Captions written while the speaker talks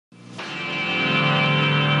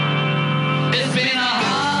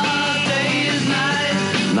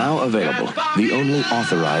Apple, the only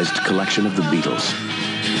authorized collection of the Beatles.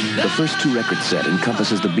 The first two-record set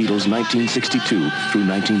encompasses the Beatles' 1962 through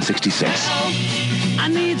 1966. I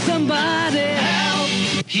need somebody help.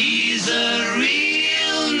 He's a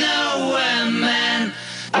real nowhere man.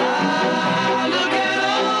 Ah, look at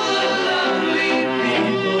all the lonely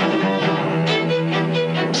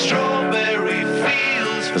people. Strawberry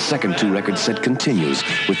fields. The second two-record set continues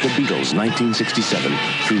with the Beatles' 1967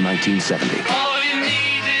 through 1970. All you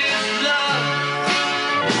need is love.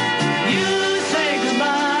 You say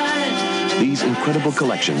goodbye. These incredible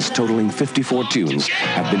collections, totaling 54 tunes,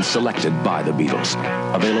 have been selected by the Beatles.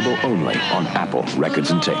 Available only on Apple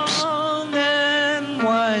Records and Tapes. Long and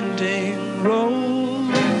winding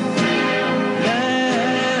road that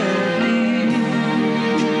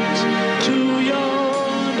leads to your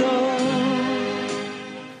door.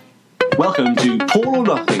 Welcome to Paul or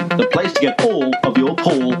Nothing, the place to get all of your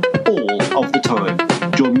Paul all of the time.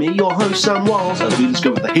 Join me, your host Sam Wiles, as we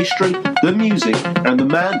discover the history, the music, and the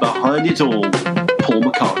man behind it all, Paul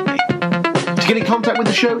McCartney. To get in contact with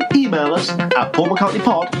the show, email us at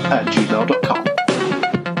paulmccartneypod@gmail.com.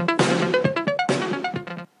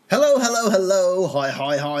 Hello,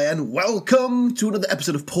 hi, and welcome to another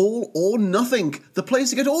episode of Paul or Nothing, the place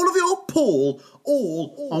to get all of your Paul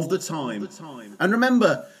all of the time. And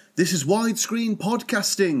remember, this is widescreen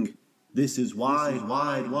podcasting. This is wide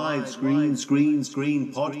screen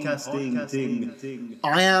podcasting.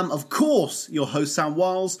 I am, of course, your host Sam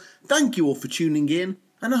Wiles. Thank you all for tuning in,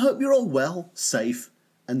 and I hope you're all well, safe,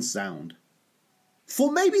 and sound.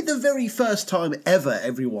 For maybe the very first time ever,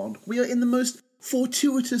 everyone, we are in the most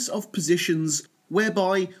fortuitous of positions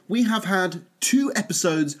whereby we have had 2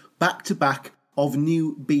 episodes back-to-back of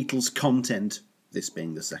new Beatles content, this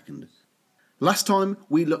being the second. Last time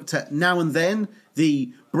we looked at Now and Then,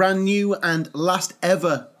 the brand new and last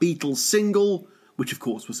ever Beatles single, which of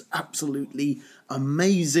course was absolutely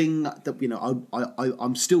amazing.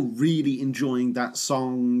 I'm still really enjoying that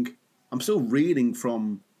song. I'm still reeling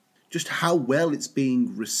from just how well it's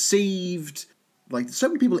being received. Like, so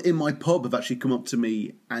many people in my pub have actually come up to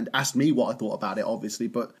me and asked me what I thought about it, obviously,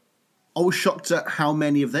 but I was shocked at how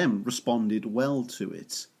many of them responded well to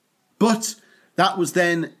it. But that was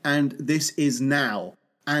then, and this is now.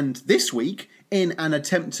 And this week, in an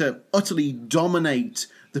attempt to utterly dominate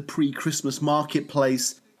the pre-Christmas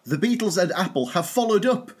marketplace, the Beatles and Apple have followed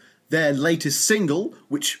up their latest single,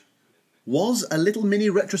 which was a little mini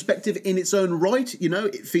retrospective in its own right. You know,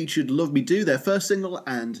 it featured Love Me Do, their first single,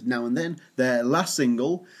 and Now and Then, their last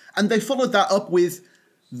single. And they followed that up with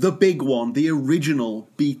the big one, the original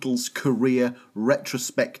Beatles career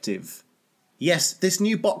retrospective. Yes, this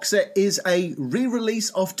new box set is a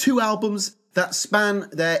re-release of 2 albums that span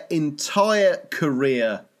their entire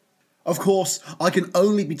career. Of course, I can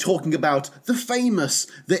only be talking about the famous,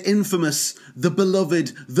 the infamous, the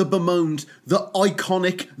beloved, the bemoaned, the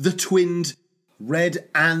iconic, the twinned Red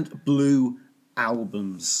and Blue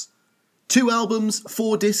albums. 2 albums,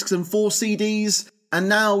 4 discs and 4 CDs, and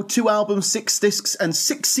now 2 albums, 6 discs and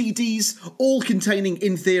 6 CDs, all containing,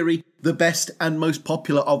 in theory, the best and most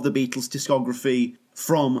popular of the Beatles' discography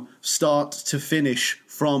from start to finish,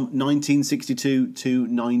 from 1962 to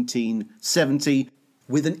 1970,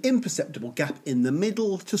 with an imperceptible gap in the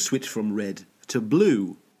middle to switch from red to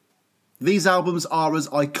blue. These albums are as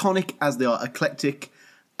iconic as they are eclectic,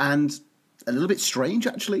 and a little bit strange,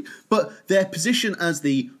 actually, but their position as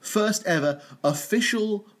the first ever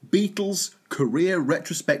official Beatles career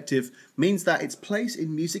retrospective means that its place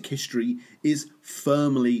in music history is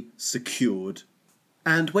firmly secured.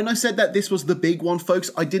 And when I said that this was the big one, folks,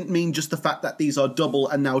 I didn't mean just the fact that these are double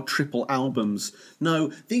and now triple albums.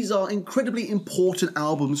 No, these are incredibly important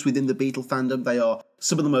albums within the Beatle fandom. They are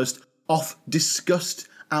some of the most oft-discussed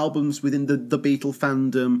albums within the Beatle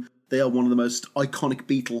fandom. They are one of the most iconic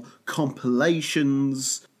Beatle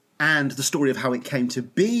compilations, and the story of how it came to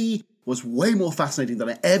be was way more fascinating than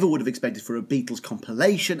I ever would have expected for a Beatles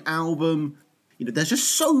compilation album. You know, there's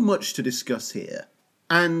just so much to discuss here.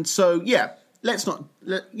 And so, yeah,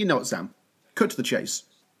 you know what, Sam, cut to the chase.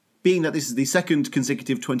 Being that this is the second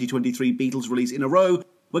consecutive 2023 Beatles release in a row,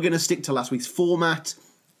 we're going to stick to last week's format.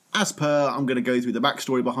 As per, I'm going to go through the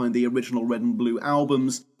backstory behind the original Red and Blue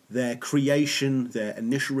albums, their creation, their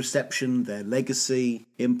initial reception, their legacy,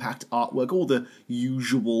 impact, artwork, all the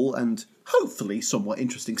usual and hopefully somewhat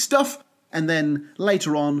interesting stuff. And then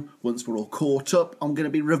later on, once we're all caught up, I'm going to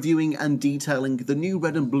be reviewing and detailing the new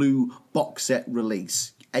Red and Blue box set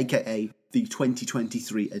release, aka the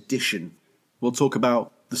 2023 edition. We'll talk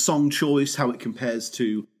about the song choice, how it compares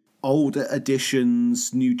to older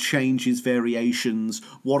editions, new changes, variations,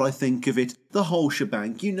 what I think of it, the whole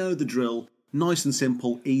shebang. You know the drill. Nice and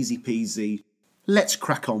simple, easy peasy. Let's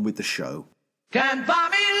crack on with the show. Can't buy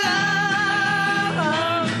me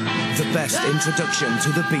love. The best introduction to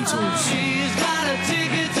the Beatles. She's got a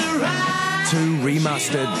ticket to ride. 2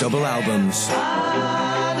 remastered double albums.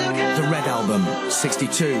 The Red Album,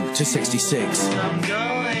 62 to 66. I'm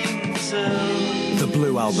going to. The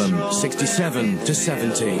Blue Album, 67 to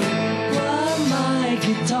 70.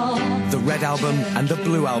 The Red Album and the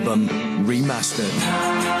Blue Album, remastered.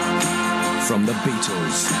 From the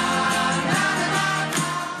Beatles.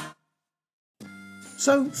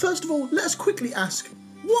 So, first of all, let's quickly ask,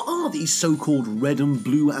 what are these so-called Red and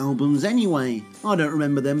Blue albums anyway? I don't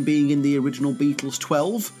remember them being in the original Beatles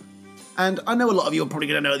 12. And I know a lot of you are probably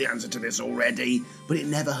going to know the answer to this already, but it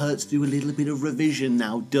never hurts to do a little bit of revision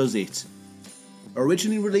now, does it?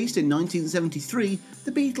 Originally released in 1973,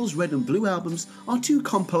 the Beatles' Red and Blue albums are 2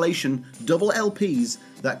 compilation double LPs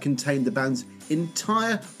that contain the band's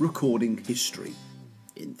entire recording history,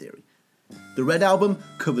 in theory. The Red Album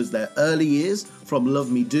covers their early years, from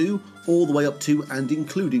Love Me Do all the way up to and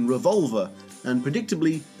including Revolver, and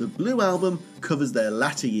predictably, the Blue Album covers their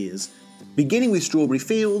latter years, beginning with Strawberry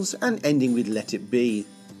Fields and ending with Let It Be.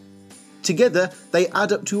 Together, they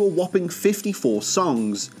add up to a whopping 54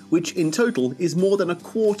 songs, which in total is more than a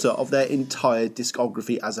quarter of their entire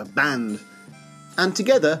discography as a band. And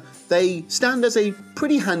together, they stand as a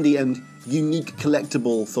pretty handy and unique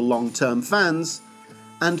collectible for long-term fans,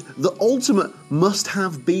 and the ultimate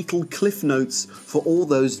must-have Beatle cliff notes for all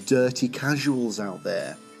those dirty casuals out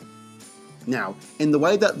there. Now, in the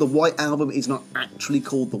way that the White Album is not actually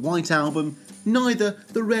called the White Album, neither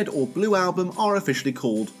the Red or Blue Album are officially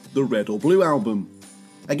called the Red or Blue Album.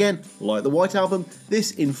 Again, like the White Album,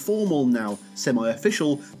 this informal, now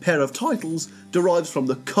semi-official, pair of titles derives from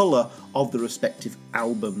the colour of the respective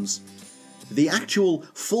albums. The actual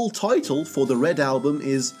full title for the Red Album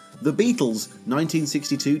is The Beatles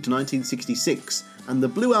 1962 to 1966, and the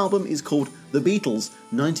Blue Album is called The Beatles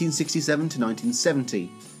 1967 to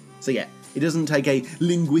 1970. So yeah, it doesn't take a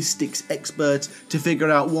linguistics expert to figure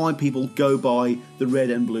out why people go by the Red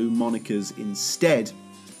and Blue monikers instead.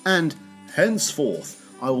 And henceforth,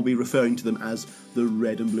 I will be referring to them as the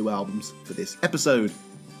Red and Blue albums for this episode.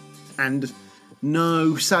 And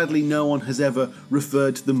no, sadly no one has ever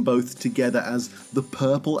referred to them both together as the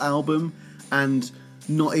Purple Album, and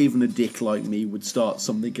not even a dick like me would start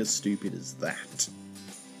something as stupid as that.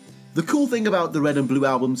 The cool thing about the Red and Blue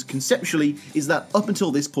albums conceptually is that up until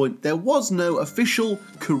this point there was no official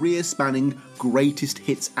career-spanning greatest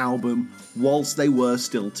hits album whilst they were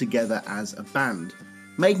still together as a band,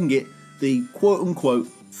 making it the quote-unquote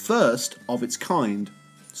first of its kind,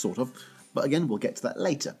 sort of, but again we'll get to that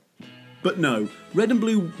later. But no, Red and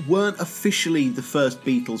Blue weren't officially the first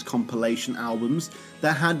Beatles compilation albums.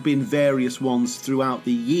 There had been various ones throughout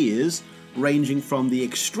the years, ranging from the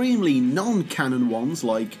extremely non-canon ones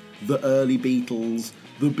like The Early Beatles,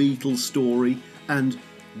 The Beatles Story, and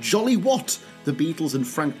Jolly What, the Beatles and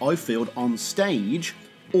Frank Ifield on stage,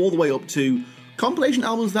 all the way up to compilation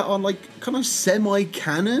albums that are like kind of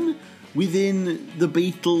semi-canon within the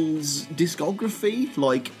Beatles discography,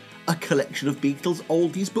 like a collection of Beatles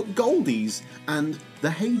oldies but goldies, and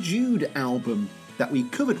the Hey Jude album that we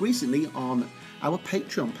covered recently on our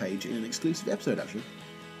Patreon page in an exclusive episode actually.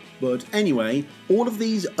 But anyway, all of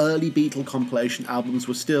these early Beatle compilation albums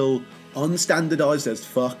were still unstandardized as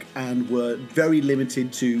fuck and were very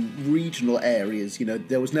limited to regional areas. You know,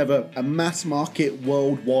 there was never a mass market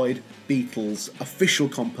worldwide Beatles official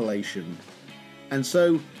compilation. And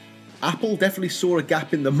so Apple definitely saw a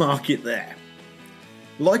gap in the market there.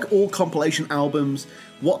 Like all compilation albums,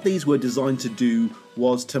 what these were designed to do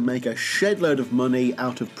was to make a shed load of money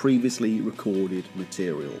out of previously recorded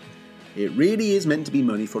material. It really is meant to be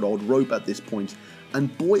money for old rope at this point,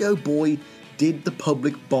 and boy oh boy did the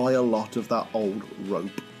public buy a lot of that old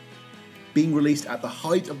rope. Being released at the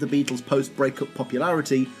height of the Beatles' post-breakup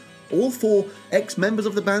popularity, all 4 ex-members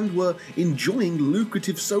of the band were enjoying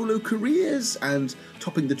lucrative solo careers and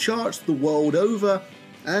topping the charts the world over.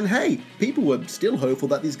 And hey, people were still hopeful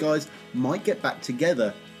that these guys might get back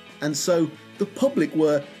together, and so the public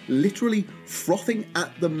were literally frothing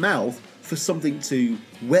at the mouth for something to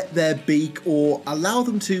wet their beak or allow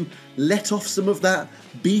them to let off some of that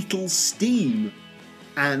Beatles steam.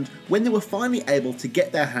 And when they were finally able to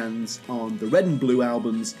get their hands on the Red and Blue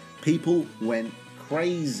albums, people went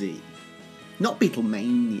crazy. Not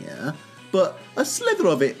Beatlemania, but a slither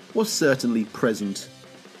of it was certainly present.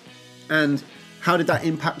 And how did that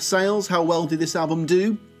impact sales? How well did this album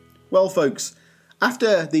do? Well, folks,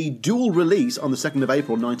 after the dual release on the 2nd of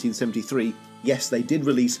April 1973, yes, they did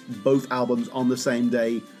release both albums on the same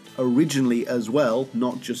day originally as well,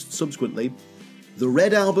 not just subsequently. The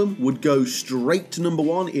Red Album would go straight to number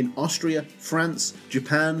 1 in Austria, France,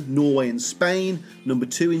 Japan, Norway and Spain, number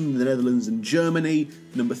 2 in the Netherlands and Germany,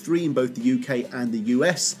 number 3 in both the UK and the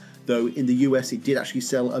US, though in the US it did actually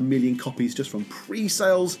sell 1 million copies just from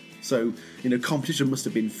pre-sales, so competition must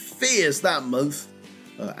have been fierce that month.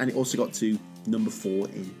 And it also got to number 4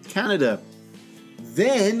 in Canada.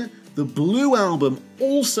 Then the Blue Album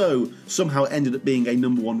also somehow ended up being a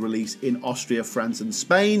number 1 release in Austria, France and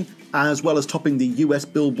Spain, as well as topping the US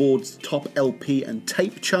Billboard's top LP and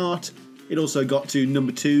tape chart. It also got to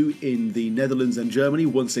number 2 in the Netherlands and Germany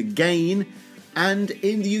once again, and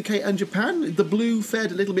in the UK and Japan, the Blue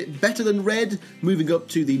fared a little bit better than Red, moving up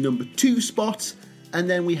to the number 2 spot, and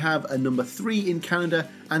then we have a number 3 in Canada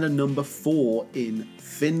and a number 4 in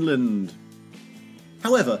Finland.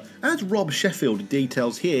 However, as Rob Sheffield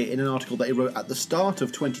details here in an article that he wrote at the start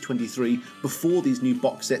of 2023, before these new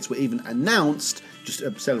box sets were even announced, just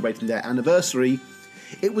celebrating their anniversary,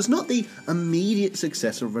 it was not the immediate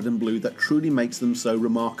success of Red and Blue that truly makes them so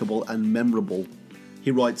remarkable and memorable. He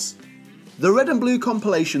writes, "The Red and Blue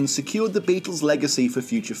compilation secured the Beatles' legacy for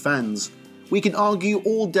future fans. We can argue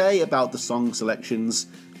all day about the song selections,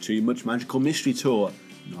 Too Much Magical Mystery Tour,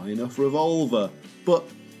 Not Enough Revolver, but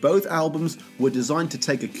both albums were designed to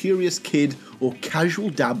take a curious kid or casual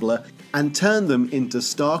dabbler and turn them into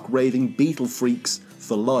stark raving Beatle freaks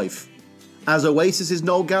for life. As Oasis's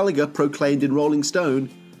Noel Gallagher proclaimed in Rolling Stone,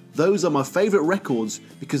 those are my favourite records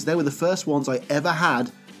because they were the first ones I ever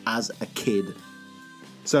had as a kid."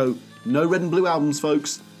 So, no Red and Blue albums,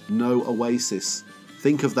 folks, no Oasis.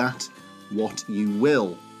 Think of that what you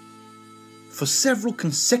will. For several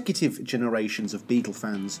consecutive generations of Beatle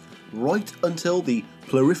fans, right until the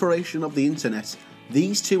proliferation of the internet,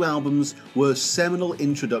 these two albums were seminal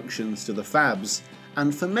introductions to the Fabs,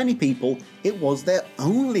 and for many people, it was their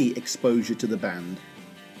only exposure to the band.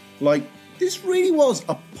 This really was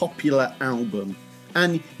a popular album,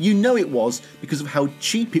 and it was because of how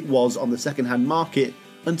cheap it was on the second-hand market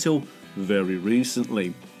until very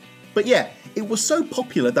recently. But yeah, it was so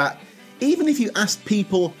popular that even if you asked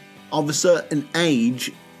people of a certain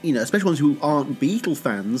age, especially ones who aren't Beatle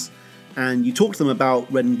fans, and you talk to them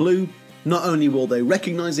about Red and Blue, not only will they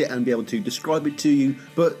recognise it and be able to describe it to you,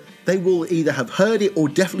 but they will either have heard it or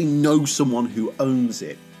definitely know someone who owns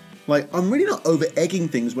it. I'm really not over-egging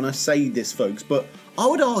things when I say this, folks, but I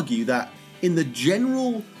would argue that in the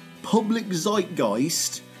general public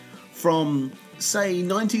zeitgeist, from, say,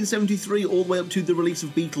 1973 all the way up to the release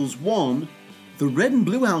of Beatles 1, the Red and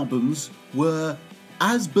Blue albums were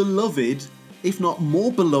as beloved, if not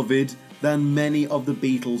more beloved, than many of the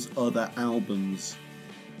Beatles' other albums.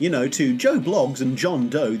 To Joe Bloggs and John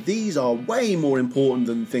Doe, these are way more important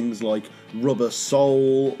than things like Rubber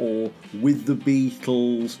Soul, or With the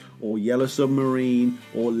Beatles, or Yellow Submarine,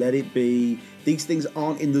 or Let It Be. These things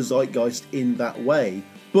aren't in the zeitgeist in that way,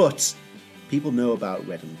 but people know about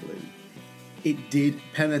Red and Blue. It did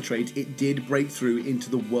penetrate, it did break through into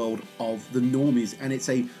the world of the normies, and it's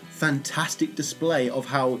a fantastic display of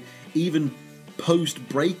how even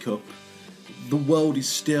post-breakup, the world is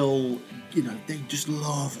still, they just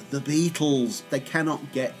love the Beatles. They cannot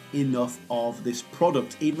get enough of this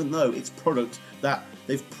product, even though it's product that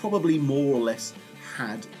they've probably more or less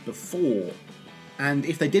had before. And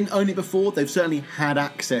if they didn't own it before, they've certainly had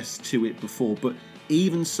access to it before, but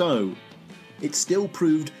even so, it still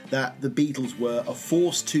proved that the Beatles were a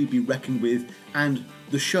force to be reckoned with, and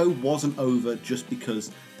the show wasn't over just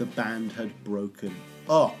because the band had broken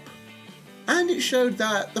up. And it showed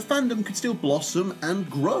that the fandom could still blossom and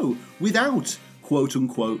grow without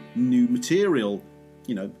quote-unquote new material.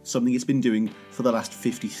 Something it's been doing for the last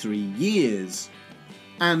 53 years.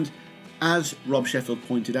 And as Rob Sheffield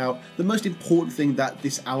pointed out, the most important thing that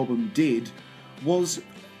this album did was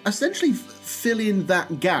essentially fill in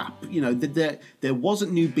that gap. There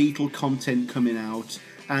wasn't new Beatle content coming out,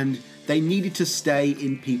 and they needed to stay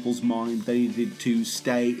in people's mind. They needed to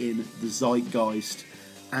stay in the zeitgeist.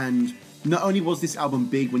 And not only was this album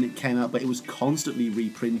big when it came out, but it was constantly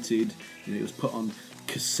reprinted. It was put on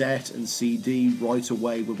cassette and CD right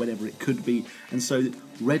away, whenever it could be. And so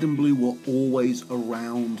Red and Blue were always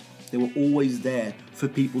around. They were always there for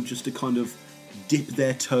people just to kind of dip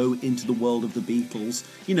their toe into the world of the Beatles.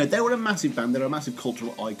 They were a massive band, they're a massive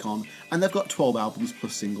cultural icon, and they've got 12 albums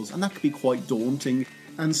plus singles, and that could be quite daunting.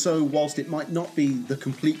 And so whilst it might not be the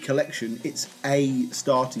complete collection, it's a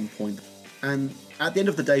starting point. And at the end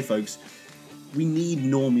of the day, folks, we need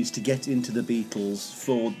normies to get into the Beatles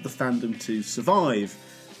for the fandom to survive.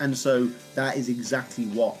 And so that is exactly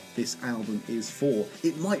what this album is for.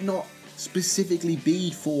 It might not specifically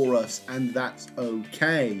be for us, and that's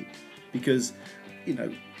okay. Because, you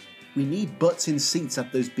know, we need butts in seats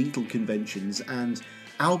at those Beatle conventions, and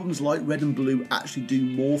albums like Red and Blue actually do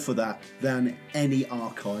more for that than any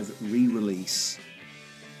archive re-release.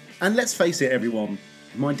 And let's face it, everyone,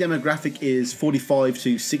 my demographic is 45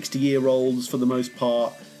 to 60 year olds for the most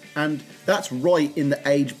part, and that's right in the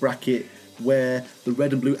age bracket where the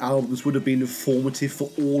Red and Blue albums would have been informative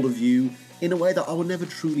for all of you in a way that I will never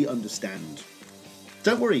truly understand.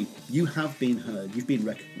 Don't worry, you have been heard, you've been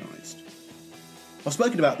recognised. I've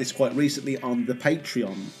spoken about this quite recently on the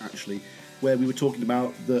Patreon, actually, where we were talking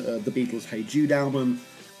about the Beatles' Hey Jude album,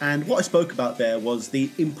 and what I spoke about there was the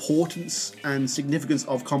importance and significance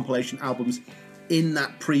of compilation albums in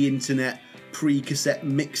that pre-internet, pre-cassette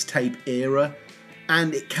mixtape era,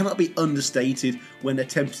 and it cannot be understated when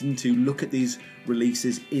attempting to look at these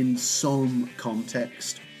releases in some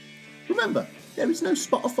context. Remember, there is no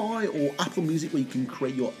Spotify or Apple Music where you can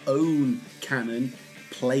create your own canon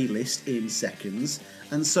playlist in seconds,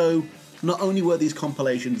 and so not only were these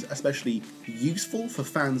compilations especially useful for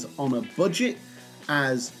fans on a budget,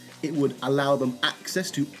 as it would allow them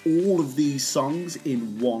access to all of these songs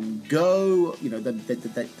in one go, you know,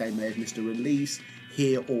 they may have missed a release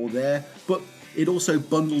here or there, but it also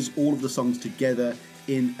bundles all of the songs together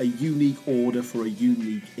in a unique order for a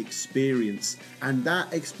unique experience, and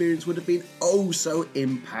that experience would have been oh so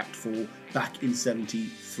impactful back in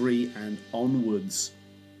 73 and onwards.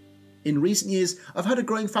 In recent years, I've had a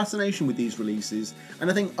growing fascination with these releases, and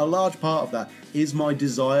I think a large part of that is my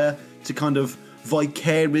desire to kind of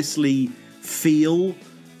vicariously feel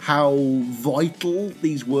how vital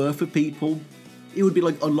these were for people. It would be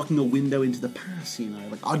like unlocking a window into the past, you know.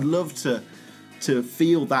 Like, I'd love to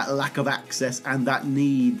feel that lack of access and that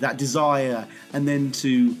need, that desire, and then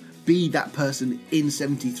to be that person in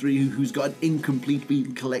 73 who's got an incomplete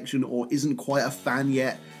Beatle collection or isn't quite a fan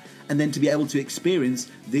yet, and then to be able to experience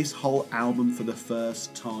this whole album for the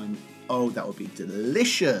first time. Oh, that would be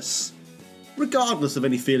delicious. Regardless of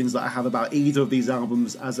any feelings that I have about either of these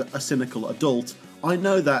albums as a cynical adult, I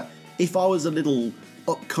know that if I was a little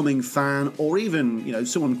upcoming fan, or even, you know,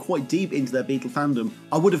 someone quite deep into their Beatle fandom,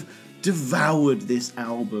 I would have devoured this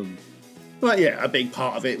album. But yeah, a big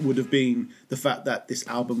part of it would have been the fact that this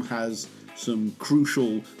album has some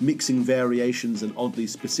crucial mixing variations and oddly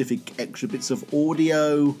specific extra bits of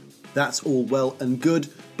audio. That's all well and good,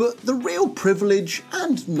 but the real privilege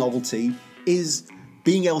and novelty is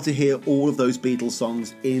being able to hear all of those Beatles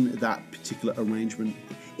songs in that particular arrangement,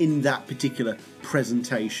 in that particular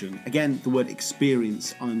presentation. Again, the word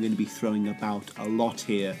experience I'm going to be throwing about a lot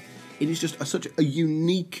here. It is just such a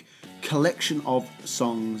unique collection of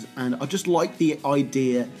songs, and I just like the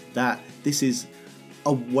idea that this is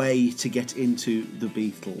a way to get into the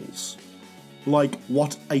Beatles. Like,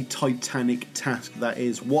 what a titanic task that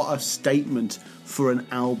is. What a statement for an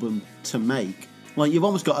album to make. Like, you've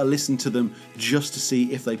almost got to listen to them just to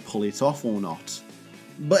see if they pull it off or not.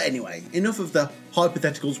 But anyway, enough of the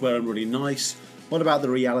hypotheticals where I'm really nice. What about the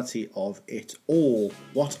reality of it all?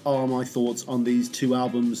 What are my thoughts on these two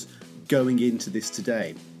albums going into this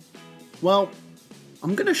today? Well,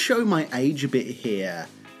 I'm going to show my age a bit here,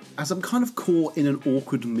 as I'm kind of caught in an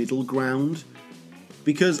awkward middle ground,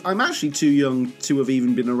 because I'm actually too young to have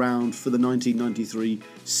even been around for the 1993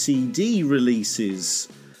 CD releases.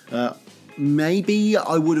 Maybe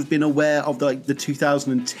I would have been aware of the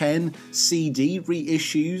 2010 CD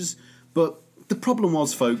reissues, but the problem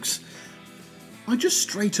was, folks, I just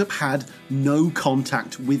straight up had no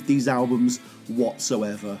contact with these albums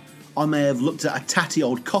whatsoever. I may have looked at a tatty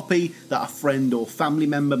old copy that a friend or family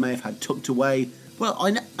member may have had tucked away. Well,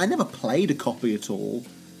 I never played a copy at all.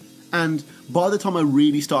 And by the time I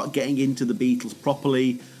really start getting into the Beatles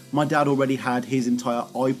properly, my dad already had his entire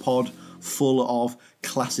iPod full of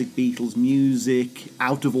classic Beatles music,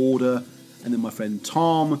 out of order, and then my friend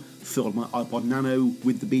Tom filled my iPod Nano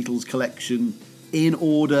with the Beatles collection in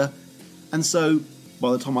order. And so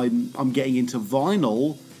by the time I'm getting into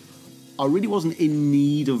vinyl, I really wasn't in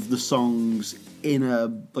need of the songs in a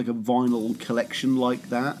vinyl collection like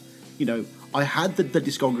that. You know, I had the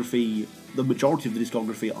discography, the majority of the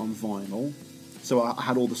discography on vinyl, so I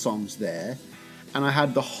had all the songs there, and I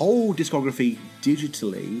had the whole discography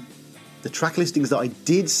digitally. The track listings that I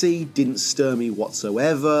did see didn't stir me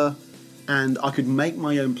whatsoever, and I could make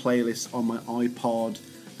my own playlists on my iPod,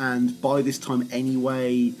 and by this time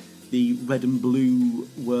anyway, the Red and Blue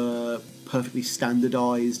were perfectly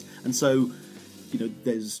standardized, and so, you know,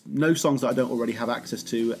 there's no songs that I don't already have access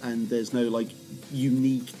to, and there's no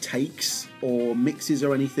unique takes or mixes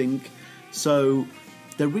or anything, so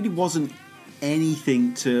there really wasn't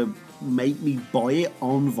anything to make me buy it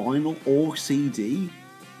on vinyl or CD.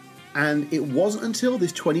 And it wasn't until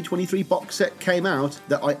this 2023 box set came out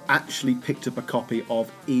that I actually picked up a copy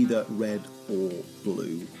of either Red or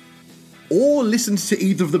Blue. Or listened to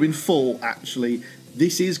either of them in full, actually.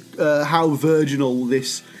 This is how virginal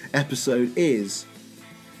this episode is.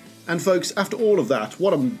 And folks, after all of that,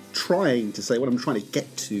 what I'm trying to say, what I'm trying to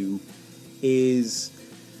get to is...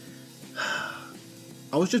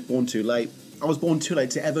 I was just born too late. I was born too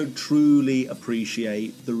late to ever truly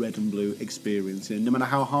appreciate the Red and Blue experience. No matter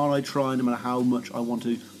how hard I try, no matter how much I want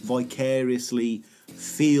to vicariously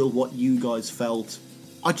feel what you guys felt,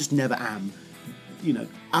 I just never am.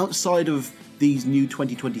 Outside of these new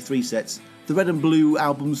 2023 sets, the Red and Blue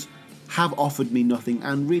albums have offered me nothing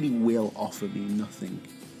and really will offer me nothing.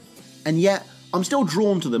 And yet, I'm still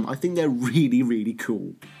drawn to them. I think they're really, really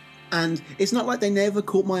cool. And it's not like they never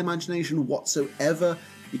caught my imagination whatsoever,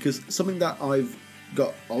 because something that I've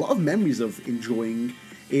got a lot of memories of enjoying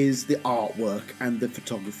is the artwork and the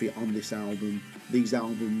photography on these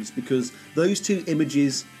albums, because those two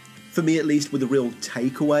images, for me at least, were the real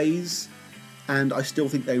takeaways, and I still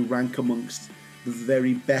think they rank amongst the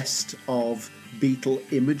very best of Beatle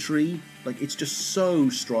imagery. Like, it's just so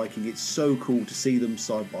striking, it's so cool to see them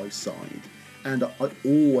side by side, and I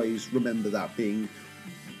always remember that being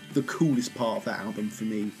the coolest part of that album for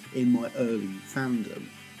me in my early fandom.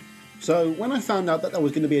 So when I found out that there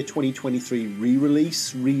was going to be a 2023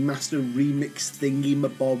 re-release, remaster, remix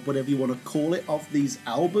thingy-mabob, whatever you want to call it, of these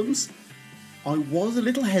albums, I was a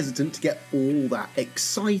little hesitant to get all that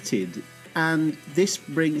excited. And this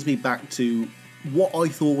brings me back to what I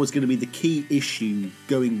thought was going to be the key issue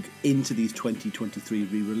going into these 2023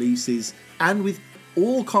 re-releases, and with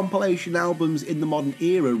all compilation albums in the modern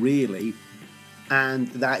era, really. And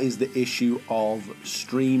that is the issue of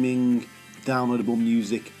streaming, downloadable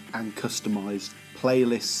music, and customized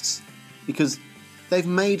playlists, because they've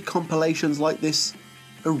made compilations like this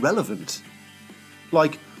irrelevant.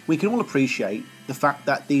 Like, we can all appreciate the fact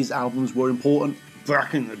that these albums were important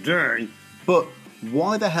back in the day, but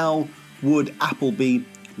why the hell would Apple be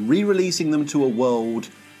re-releasing them to a world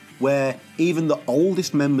where even the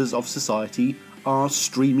oldest members of society are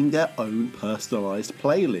streaming their own personalized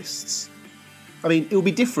playlists? I mean, it would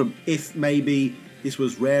be different if maybe this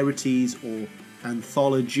was rarities or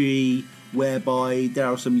anthology, whereby there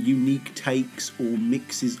are some unique takes or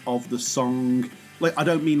mixes of the song. Like, I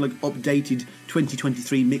don't mean like updated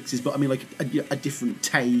 2023 mixes, but I mean like a different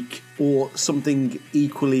take or something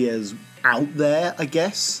equally as out there, I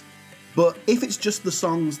guess. But if it's just the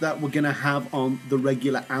songs that we're going to have on the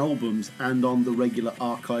regular albums and on the regular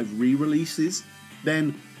archive re-releases,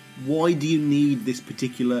 then why do you need this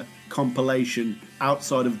particular compilation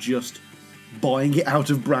outside of just buying it out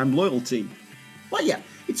of brand loyalty? Well, yeah,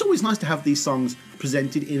 it's always nice to have these songs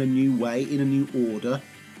presented in a new way, in a new order,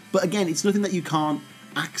 but again, it's nothing that you can't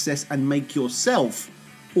access and make yourself,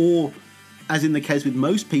 or, as in the case with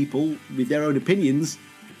most people, with their own opinions,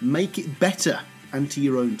 make it better and to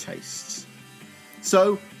your own tastes.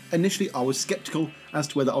 So, initially I was sceptical as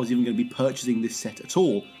to whether I was even going to be purchasing this set at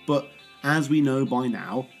all, but as we know by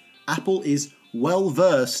now, Apple is well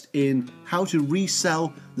versed in how to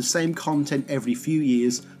resell the same content every few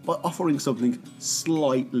years by offering something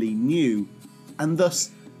slightly new, and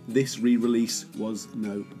thus this re-release was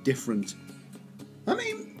no different. I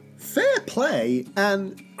mean, fair play,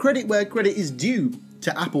 and credit where credit is due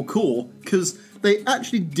to Apple Core, because they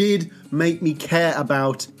actually did make me care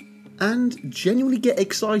about and genuinely get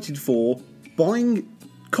excited for buying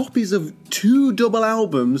copies of 2 double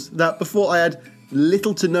albums that before I had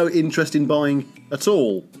little to no interest in buying at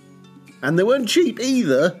all. And they weren't cheap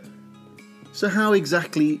either. So how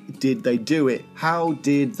exactly did they do it? How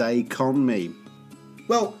did they con me?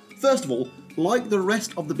 Well, first of all, like the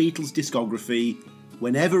rest of the Beatles discography,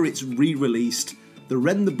 whenever it's re-released, the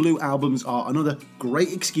Red and the Blue albums are another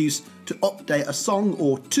great excuse to update a song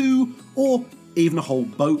or two, or even a whole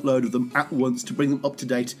boatload of them at once to bring them up to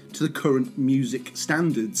date to the current music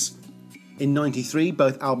standards. In '93,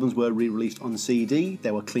 both albums were re-released on CD.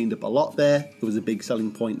 They were cleaned up a lot there. It was a big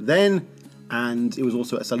selling point then, and it was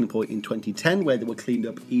also a selling point in 2010 where they were cleaned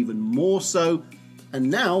up even more so. And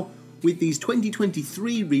now, with these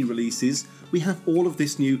 2023 re-releases, we have all of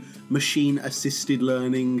this new machine-assisted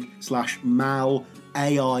learning / MAL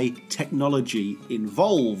AI technology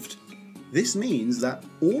involved. This means that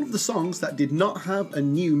all of the songs that did not have a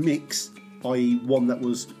new mix, i.e. one that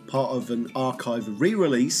was part of an archive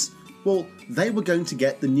re-release, well, they were going to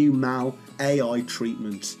get the new MAL AI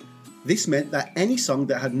treatment. This meant that any song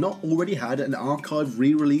that had not already had an archive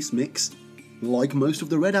re-release mix, like most of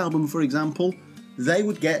the Red album for example, they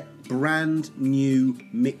would get brand new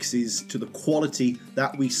mixes to the quality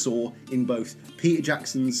that we saw in both Peter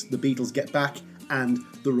Jackson's The Beatles Get Back and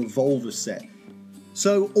the Revolver set.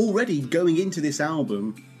 So already going into this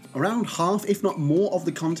album, around half, if not more, of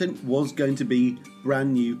the content was going to be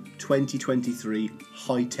brand new 2023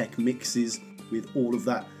 high-tech mixes with all of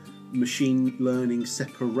that machine learning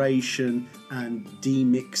separation and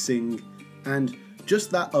demixing, and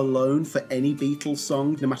just that alone for any Beatles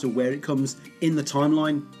song, no matter where it comes in the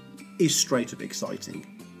timeline, is straight up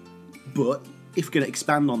exciting. But if we're going to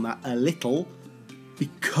expand on that a little,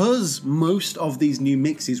 because most of these new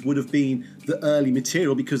mixes would have been the early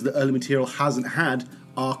material, because the early material hasn't had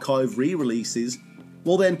archive re-releases,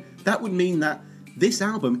 well then that would mean that this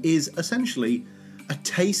album is essentially a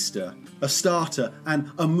taster, a starter, and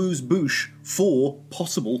a amuse-bouche for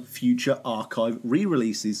possible future archive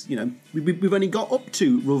re-releases. You know, we've only got up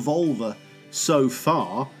to Revolver so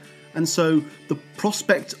far, and so the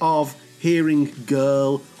prospect of hearing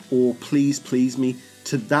Girl or Please Please Me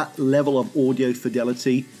to that level of audio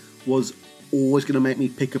fidelity was always going to make me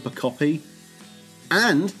pick up a copy.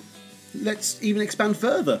 And let's even expand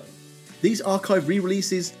further. These archive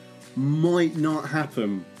re-releases might not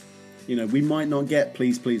happen. You know, we might not get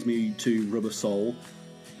Please Please Me to Rubber Soul.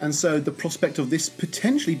 And so the prospect of this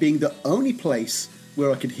potentially being the only place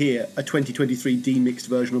where I could hear a 2023 demixed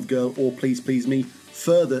version of Girl or Please Please Me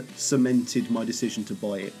further cemented my decision to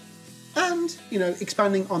buy it. And, you know,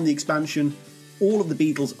 expanding on the expansion, all of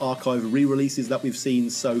the Beatles archive re-releases that we've seen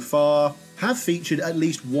so far have featured at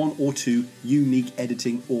least one or two unique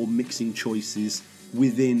editing or mixing choices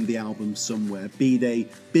within the album somewhere, be they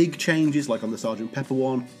big changes like on the Sgt. Pepper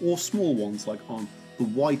one, or small ones like on the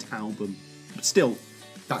White Album. But still,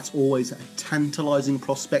 that's always a tantalising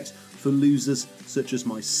prospect for losers such as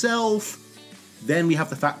myself. Then we have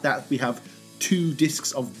the fact that we have 2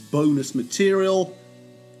 discs of bonus material.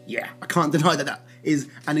 Yeah, I can't deny that that is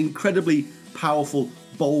an incredibly powerful,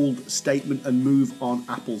 bold statement and move on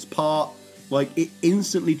Apple's part. Like, it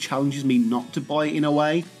instantly challenges me not to buy it in a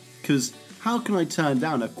way, because how can I turn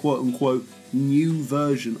down a quote-unquote new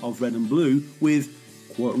version of Red and Blue with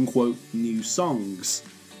quote-unquote new songs?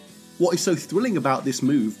 What is so thrilling about this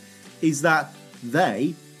move is that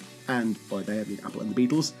they, and by they I mean Apple and the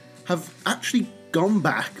Beatles, have actually gone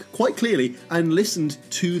back quite clearly and listened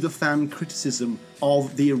to the fan criticism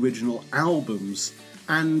of the original albums,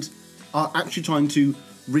 and are actually trying to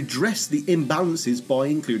redress the imbalances by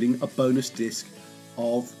including a bonus disc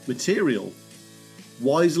of material.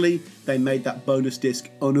 Wisely, they made that bonus disc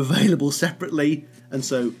unavailable separately, and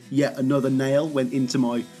so yet another nail went into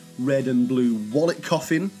my Red and Blue wallet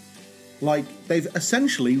coffin. Like, they've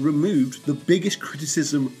essentially removed the biggest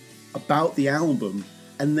criticism about the album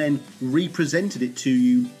and then represented it to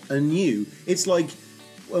you anew. It's like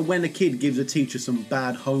when a kid gives a teacher some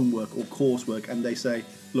bad homework or coursework and they say,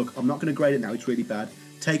 look, I'm not going to grade it now, it's really bad,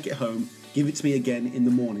 take it home, give it to me again in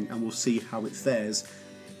the morning and we'll see how it fares.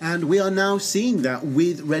 And we are now seeing that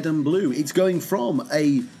with Red and Blue. It's going from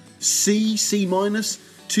a C, C minus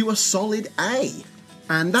to a solid A.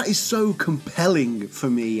 And that is so compelling for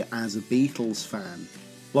me as a Beatles fan.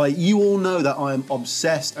 Like, you all know that I am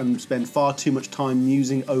obsessed and spend far too much time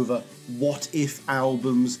musing over what if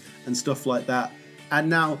albums and stuff like that. And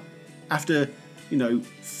now, after,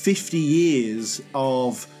 50 years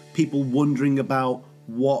of people wondering about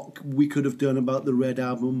what we could have done about the Red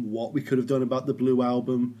Album, what we could have done about the Blue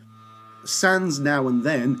Album, sans Now and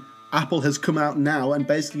Then, Apple has come out now and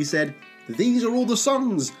basically said, these are all the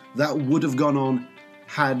songs that would have gone on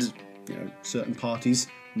had, certain parties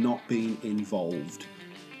not been involved.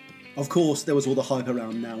 Of course, there was all the hype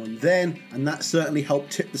around Now and Then, and that certainly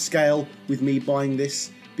helped tip the scale with me buying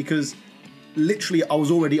this, because literally I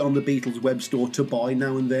was already on the Beatles web store to buy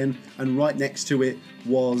Now and Then, and right next to it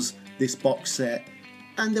was this box set,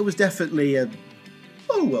 and there was definitely a,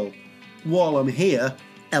 oh well, while I'm here,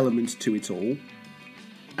 element to it all.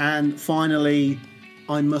 And finally,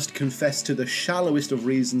 I must confess to the shallowest of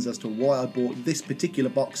reasons as to why I bought this particular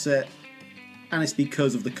box set, and it's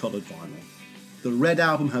because of the coloured vinyl. The Red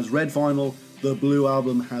Album has red vinyl, the Blue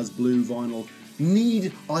Album has blue vinyl.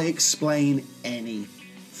 Need I explain any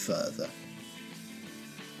further?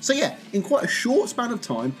 So yeah, in quite a short span of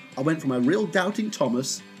time, I went from a real doubting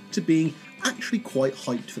Thomas to being actually quite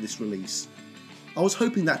hyped for this release. I was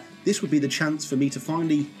hoping that this would be the chance for me to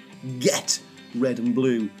finally get Red and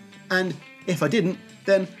Blue, and if I didn't,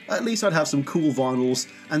 then at least I'd have some cool vinyls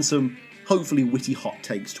and some hopefully witty hot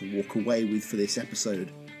takes to walk away with for this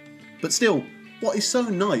episode. But still, what is so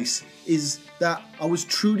nice is that I was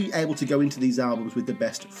truly able to go into these albums with the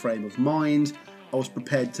best frame of mind. I was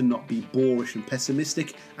prepared to not be boorish and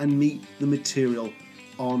pessimistic and meet the material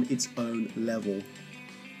on its own level.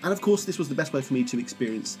 And of course, this was the best way for me to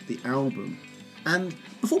experience the album. And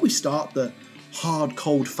before we start the hard,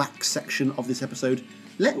 cold facts section of this episode,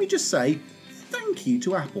 let me just say thank you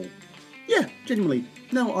to Apple. Yeah, genuinely,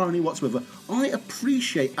 no irony whatsoever. I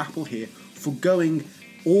appreciate Apple here for going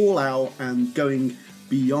all out and going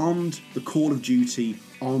beyond the Call of Duty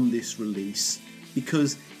on this release.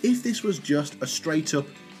 Because if this was just a straight up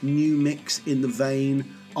new mix in the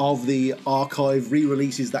vein of the archive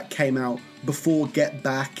re-releases that came out before Get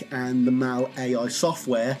Back and the Mal AI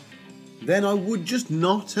software, then I would just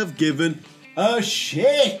not have given a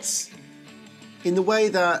shit. In the way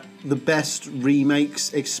that the best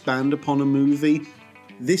remakes expand upon a movie,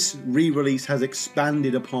 this re-release has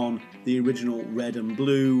expanded upon the original Red and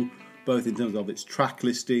Blue, both in terms of its track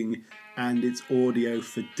listing and its audio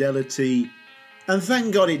fidelity. And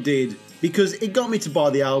thank God it did, because it got me to buy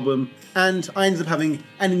the album, and I ended up having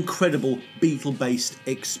an incredible Beatle-based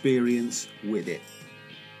experience with it.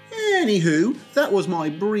 Anywho, that was my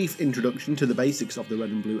brief introduction to the basics of the Red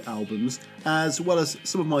and Blue albums, as well as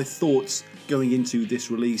some of my thoughts going into this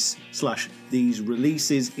release / these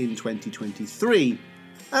releases in 2023.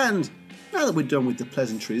 And now that we're done with the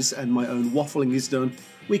pleasantries and my own waffling is done,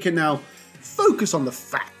 we can now focus on the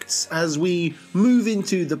facts as we move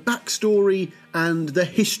into the backstory and the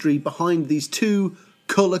history behind these two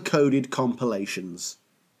colour-coded compilations.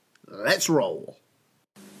 Let's roll.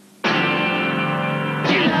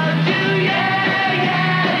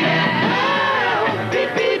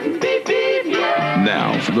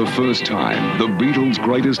 Now, for the first time, the Beatles'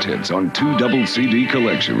 greatest hits on 2 double CD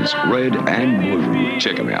collections, Red and Blue.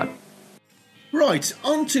 Check them out. Right,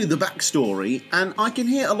 on to the backstory, and I can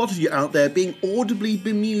hear a lot of you out there being audibly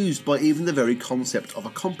bemused by even the very concept of a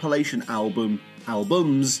compilation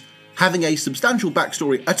albums, having a substantial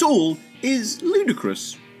backstory at all is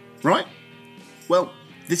ludicrous, right? Well,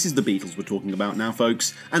 this is the Beatles we're talking about now,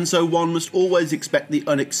 folks, and so one must always expect the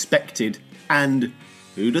unexpected, and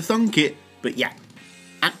who'd have thunk it, but yeah.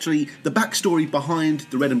 Actually, the backstory behind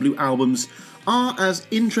the Red and Blue albums are as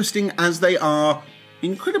interesting as they are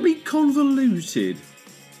incredibly convoluted.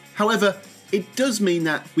 However, it does mean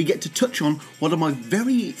that we get to touch on one of my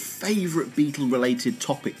very favourite Beatle-related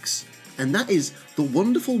topics, and that is the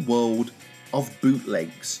wonderful world of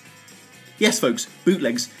bootlegs. Yes, folks,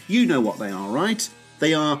 bootlegs, you know what they are, right?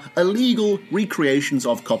 They are illegal recreations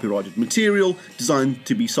of copyrighted material designed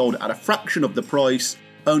to be sold at a fraction of the price,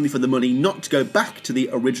 only for the money not to go back to the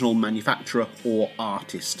original manufacturer or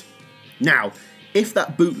artist. Now, if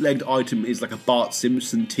that bootlegged item is like a Bart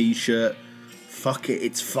Simpson t-shirt, fuck it,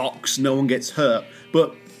 it's Fox, no one gets hurt.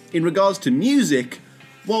 But in regards to music,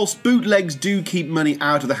 whilst bootlegs do keep money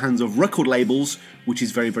out of the hands of record labels, which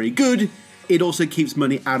is very, very good, it also keeps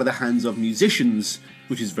money out of the hands of musicians,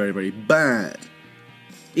 which is very, very bad.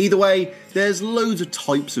 Either way, there's loads of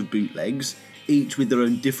types of bootlegs, each with their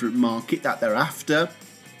own different market that they're after.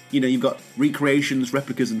 You know, you've got recreations,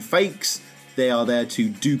 replicas and fakes. They are there to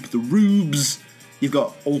dupe the rubes. You've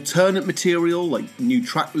got alternate material, like new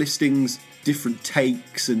track listings, different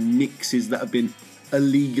takes and mixes that have been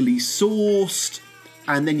illegally sourced.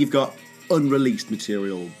 And then you've got unreleased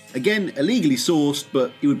material. Again, illegally sourced,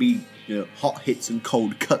 but it would be, you know, hot hits and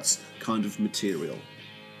cold cuts kind of material.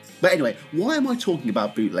 But anyway, why am I talking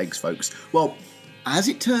about bootlegs, folks? Well, as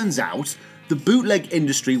it turns out, the bootleg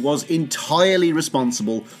industry was entirely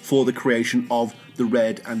responsible for the creation of the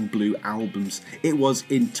Red and Blue albums. It was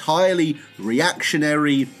entirely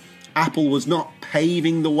reactionary. Apple was not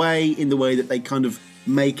paving the way in the way that they kind of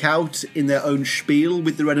make out in their own spiel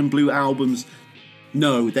with the Red and Blue albums.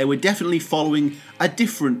 No, they were definitely following a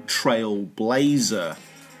different trailblazer.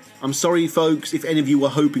 I'm sorry, folks, if any of you were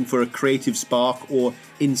hoping for a creative spark or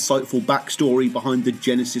insightful backstory behind the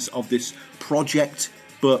genesis of this project,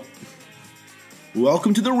 but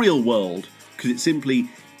welcome to the real world, because it simply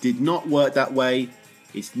did not work that way.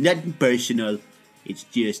 It's nothing personal, it's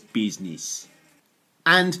just business.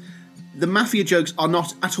 And the mafia jokes are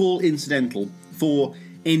not at all incidental, for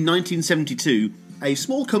in 1972, a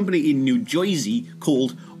small company in New Jersey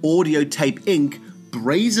called Audio Tape Inc.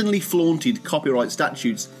 brazenly flaunted copyright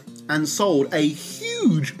statutes and sold a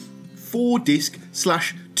huge 4-disc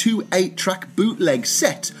 / 2 8-track bootleg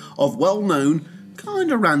set of well-known,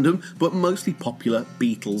 kinda random, but mostly popular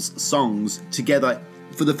Beatles songs together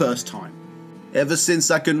for the first time. Ever since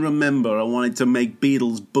I can remember, I wanted to make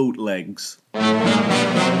Beatles bootlegs.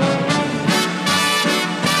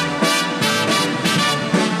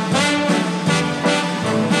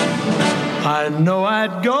 I know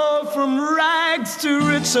I'd go from rags to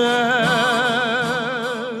riches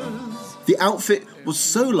The outfit was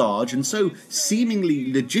so large and so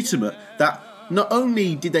seemingly legitimate that not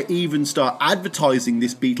only did they even start advertising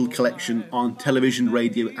this Beatle collection on television,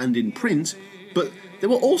 radio and in print, but there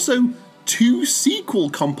were also 2 sequel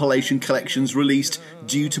compilation collections released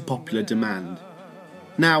due to popular demand.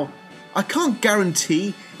 Now, I can't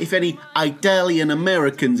guarantee if any Italian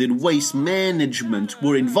Americans in waste management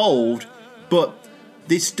were involved, but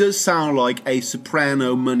this does sound like a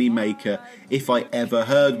soprano moneymaker if I ever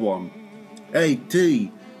heard one. Hey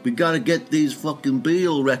T, we gotta get these fucking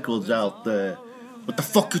Beatle records out there. What the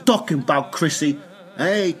fuck you talking about, Chrissy?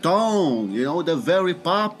 Hey, don't, they're very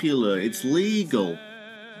popular, it's legal.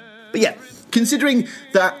 But yeah, considering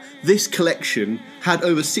that this collection had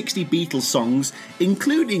over 60 Beatles songs,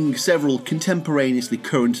 including several contemporaneously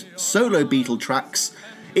current solo Beatle tracks,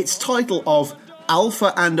 its title of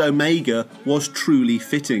Alpha and Omega was truly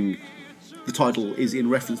fitting. The title is in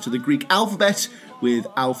reference to the Greek alphabet, with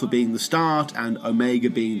Alpha being the start and Omega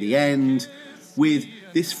being the end, with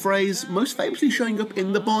this phrase most famously showing up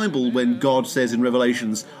in the Bible when God says in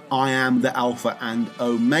Revelations, I am the Alpha and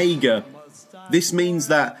Omega. This means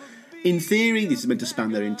that, in theory, this is meant to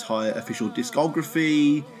span their entire official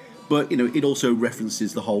discography, but, it also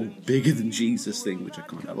references the whole bigger than Jesus thing, which I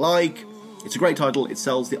kind of like. It's a great title, it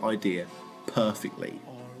sells the idea perfectly.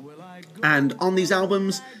 And on these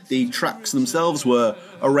albums, the tracks themselves were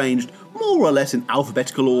arranged more or less in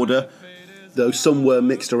alphabetical order, though some were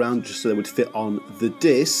mixed around just so they would fit on the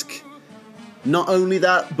disc. Not only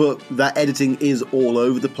that, but that editing is all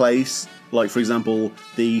over the place. Like, for example,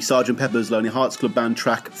 the Sgt. Pepper's Lonely Hearts Club Band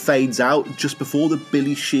track fades out just before the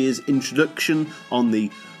Billy Shears introduction on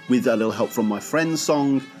the With a Little Help From My Friends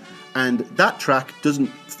song, and that track doesn't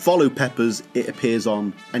follow Pepper's, it appears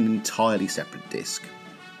on an entirely separate disc.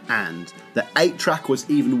 And the 8-track was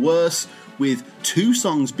even worse, with 2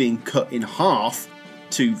 songs being cut in half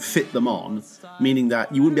to fit them on, meaning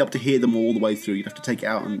that you wouldn't be able to hear them all the way through. You'd have to take it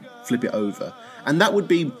out and flip it over. And that would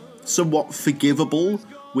be somewhat forgivable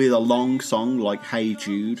with a long song like Hey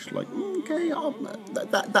Jude. Like, okay,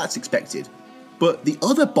 that's expected. But the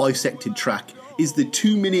other bisected track is the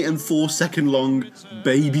 2-minute and 4-second long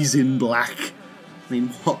Babies in Black. I mean,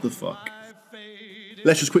 what the fuck?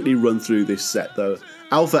 Let's just quickly run through this set though.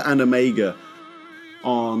 Alpha and Omega.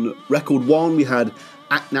 On record 1 we had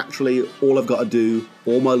Act Naturally, All I've Got to Do,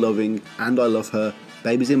 All My Loving, And I Love Her,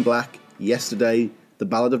 Babies in Black, Yesterday, The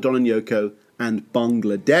Ballad of Don and Yoko, and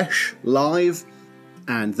Bangladesh live.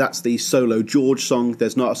 And that's the solo George song.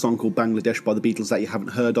 There's not a song called Bangladesh by the Beatles that you haven't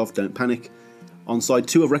heard of, don't panic. On side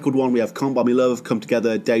 2 of record 1 we have Can't Buy Me Love, Come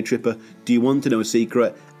Together, Day Tripper, Do You Want to Know a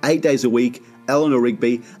Secret, 8 Days a Week, Eleanor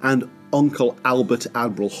Rigby, and Uncle Albert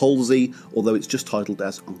Admiral Halsey, although it's just titled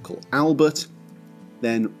as Uncle Albert.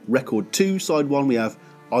 Then record 2, side 1, we have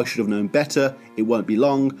I Should Have Known Better, It Won't Be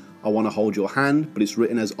Long, I Want to Hold Your Hand, but it's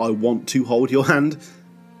written as I Want to Hold Your Hand,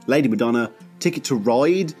 Lady Madonna, Ticket to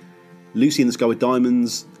Ride, Lucy in the Sky with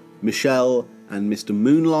Diamonds, Michelle, and Mr.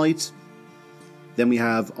 Moonlight. Then we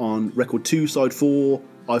have on record 2, side 4,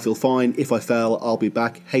 I Feel Fine, If I Fell, I'll Be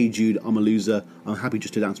Back, Hey Jude, I'm a Loser, I'm Happy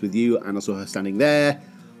Just to Dance With You, and I Saw Her Standing There.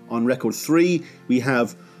 On record 3, we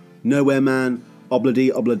have Nowhere Man,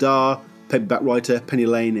 Obladi Oblada, Paperback Writer, Penny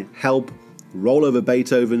Lane, Help, Roll Over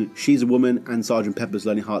Beethoven, She's a Woman, and Sgt. Pepper's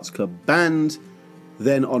Lonely Hearts Club Band.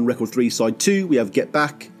 Then on record 3, side 2, we have Get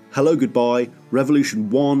Back, Hello Goodbye, Revolution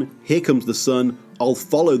 1, Here Comes the Sun, I'll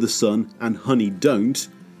Follow the Sun, and Honey Don't.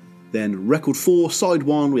 Then record 4, side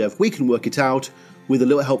 1, we have We Can Work It Out, With a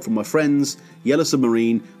Little Help From My Friends, Yellow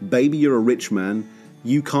Submarine, Baby You're a Rich Man,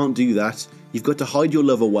 You Can't Do That, You've Got to Hide Your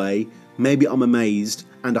Love Away, Maybe I'm Amazed,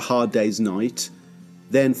 and A Hard Day's Night.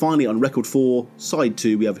 Then finally on record 4, side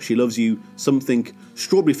 2, we have She Loves You, Something,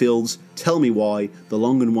 Strawberry Fields, Tell Me Why, The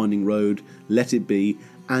Long and Winding Road, Let It Be,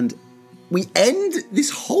 and we end this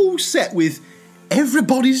whole set with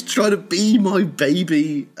Everybody's Trying to Be My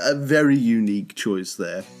Baby. A very unique choice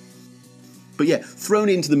there. But yeah, thrown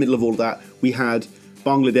into the middle of all of that, we had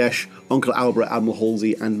Bangladesh, Uncle Albert, Admiral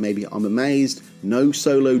Halsey, and Maybe I'm Amazed. No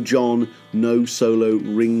solo John, no solo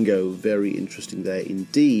Ringo. Very interesting there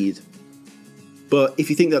indeed. But if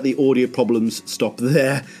you think that the audio problems stop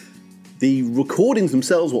there, the recordings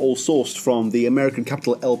themselves were all sourced from the American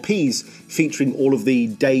Capitol LPs, featuring all of the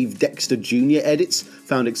Dave Dexter Jr. edits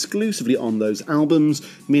found exclusively on those albums,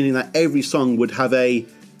 meaning that every song would have a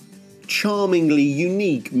charmingly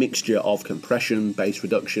unique mixture of compression, bass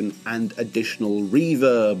reduction, and additional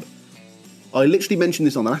reverb. I literally mentioned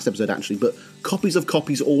this on the last episode actually, but copies of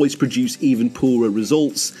copies always produce even poorer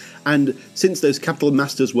results, and since those Capitol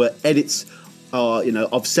Masters were edits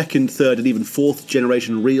of second, third, and even fourth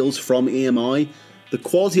generation reels from EMI, the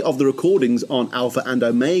quality of the recordings on Alpha and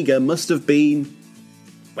Omega must have been,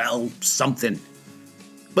 well, something.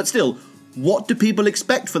 But still, what do people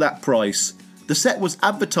expect for that price? The set was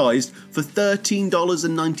advertised for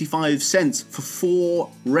 $13.95 for 4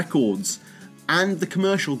 records, and the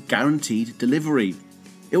commercial guaranteed delivery.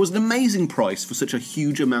 It was an amazing price for such a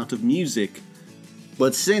huge amount of music.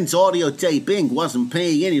 But since Audiotape Inc. wasn't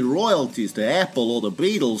paying any royalties to Apple or the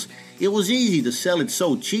Beatles, it was easy to sell it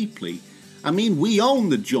so cheaply. I mean, we own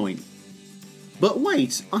the joint. But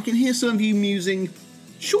wait, I can hear some of you musing,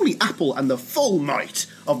 surely Apple and the full might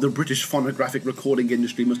of the British phonographic recording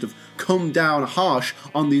industry must have come down harsh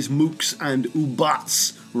on these mooks and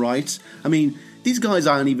ubats, right? I mean, these guys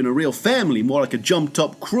aren't even a real family, more like a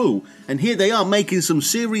jumped-up crew, and here they are making some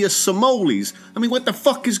serious somolis. I mean, what the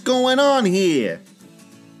fuck is going on here?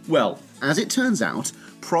 Well, as it turns out,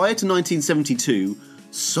 prior to 1972,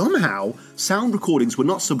 somehow sound recordings were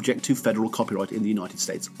not subject to federal copyright in the United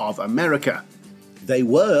States of America. They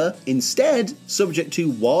were, instead, subject to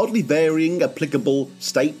wildly varying applicable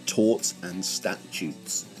state torts and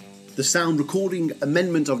statutes. The Sound Recording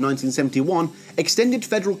Amendment of 1971 extended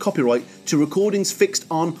federal copyright to recordings fixed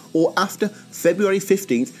on or after February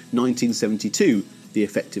 15, 1972, the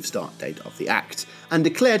effective start date of the Act, and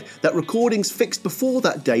declared that recordings fixed before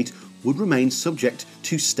that date would remain subject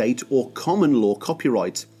to state or common law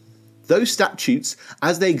copyright. Those statutes,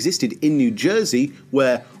 as they existed in New Jersey,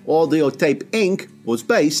 where Audiotape Inc. was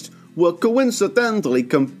based, were coincidentally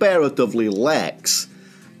comparatively lax.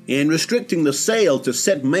 In restricting the sale to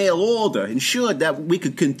said mail order ensured that we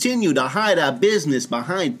could continue to hide our business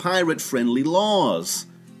behind pirate-friendly laws.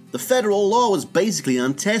 The federal law was basically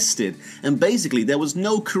untested, and basically there was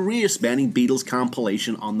no career-spanning Beatles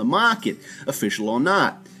compilation on the market, official or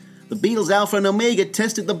not. The Beatles Alpha and Omega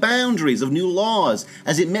tested the boundaries of new laws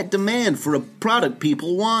as it met demand for a product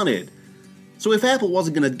people wanted. So if Apple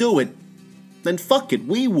wasn't going to do it, then fuck it,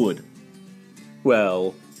 we would.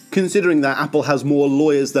 Well, considering that Apple has more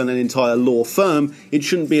lawyers than an entire law firm, it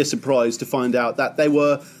shouldn't be a surprise to find out that they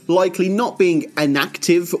were likely not being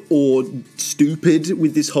inactive or stupid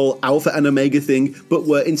with this whole Alpha and Omega thing, but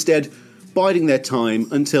were instead biding their time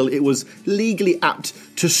until it was legally apt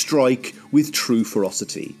to strike with true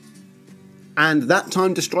ferocity. And that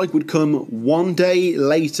time to strike would come one day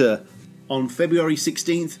later. On February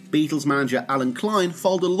 16th, Beatles manager Alan Klein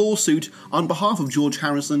filed a lawsuit on behalf of George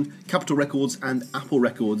Harrison, Capitol Records and Apple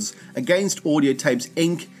Records against Audiotapes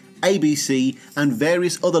Inc., ABC and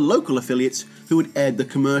various other local affiliates who had aired the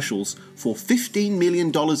commercials for $15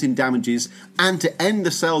 million in damages and to end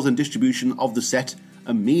the sales and distribution of the set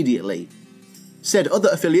immediately. Said other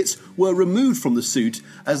affiliates were removed from the suit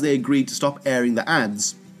as they agreed to stop airing the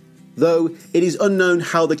ads, though it is unknown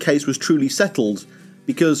how the case was truly settled,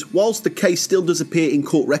 because whilst the case still does appear in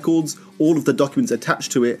court records, all of the documents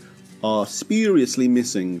attached to it are spuriously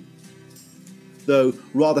missing. Though,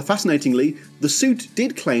 rather fascinatingly, the suit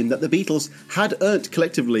did claim that the Beatles had earned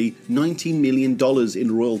collectively $19 million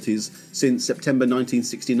in royalties since September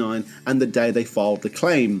 1969 and the day they filed the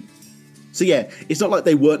claim. So yeah, it's not like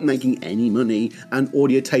they weren't making any money and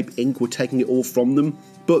Audiotape Inc. were taking it all from them,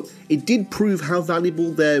 but it did prove how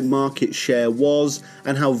valuable their market share was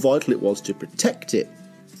and how vital it was to protect it.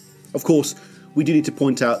 Of course, we do need to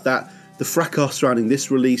point out that the fracas surrounding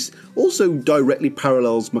this release also directly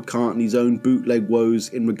parallels McCartney's own bootleg woes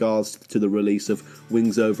in regards to the release of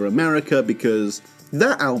Wings Over America, because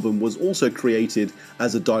that album was also created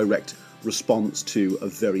as a direct response to a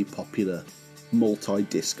very popular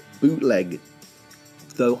multi-disc bootleg.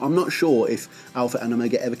 Though I'm not sure if Alpha and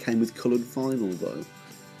Omega ever came with coloured vinyl though.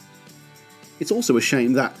 It's also a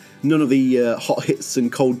shame that none of the hot hits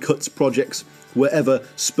and cold cuts projects were ever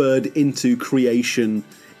spurred into creation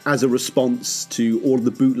as a response to all of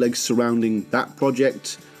the bootlegs surrounding that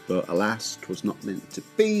project, but alas, 'twas not meant to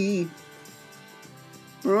be.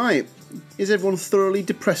 Alright, is everyone thoroughly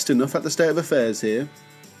depressed enough at the state of affairs here?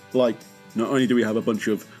 Like, not only do we have a bunch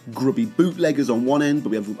of grubby bootleggers on one end, but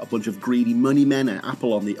we have a bunch of greedy money men at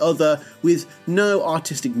Apple on the other, with no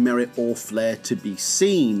artistic merit or flair to be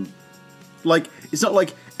seen. Like, it's not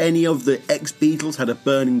like any of the ex-Beatles had a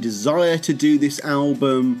burning desire to do this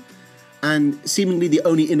album, and seemingly the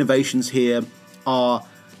only innovations here are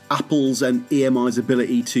Apple's and EMI's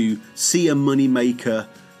ability to see a moneymaker,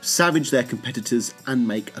 savage their competitors, and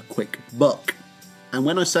make a quick buck. And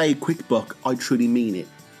when I say quick buck, I truly mean it.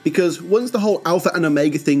 Because once the whole Alpha and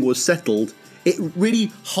Omega thing was settled, it really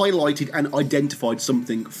highlighted and identified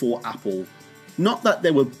something for Apple. Not that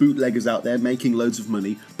there were bootleggers out there making loads of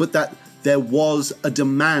money, but that there was a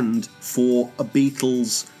demand for a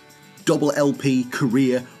Beatles double LP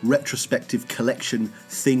career retrospective collection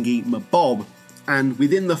thingy mabob, And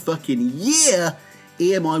within the fucking year,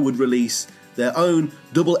 EMI would release their own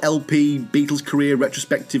double LP Beatles career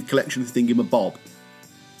retrospective collection thingamabob,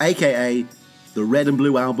 aka the Red and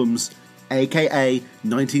Blue albums, aka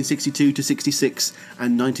 1962 to 66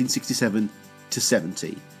 and 1967 to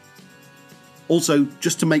 70. Also,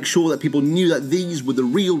 just to make sure that people knew that these were the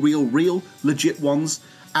real legit ones,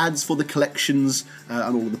 ads for the collections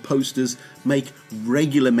and all of the posters make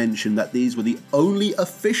regular mention that these were the only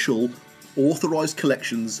official authorised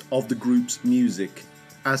collections of the group's music,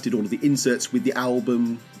 as did all of the inserts with the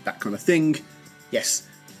album, that kind of thing. Yes,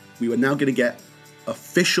 we were now going to get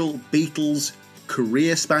official Beatles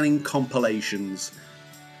career-spanning compilations.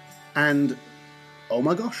 And, oh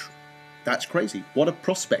my gosh, that's crazy. What a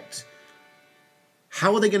prospect.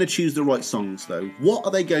 How are they going to choose the right songs, though? What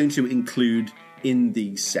are they going to include in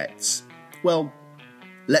these sets? Well,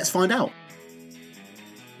 let's find out.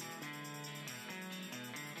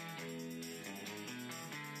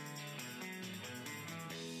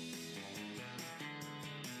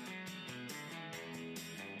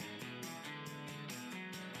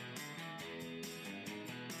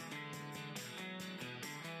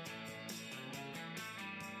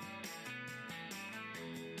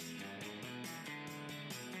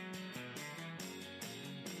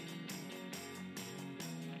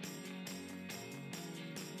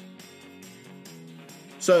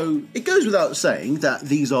 So, it goes without saying that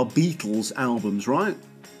these are Beatles albums, right?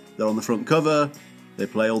 They're on the front cover, they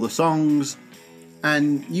play all the songs,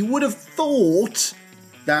 and you would have thought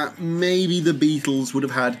that maybe the Beatles would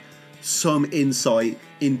have had some insight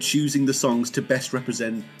in choosing the songs to best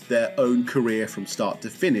represent their own career from start to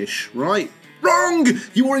finish, right? Wrong!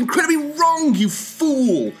 You were incredibly wrong, you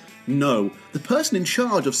fool! No, the person in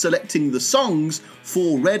charge of selecting the songs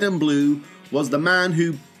for Red and Blue was the man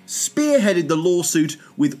who spearheaded the lawsuit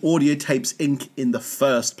with Audio Tapes Inc. in the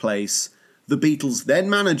first place, the Beatles' then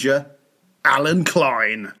manager, Alan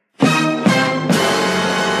Klein.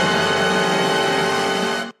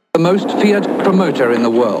 The most feared promoter in the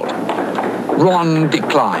world, Ron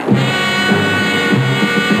Klein.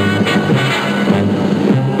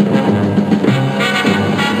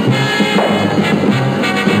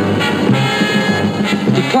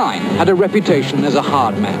 Klein had a reputation as a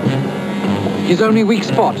hard man. His only weak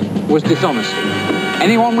spot was dishonesty.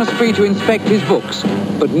 Anyone was free to inspect his books,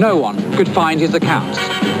 but no one could find his accounts.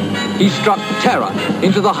 He struck terror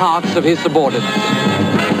into the hearts of his subordinates.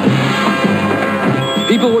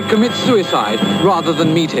 People would commit suicide rather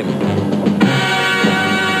than meet him.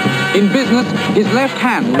 In business, his left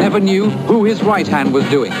hand never knew who his right hand was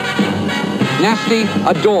doing. Nasty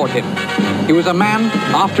adored him. He was a man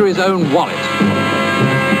after his own wallet.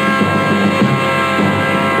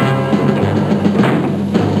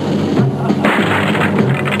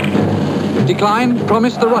 Klein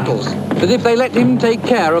promised the Ruttles that if they let him take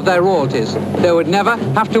care of their royalties, they would never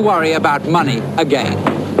have to worry about money again.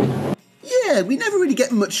 Yeah, we never really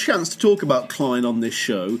get much chance to talk about Klein on this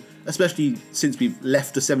show, especially since we've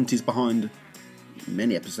left the 70s behind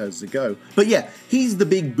many episodes ago. But yeah, he's the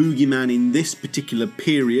big boogeyman in this particular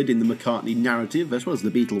period in the McCartney narrative, as well as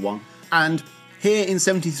the Beatle one. And here in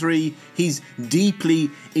 73, he's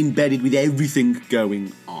deeply embedded with everything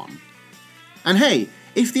going on. And hey,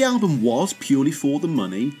 if the album was purely for the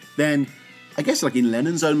money, then I guess like in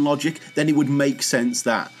Lennon's own logic, then it would make sense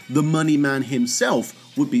that the money man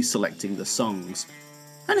himself would be selecting the songs.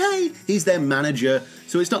 And hey, he's their manager,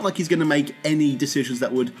 so it's not like he's going to make any decisions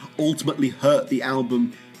that would ultimately hurt the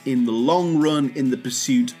album in the long run in the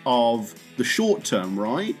pursuit of the short term,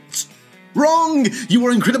 right? Wrong! You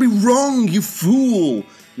were incredibly wrong, you fool!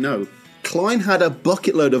 No, Klein had a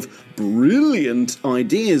bucket load of brilliant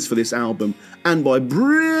ideas for this album, and by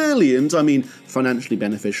brilliant, I mean financially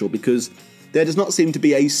beneficial, because there does not seem to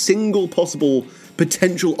be a single possible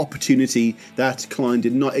potential opportunity that Klein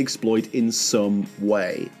did not exploit in some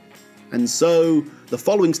way. And so, the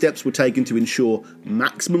following steps were taken to ensure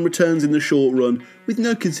maximum returns in the short run with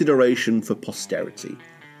no consideration for posterity.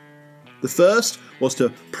 The first was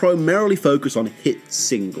to primarily focus on hit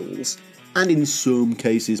singles, and in some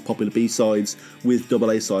cases popular B-sides with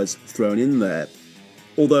double A-sides thrown in there.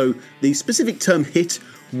 Although the specific term hit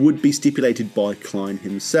would be stipulated by Klein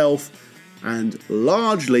himself, and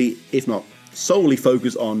largely, if not solely,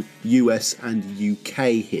 focus on US and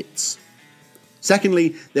UK hits.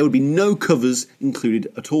 Secondly, there would be no covers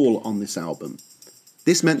included at all on this album.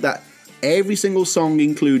 This meant that every single song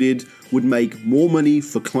included would make more money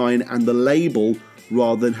for Klein and the label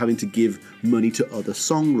rather than having to give money to other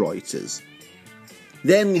songwriters.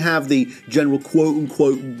 Then we have the general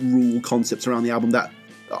quote-unquote rule concepts around the album that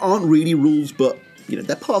aren't really rules, but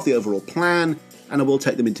they're part of the overall plan, and I will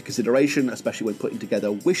take them into consideration, especially when putting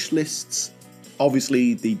together wish lists.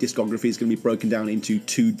 Obviously, the discography is going to be broken down into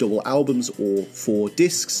 2 double albums or 4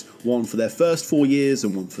 discs, one for their first 4 years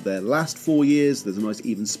and one for their last 4 years. There's a nice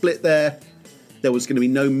even split there. There was going to be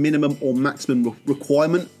no minimum or maximum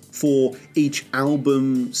requirement for each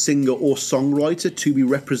album singer or songwriter to be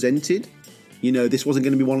represented. You know, this wasn't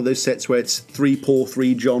going to be one of those sets where it's 3 Paul,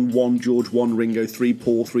 3 John, 1 George, 1 Ringo, 3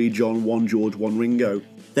 Paul, 3 John, 1 George, 1 Ringo.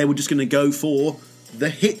 They were just going to go for the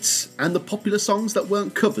hits and the popular songs that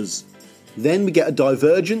weren't covers. Then we get a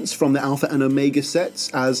divergence from the Alpha and Omega sets,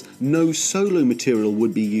 as no solo material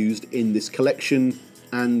would be used in this collection,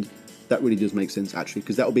 and that really does make sense actually,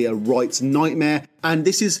 because that would be a rights nightmare. And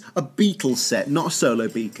this is a Beatles set, not a solo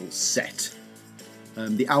Beatles set.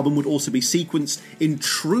 The album would also be sequenced in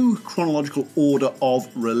true chronological order of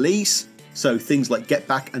release, so things like Get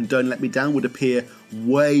Back and Don't Let Me Down would appear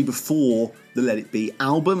way before the Let It Be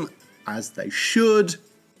album, as they should.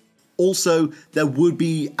 Also, there would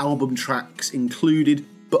be album tracks included,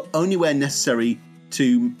 but only where necessary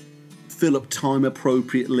to fill up time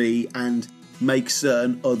appropriately and make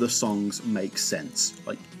certain other songs make sense.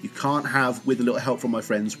 Like, you can't have With a Little Help from My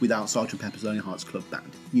Friends without Sgt. Pepper's Lonely Hearts Club Band.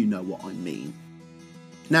 You know what I mean.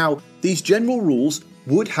 Now, these general rules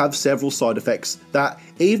would have several side effects that,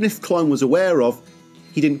 even if Klein was aware of,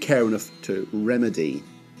 he didn't care enough to remedy.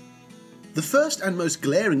 The first and most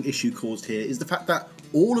glaring issue caused here is the fact that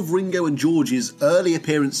all of Ringo and George's early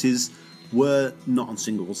appearances were not on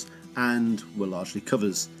singles and were largely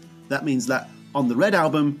covers. That means that on the Red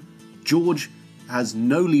album, George has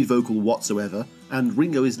no lead vocal whatsoever, and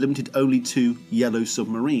Ringo is limited only to Yellow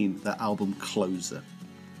Submarine, the album closer.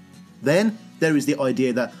 Then there is the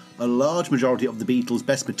idea that a large majority of the Beatles'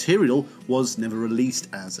 best material was never released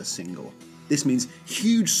as a single. This means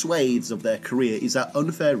huge swathes of their career is at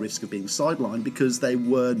unfair risk of being sidelined because they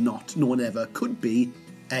were not, nor never could be,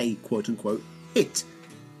 a quote-unquote hit.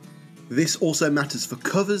 This also matters for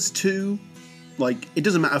covers too. Like, it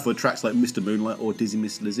doesn't matter for tracks like Mr. Moonlight or Dizzy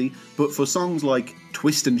Miss Lizzy, but for songs like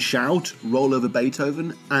Twist and Shout, Roll Over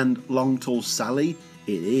Beethoven, and Long Tall Sally,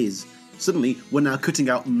 it is. Suddenly, we're now cutting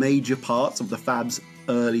out major parts of the Fab's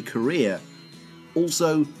early career.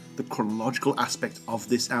 Also, the chronological aspect of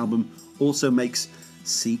this album also makes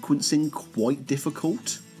sequencing quite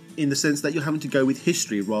difficult, in the sense that you're having to go with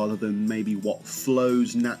history rather than maybe what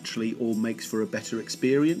flows naturally or makes for a better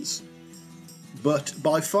experience. But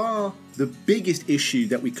by far, the biggest issue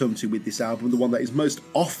that we come to with this album, the one that is most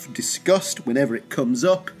oft discussed whenever it comes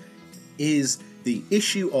up, is the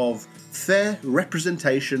issue of fair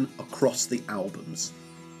representation across the albums.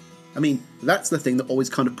 I mean, that's the thing that always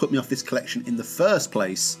kind of put me off this collection in the first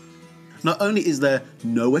place. Not only is there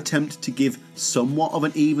no attempt to give somewhat of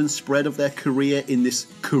an even spread of their career in this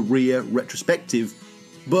career retrospective,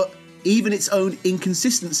 but even its own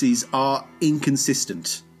inconsistencies are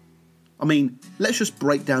inconsistent. I mean, let's just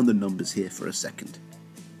break down the numbers here for a second.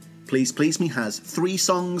 Please Please Me has 3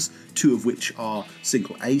 songs, 2 of which are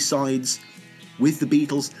single A-sides. With the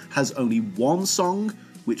Beatles has only 1 song,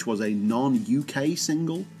 which was a non-UK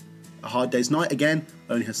single. A Hard Day's Night, again,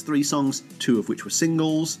 only has 3 songs, 2 of which were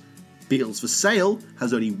singles. Beatles for Sale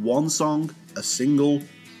has only 1 song, a single.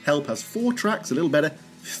 Help has 4 tracks, a little better,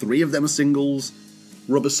 3 of them are singles.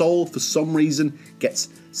 Rubber Soul, for some reason, gets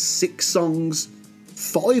 6 songs,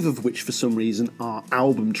 5 of which for some reason are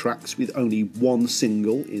album tracks with only 1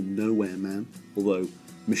 single in Nowhere Man, although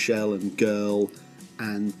Michelle and Girl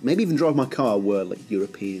and maybe even Drive My Car were like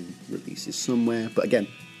European releases somewhere. But again,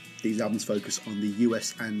 these albums focus on the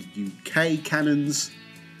US and UK canons.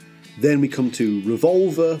 Then we come to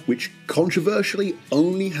Revolver, which controversially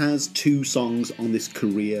only has 2 songs on this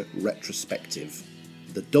career retrospective.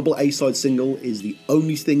 The double A-side single is the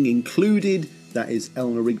only thing included, that is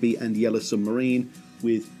Eleanor Rigby and Yellow Submarine,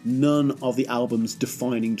 with none of the album's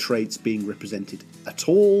defining traits being represented at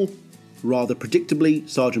all. Rather predictably,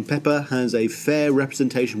 Sgt. Pepper has a fair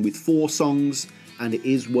representation with 4 songs, and it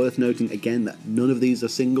is worth noting again that none of these are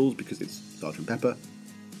singles because it's Sgt. Pepper.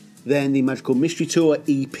 Then the Magical Mystery Tour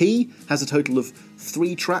EP has a total of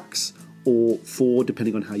 3 tracks, or 4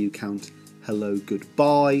 depending on how you count Hello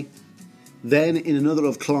Goodbye. Then, in another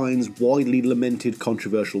of Klein's widely lamented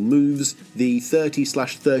controversial moves, the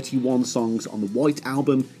 30/31 songs on the White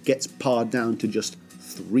Album gets pared down to just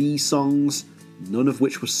 3 songs, none of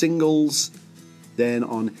which were singles. Then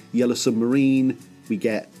on Yellow Submarine, we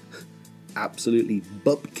get absolutely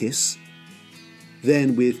bupkis.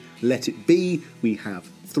 Then with Let It Be, we have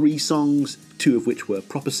 3 songs, 2 of which were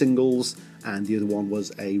proper singles, and the other one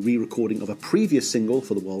was a re-recording of a previous single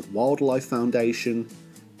for the World Wildlife Foundation.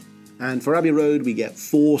 And for Abbey Road, we get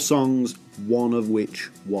 4 songs, one of which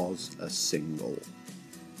was a single.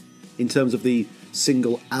 In terms of the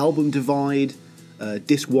single album divide,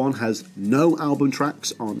 Disc 1 has no album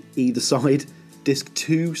tracks on either side. Disc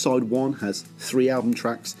 2, side 1 has 3 album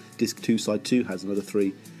tracks. Disc 2, side 2 has another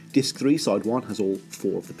 3. Disc 3, side 1 has all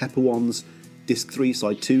 4 of the Pepper ones. Disc 3,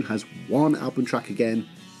 side 2 has 1 album track again.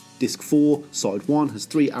 Disc 4, side 1 has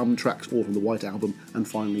 3 album tracks, all from the White Album. And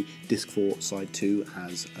finally, Disc 4, side 2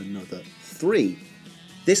 has another 3.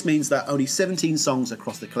 This means that only 17 songs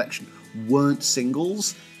across the collection weren't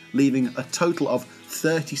singles, leaving a total of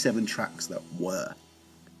 37 tracks that were.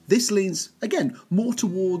 This leans, again, more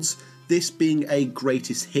towards this being a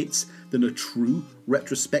greatest hits than a true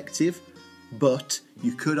retrospective, but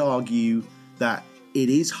you could argue that it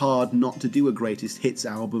is hard not to do a greatest hits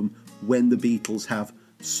album when the Beatles have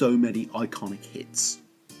so many iconic hits.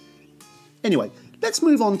 Anyway, let's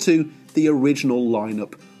move on to the original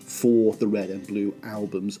lineup for the Red and Blue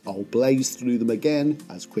albums. I'll blaze through them again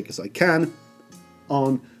as quick as I can.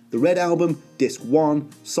 On the Red Album, Disc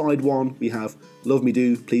 1, Side 1, we have Love Me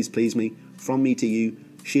Do, Please Please Me, From Me to You,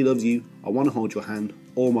 She Loves You, I Wanna Hold Your Hand,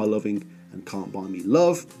 All My Loving, and Can't Buy Me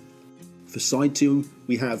Love. For Side 2,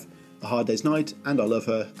 we have A Hard Day's Night, and I Love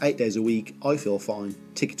Her, 8 Days a Week, I Feel Fine,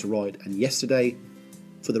 Ticket to Ride, and Yesterday.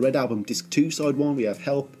 For the Red Album, Disc 2, Side 1, we have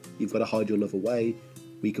Help, You've Gotta Hide Your Love Away,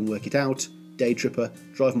 We Can Work It Out, Day Tripper,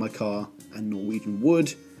 Drive My Car, and Norwegian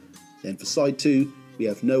Wood. Then for Side 2, we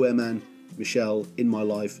have Nowhere Man, Michelle, In My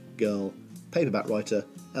Life, Girl, Paperback Writer,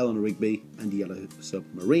 Eleanor Rigby, and Yellow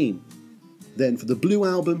Submarine. Then for the Blue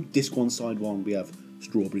Album, Disc 1, Side 1, we have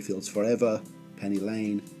Strawberry Fields Forever, Penny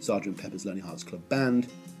Lane, Sgt. Pepper's Lonely Hearts Club Band,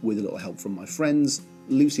 With a Little Help from My Friends,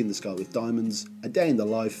 Lucy in the Sky with Diamonds, A Day in the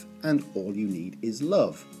Life, and All You Need Is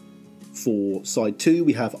Love. For Side 2,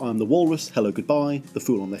 we have I'm the Walrus, Hello Goodbye, The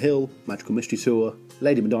Fool on the Hill, Magical Mystery Tour,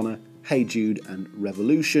 Lady Madonna, Hey Jude, and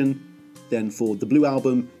Revolution. Then for the Blue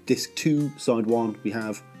Album, Disc 2, Side 1, we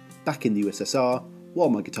have Back in the USSR, While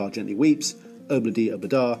My Guitar Gently Weeps, Obla-Dee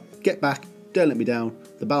Obla-Da, Get Back, Don't Let Me Down,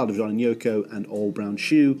 The Ballad of John and Yoko, and Old Brown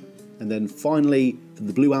Shoe. And then finally, for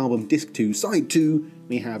the Blue Album, Disc 2, Side 2,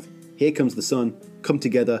 we have Here Comes the Sun, Come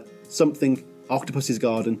Together, Something, Octopus's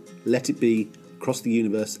Garden, Let It Be, Across the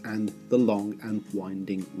Universe, and The Long and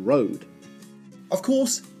Winding Road. Of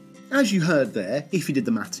course, as you heard there, if you did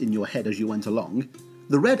the maths in your head as you went along,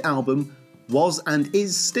 the Red Album was and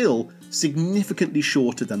is still significantly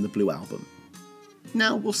shorter than the Blue Album.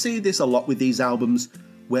 Now, we'll see this a lot with these albums,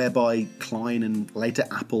 whereby Klein and later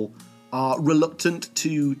Apple are reluctant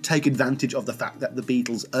to take advantage of the fact that the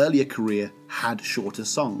Beatles' earlier career had shorter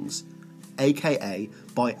songs, aka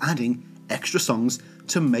by adding extra songs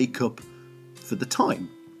to make up for the time.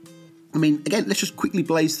 I mean, again, let's just quickly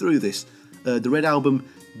blaze through this. The Red Album,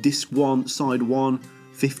 Disc 1, Side 1,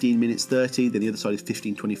 15 minutes 30, then the other side is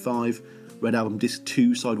 15:25. Red Album, Disc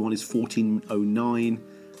 2, Side 1 is 14:09,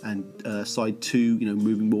 and Side 2,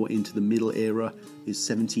 moving more into the middle era, is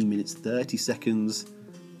 17 minutes 30 seconds.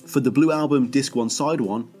 For the Blue Album, Disc 1, Side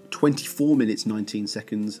 1, 24 minutes 19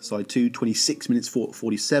 seconds. Side 2, 26 minutes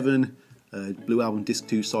 47. Blue Album, Disc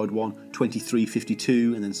 2, Side 1,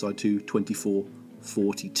 23:52. And then Side 2,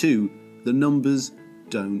 24:42. The numbers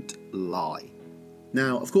don't lie.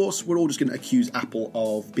 Now, of course, we're all just going to accuse Apple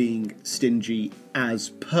of being stingy as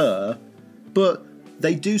per, but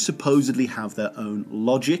they do supposedly have their own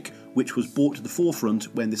logic, which was brought to the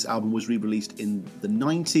forefront when this album was re-released in the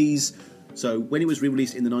 90s. So when it was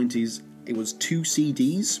re-released in the 90s, it was 2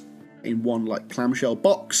 CDs in one clamshell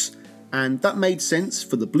box, and that made sense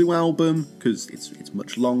for the Blue Album because it's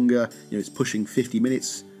much longer. It's pushing 50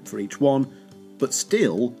 minutes for each one, but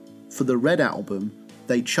still, for the Red Album,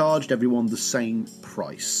 they charged everyone the same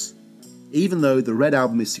price. Even though the Red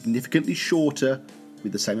Album is significantly shorter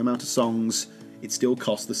with the same amount of songs, it still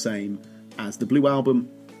costs the same as the Blue Album.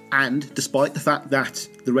 And despite the fact that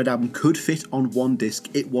the Red Album could fit on one disc,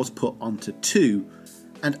 it was put onto 2.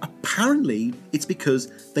 And apparently it's because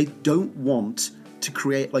they don't want to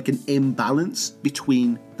create an imbalance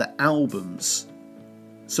between the albums.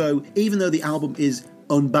 So even though the album is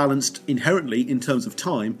unbalanced inherently in terms of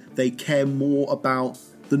time, they care more about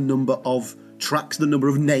the number of tracks, the number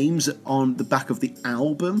of names on the back of the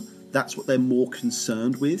album. That's what they're more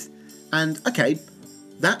concerned with. And okay,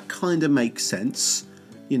 that kind of makes sense.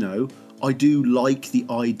 I do like the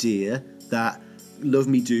idea that Love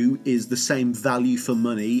Me Do is the same value for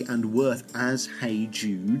money and worth as Hey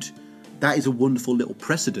Jude. That is a wonderful little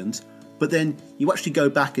precedent. But then you actually go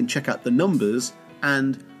back and check out the numbers,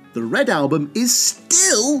 and the Red Album is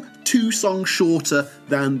still 2 songs shorter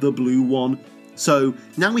than the Blue one. So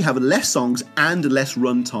now we have less songs and less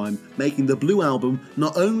runtime, making the Blue Album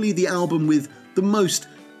not only the album with the most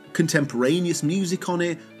contemporaneous music on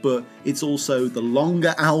it, but it's also the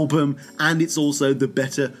longer album and it's also the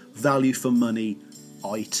better value for money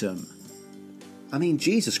item. I mean,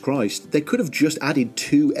 Jesus Christ, they could have just added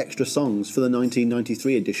 2 extra songs for the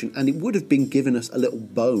 1993 edition and it would have been given us a little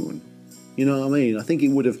bone. You know what I mean? I think it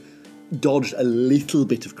would have dodged a little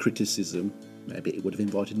bit of criticism. Maybe it would have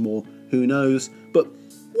invited more, who knows. But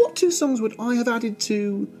what 2 songs would I have added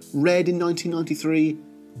to Red in 1993?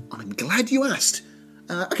 I'm glad you asked.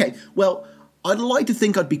 Okay, well, I'd like to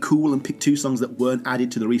think I'd be cool and pick 2 songs that weren't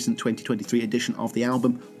added to the recent 2023 edition of the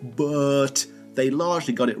album, but they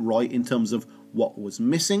largely got it right in terms of what was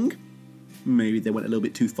missing. Maybe they went a little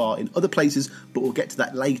bit too far in other places, but we'll get to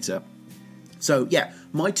that later. So yeah,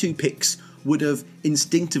 my 2 picks would have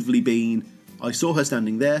instinctively been I Saw Her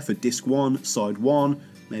Standing There for disc 1, side 1,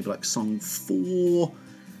 maybe like song 4,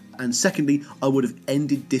 and secondly, I would have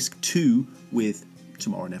ended disc 2 with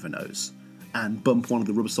Tomorrow Never Knows, and bump one of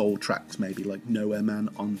the Rubber Soul tracks, maybe like Nowhere Man,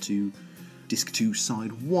 onto disc 2,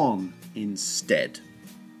 side 1 instead.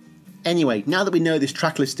 Anyway, now that we know this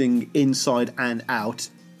track listing inside and out,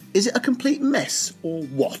 is it a complete mess or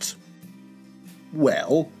what?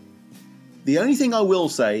 Well, the only thing I will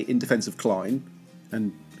say in defence of Klein,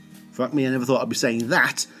 and fuck me, I never thought I'd be saying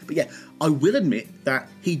that, but yeah, I will admit that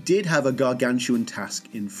he did have a gargantuan task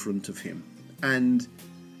in front of him, and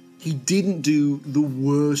he didn't do the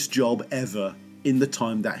worst job ever in the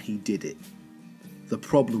time that he did it. The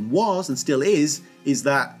problem was, and still is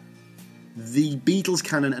that the Beatles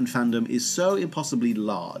canon and fandom is so impossibly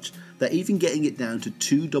large that even getting it down to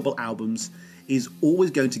 2 double albums is always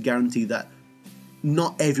going to guarantee that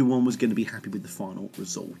not everyone was going to be happy with the final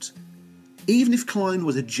result. Even if Klein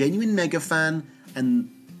was a genuine mega fan and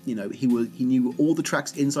he knew all the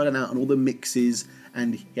tracks inside and out and all the mixes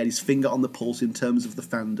and he had his finger on the pulse in terms of the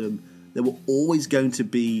fandom, there were always going to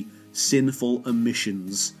be sinful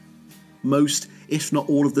omissions. Most, if not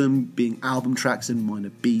all of them, being album tracks and minor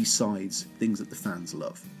B-sides, things that the fans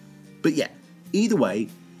love. But yeah, either way,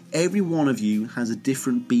 every one of you has a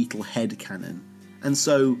different Beatle headcanon, and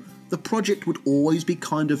so the project would always be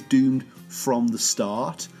kind of doomed from the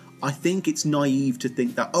start. I think it's naive to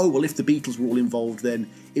think that, oh, well, if the Beatles were all involved, then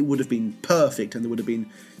it would have been perfect, and there would have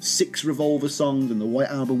been 6 Revolver songs, and the White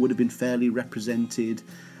Album would have been fairly represented,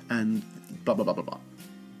 and blah, blah, blah, blah, blah.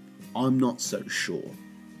 I'm not so sure.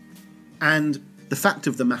 And the fact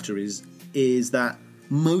of the matter is that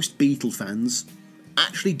most Beatle fans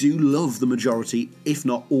actually do love the majority, if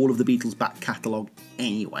not all of the Beatles' back catalogue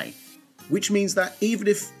anyway. Which means that even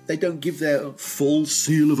if they don't give their full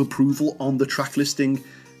seal of approval on the track listing,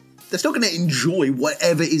 they're still going to enjoy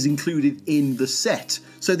whatever is included in the set.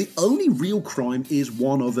 So the only real crime is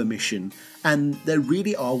one of omission, and there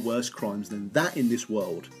really are worse crimes than that in this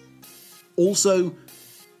world. Also,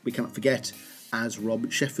 we cannot forget, as Rob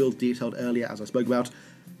Sheffield detailed earlier, as I spoke about,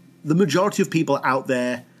 the majority of people out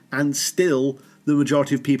there, and still the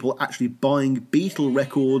majority of people actually buying Beatle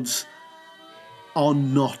records, are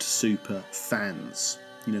not super fans.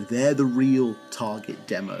 They're the real target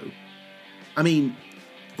demo. I mean,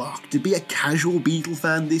 fuck, to be a casual Beatle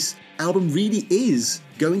fan, this album really is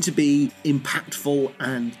going to be impactful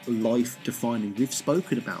and life-defining. We've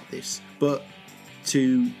spoken about this, but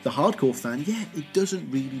to the hardcore fan, yeah, it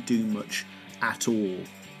doesn't really do much at all.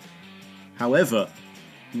 However,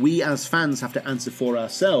 we as fans have to answer for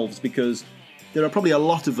ourselves, because there are probably a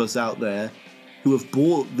lot of us out there who have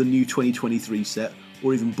bought the new 2023 set,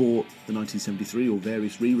 or even bought the 1973 or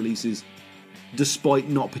various re-releases, despite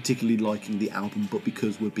not particularly liking the album, but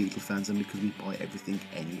because we're Beatle fans and because we buy everything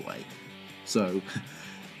anyway. So,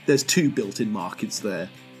 there's 2 built-in markets there.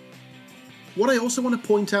 What I also want to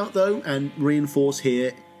point out, though, and reinforce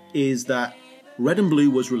here, is that Red and Blue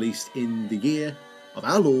was released in the year of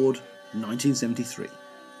our Lord, 1973.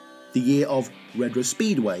 The year of Retro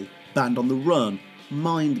Speedway, Band on the Run,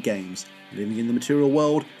 Mind Games, Living in the Material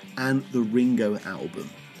World, and the Ringo album.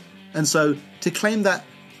 And so, to claim that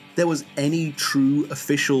there was any true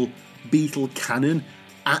official Beatle canon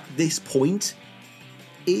at this point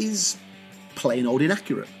is plain old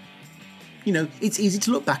inaccurate. It's easy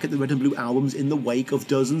to look back at the Red and Blue albums in the wake of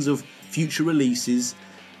dozens of future releases,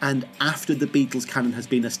 and after the Beatles canon has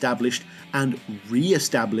been established and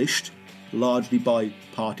re-established, largely by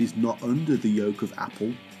parties not under the yoke of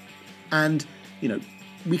Apple. And,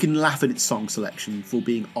 we can laugh at its song selection for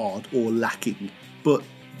being odd or lacking, but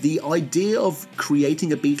the idea of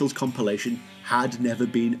creating a Beatles compilation had never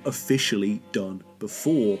been officially done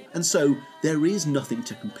before, and so there is nothing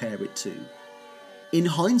to compare it to. In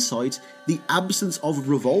hindsight, the absence of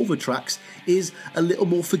Revolver tracks is a little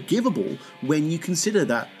more forgivable when you consider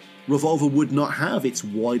that Revolver would not have its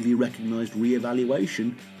widely recognised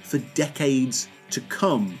re-evaluation for decades to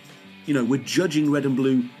come. You know, we're judging Red and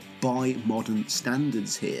Blue by modern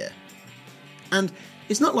standards here. And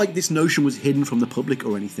it's not like this notion was hidden from the public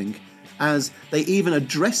or anything, as they even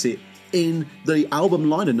address it in the album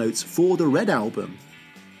liner notes for the Red album.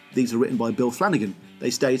 These are written by Bill Flanagan.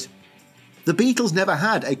 They state, "The Beatles never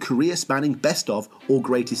had a career-spanning best-of or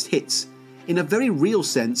greatest hits. In a very real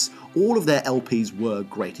sense, all of their LPs were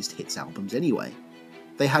greatest hits albums anyway.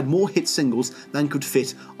 They had more hit singles than could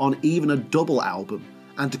fit on even a double album,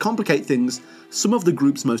 and to complicate things, some of the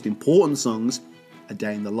group's most important songs, A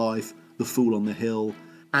Day in the Life, The Fool on the Hill,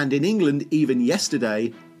 and in England even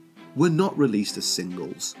Yesterday, were not released as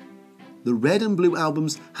singles. The Red and Blue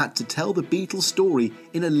albums had to tell the Beatles' story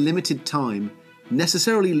in a limited time,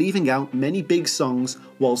 necessarily leaving out many big songs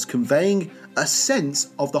whilst conveying a sense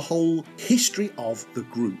of the whole history of the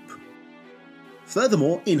group."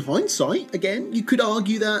 Furthermore, in hindsight, again, you could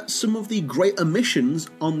argue that some of the great omissions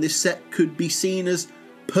on this set could be seen as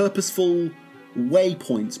purposeful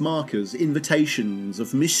waypoints, markers, invitations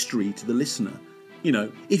of mystery to the listener. You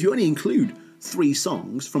know, if you only include 3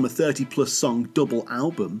 songs from a 30-plus song double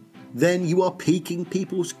album, then you are piquing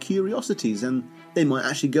people's curiosities and they might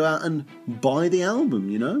actually go out and buy the album,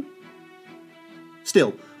 you know?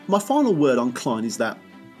 Still, my final word on Klein is that,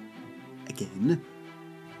 again,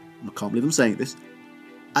 I can't believe I'm saying this,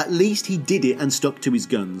 at least he did it and stuck to his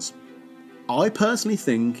guns. I personally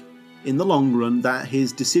think, in the long run, that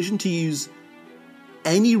his decision to use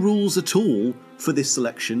any rules at all for this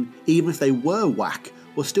selection, even if they were whack,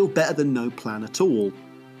 was still better than no plan at all,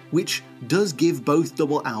 which does give both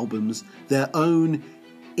double albums their own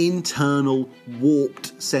internal,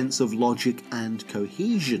 warped sense of logic and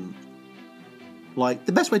cohesion. Like,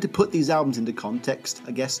 the best way to put these albums into context,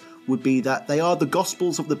 I guess, would be that they are the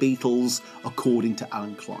Gospels of the Beatles according to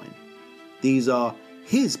Alan Klein. These are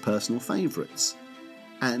his personal favourites,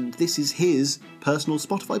 and this is his personal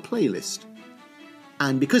Spotify playlist.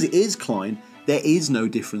 And because it is Klein, there is no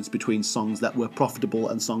difference between songs that were profitable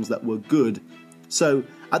and songs that were good. So,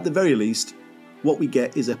 at the very least, what we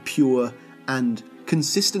get is a pure and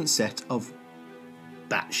consistent set of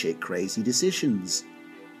batshit crazy decisions.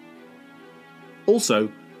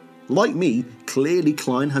 Also, like me, clearly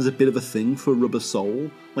Klein has a bit of a thing for Rubber Soul.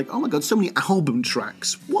 Like, oh my god, so many album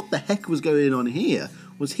tracks. What the heck was going on here?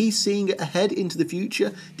 Was he seeing it ahead into the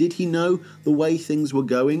future? Did he know the way things were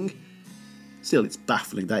going? Still, it's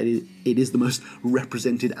baffling that it is the most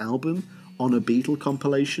represented album on a Beatle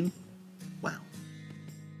compilation. Wow.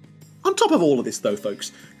 On top of all of this, though,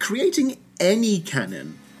 folks, creating any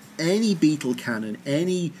canon, any Beatle canon,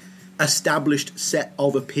 any established set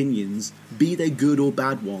of opinions, be they good or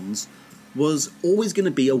bad ones, was always going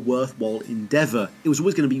to be a worthwhile endeavour. It was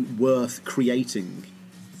always going to be worth creating.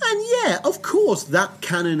 And yeah, of course, that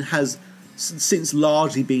canon has since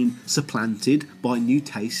largely been supplanted by new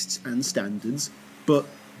tastes and standards, but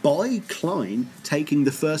by Klein taking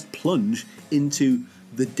the first plunge into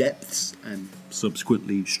the depths and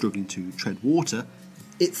subsequently struggling to tread water,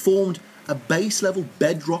 it formed a base-level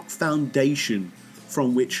bedrock foundation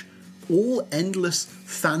from which all endless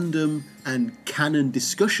fandom and canon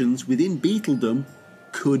discussions within Beatledom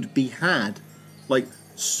could be had. Like,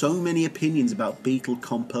 so many opinions about Beatle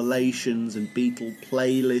compilations and Beatle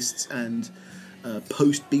playlists and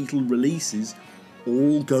post-Beatle releases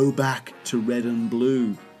all go back to Red and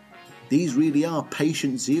Blue. These really are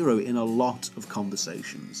patient zero in a lot of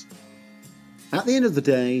conversations. At the end of the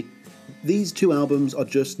day, these 2 albums are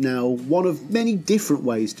just now one of many different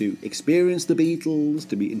ways to experience the Beatles,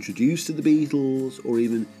 to be introduced to the Beatles, or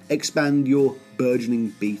even expand your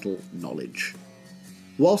burgeoning Beatle knowledge.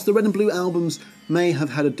 Whilst the Red and Blue albums may have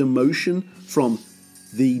had a demotion from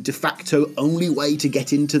the de facto only way to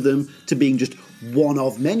get into them to being just one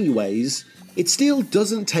of many ways, it still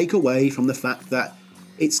doesn't take away from the fact that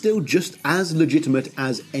it's still just as legitimate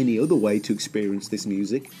as any other way to experience this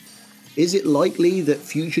music. Is it likely that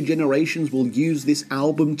future generations will use this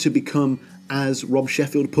album to become, as Rob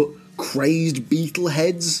Sheffield put, crazed Beatle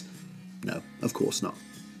heads? No, of course not.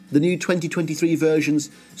 The new 2023 versions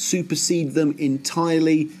supersede them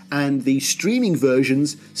entirely, and the streaming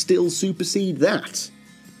versions still supersede that.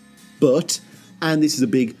 But, and this is a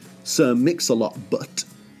big Sir Mix-a-Lot but,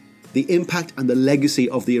 the impact and the legacy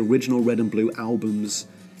of the original Red and Blue albums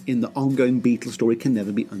in the ongoing Beatles story can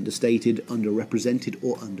never be understated, underrepresented,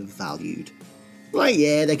 or undervalued. Like,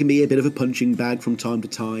 yeah, they can be a bit of a punching bag from time to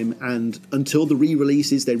time, and until the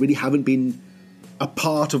re-releases, they really haven't been a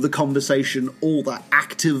part of the conversation all that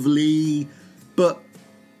actively, But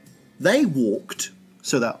they walked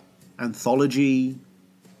so that Anthology,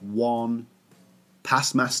 One,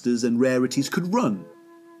 Past Masters and Rarities could run.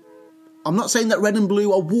 I'm not saying that Red and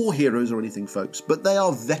Blue are war heroes or anything, folks, but they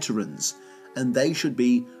are veterans, and they should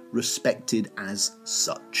be respected as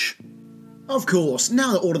such. Of course,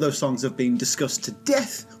 now that all of those songs have been discussed to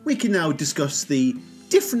death, we can now discuss the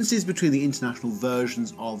differences between the international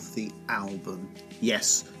versions of the album.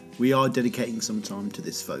 Yes, we are dedicating some time to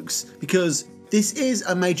this, folks, because this is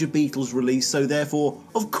a major Beatles release, so therefore,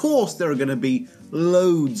 of course, there are going to be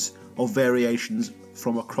loads of variations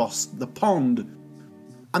from across the pond.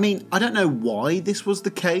 I mean, I don't know why this was the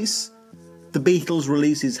case. The Beatles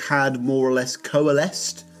releases had more or less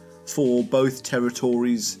coalesced for both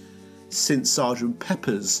territories since Sgt.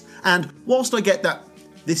 Pepper's, and whilst I get that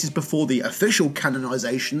this is before the official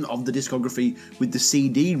canonisation of the discography with the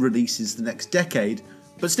CD releases the next decade,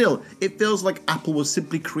 but still, it feels like Apple was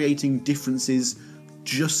simply creating differences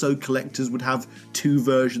just so collectors would have two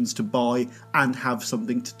versions to buy and have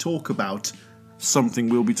something to talk about. Something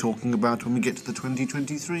we'll be talking about when we get to the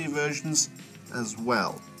 2023 versions as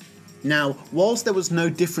well. Now, whilst there was no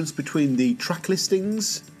difference between the track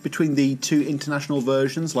listings between the two international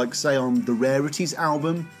versions, like say on the Rarities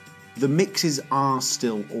album, the mixes are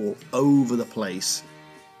still all over the place.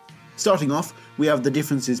 Starting off, we have the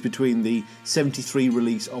differences between the 73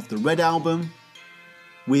 release of the Red album.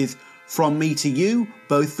 With From Me to You,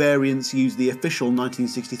 both variants use the official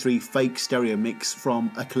 1963 fake stereo mix from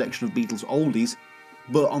a collection of Beatles oldies,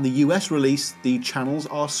 but on the US release, the channels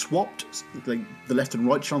are swapped. The left and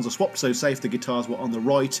right channels are swapped, so say if the guitars were on the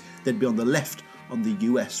right, they'd be on the left on the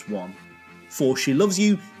US one. For She Loves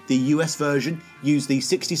You, the US version used the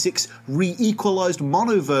 66 re-equalised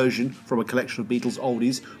mono version from a collection of Beatles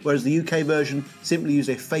oldies, whereas the UK version simply used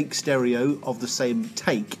a fake stereo of the same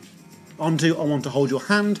take. On to I Want to Hold Your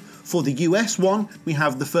Hand. For the US one, we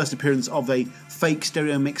have the first appearance of a fake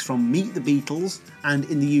stereo mix from Meet the Beatles, and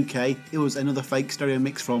in the UK, it was another fake stereo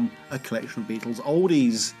mix from a collection of Beatles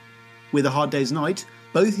oldies. With A Hard Day's Night,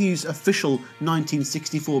 both used official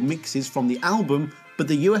 1964 mixes from the album, but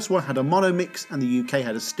the US one had a mono mix and the UK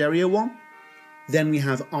had a stereo one. Then we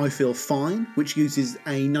have I Feel Fine, which uses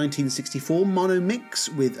a 1964 mono mix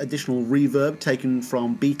with additional reverb taken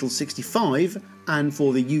from Beatles 65, and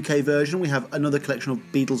for the UK version we have another collection of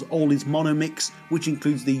Beatles oldies mono mix, which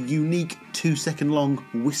includes the unique 2-second long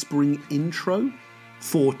whispering intro.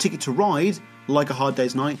 For Ticket to Ride, like A Hard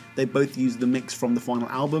Day's Night, they both use the mix from the final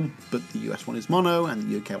album, but the US one is mono and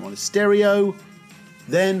the UK one is stereo.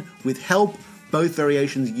 Then, with Help, both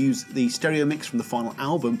variations use the stereo mix from the final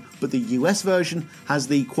album, but the US version has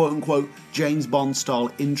the quote-unquote James Bond-style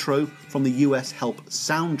intro from the US Help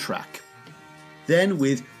soundtrack. Then,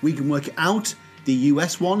 with We Can Work It Out, the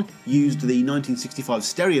US one used the 1965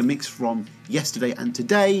 stereo mix from Yesterday and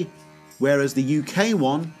Today, whereas the UK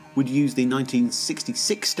one would use the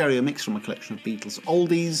 1966 stereo mix from a collection of Beatles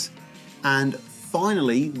oldies. And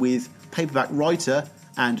finally, with Paperback Writer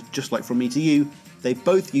and Just Like From Me to You, they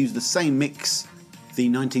both use the same mix, the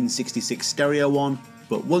 1966 stereo one,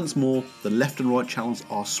 but once more, the left and right channels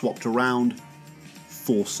are swapped around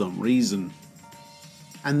for some reason.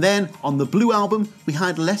 And then, on the Blue album, we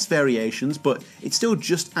had less variations, but it's still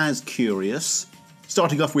just as curious.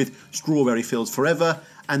 Starting off with Strawberry Fields Forever,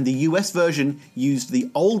 and the US version used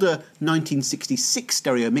the older 1966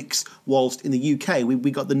 stereo mix, whilst in the UK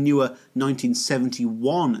we got the newer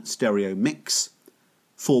 1971 stereo mix.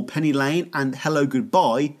 For Penny Lane and Hello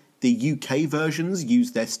Goodbye, the UK versions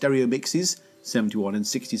used their stereo mixes, 71 and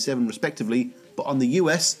 67 respectively, but on the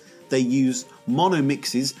US, they use mono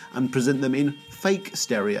mixes and present them in fake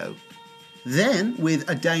stereo. Then, with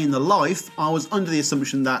A Day in the Life, I was under the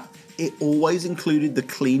assumption that it always included the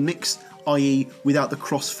clean mix, i.e. without the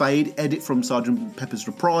crossfade edit from Sgt. Pepper's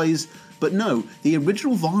Reprise, but no, the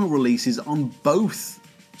original vinyl releases on both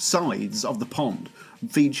sides of the pond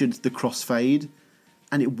featured the crossfade,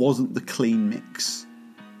 and it wasn't the clean mix.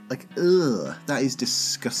 Like, ugh, that is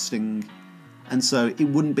disgusting. And so it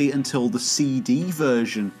wouldn't be until the CD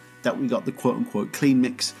version that we got the quote-unquote clean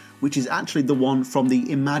mix, which is actually the one from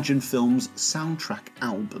the Imagine Films soundtrack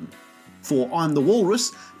album. For I'm the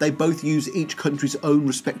Walrus, they both use each country's own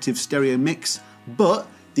respective stereo mix, but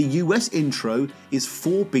the US intro is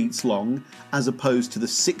 4 beats long as opposed to the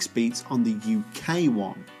 6 beats on the UK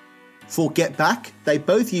one. For Get Back, they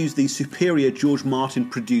both use the superior George Martin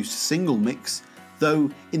produced single mix,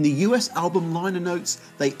 though in the US album liner notes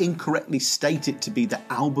they incorrectly state it to be the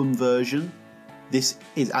album version. This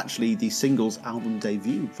is actually the single's album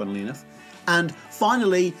debut, funnily enough. And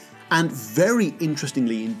finally, and very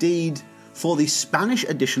interestingly indeed, for the Spanish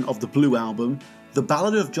edition of the Blue album, the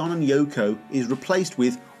Ballad of John and Yoko is replaced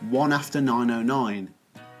with One After 909.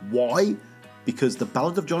 Why? Because the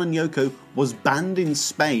Ballad of John and Yoko was banned in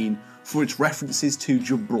Spain for its references to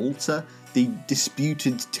Gibraltar, the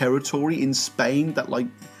disputed territory in Spain that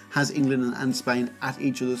has England and Spain at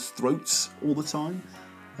each other's throats all the time.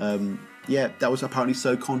 That was apparently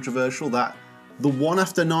so controversial that the One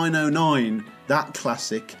After 909, that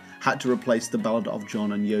classic, had to replace the Ballad of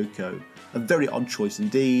John and Yoko. A very odd choice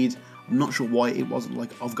indeed. I'm not sure why it wasn't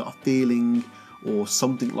like I've Got a Feeling or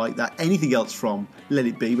something like that. Anything else from Let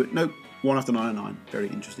It Be, but nope, One After 909. Very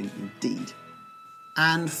interesting indeed.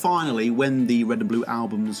 And finally, when the Red and Blue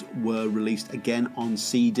albums were released again on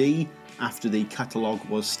CD, after the catalogue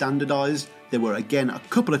was standardised, there were again a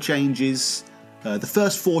couple of changes. The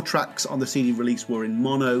first 4 tracks on the CD release were in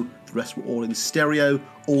mono, the rest were all in stereo,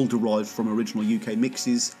 all derived from original UK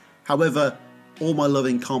mixes. However, All My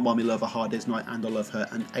Loving, Can't Buy Me Love, A Hard Day's Night, and I Love Her,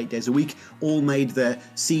 and 8 Days a Week all made their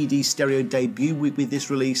CD stereo debut with this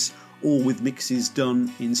release, all with mixes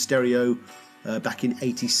done in stereo back in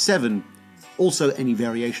 '87. Also, any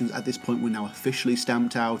variations at this point were now officially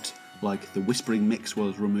stamped out, like the Whispering mix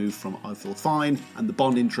was removed from I Feel Fine, and the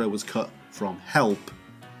Bond intro was cut from Help.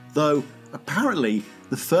 Though, apparently,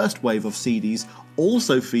 the first wave of CDs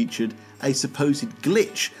also featured a supposed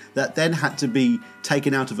glitch that then had to be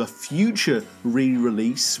taken out of a future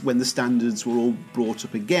re-release when the standards were all brought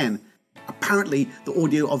up again. Apparently, the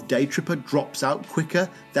audio of Day Tripper drops out quicker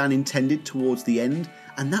than intended towards the end,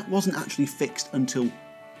 and that wasn't actually fixed until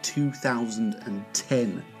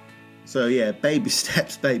 2010. So yeah, baby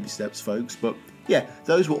steps, folks. But yeah,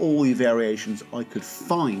 those were all the variations I could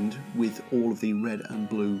find with all of the Red and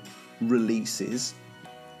Blue releases.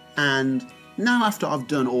 And now, after I've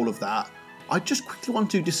done all of that, I just quickly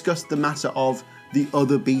want to discuss the matter of the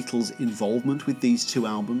other Beatles' involvement with these 2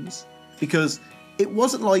 albums, because it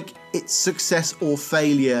wasn't like its success or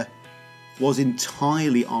failure was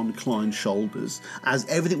entirely on Klein's shoulders, as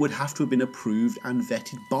everything would have to have been approved and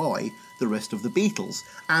vetted by the rest of the Beatles,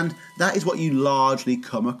 and that is what you largely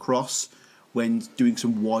come across when doing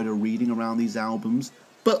some wider reading around these albums.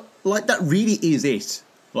 But that really is it.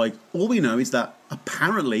 All we know is that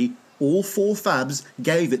apparently all 4 Fabs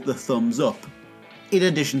gave it the thumbs up, in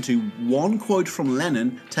addition to one quote from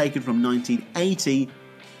Lennon taken from 1980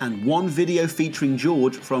 and one video featuring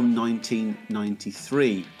George from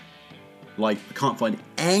 1993. I can't find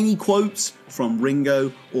any quotes from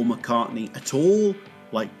Ringo or McCartney at all,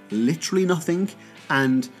 literally nothing,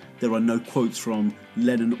 and there are no quotes from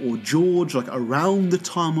Lennon or George around the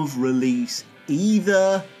time of release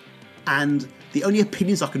either, and the only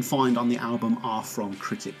opinions I can find on the album are from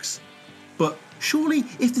critics. But surely,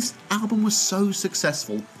 if this album was so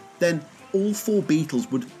successful, then all 4 Beatles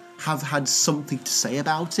would have had something to say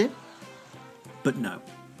about it. But no.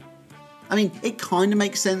 I mean, it kind of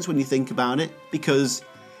makes sense when you think about it, because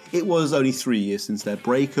it was only 3 years since their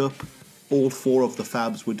breakup. All 4 of the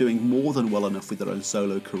Fabs were doing more than well enough with their own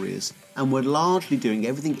solo careers, and were largely doing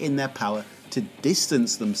everything in their power to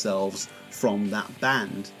distance themselves from that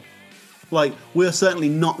band. We're certainly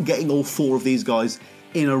not getting all 4 of these guys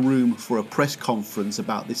in a room for a press conference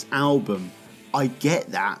about this album. I get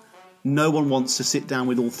that. No one wants to sit down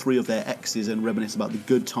with all 3 of their exes and reminisce about the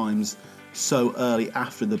good times so early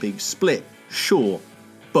after the big split, sure.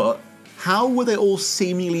 But how were they all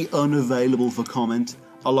seemingly unavailable for comment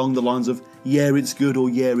along the lines of, yeah, it's good or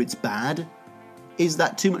yeah, it's bad? Is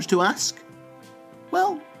that too much to ask?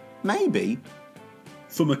 Well, maybe.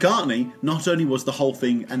 For McCartney, not only was the whole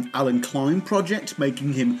thing an Alan Klein project,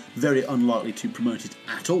 making him very unlikely to promote it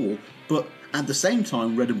at all, but at the same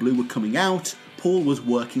time Red and Blue were coming out, Paul was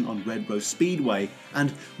working on Red Rose Speedway,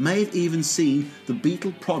 and may have even seen the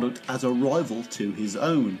Beatle product as a rival to his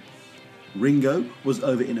own. Ringo was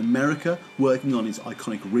over in America working on his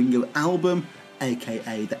iconic Ringo album,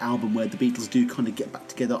 aka the album where the Beatles do kind of get back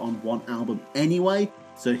together on one album anyway,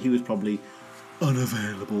 so he was probably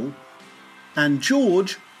unavailable. And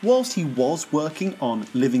George, whilst he was working on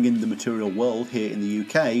Living in the Material World here in the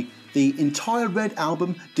UK, the entire Red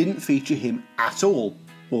album didn't feature him at all,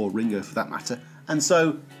 or Ringo for that matter, and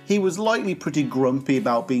so he was likely pretty grumpy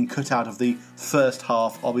about being cut out of the first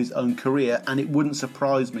half of his own career, and it wouldn't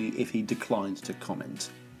surprise me if he declined to comment.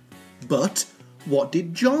 But what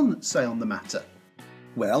did John say on the matter?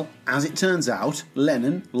 Well, as it turns out,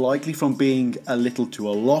 Lennon, likely from being a little to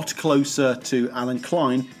a lot closer to Alan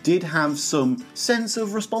Klein, did have some sense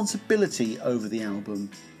of responsibility over the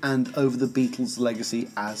album and over the Beatles' legacy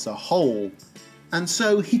as a whole. And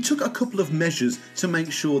so he took a couple of measures to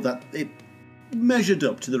make sure that it measured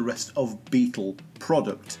up to the rest of Beatle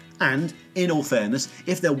product. And, in all fairness,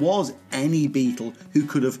 if there was any Beatle who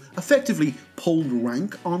could have effectively pulled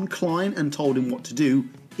rank on Klein and told him what to do,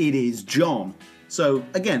 it is John. So,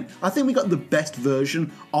 again, I think we got the best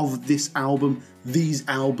version of this album, these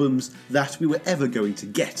albums, that we were ever going to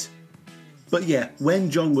get. But yeah,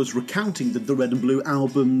 when John was recounting the Red and Blue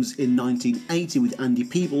albums in 1980 with Andy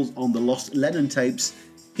Peebles on the Lost Lennon tapes,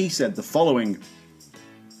 he said the following.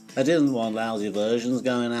 I didn't want lousy versions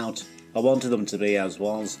going out. I wanted them to be as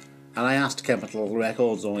was. And I asked Capitol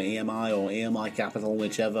Records or EMI Capital,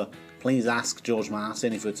 whichever, please ask George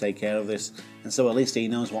Martin if he'd take care of this, and so at least he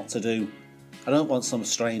knows what to do. I don't want some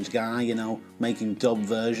strange guy, making dub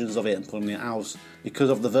versions of it and putting it out, because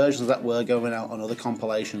of the versions that were going out on other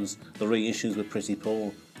compilations, the reissues were pretty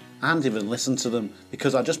poor. I hadn't even listened to them,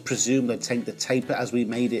 because I just presumed they'd take the tape as we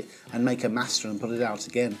made it and make a master and put it out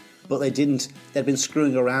again. But they didn't. They'd been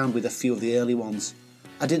screwing around with a few of the early ones.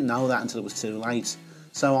 I didn't know that until it was too late.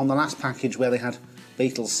 So on the last package where they had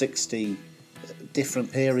Beatles 60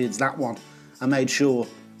 different periods, that one, I made sure,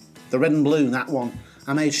 the Red and Blue, that one,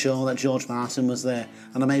 I made sure that George Martin was there,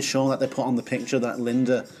 and I made sure that they put on the picture that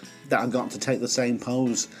Linda, that I got to take the same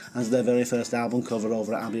pose as their very first album cover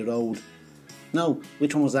over at Abbey Road. No,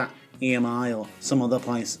 which one was that? EMI or some other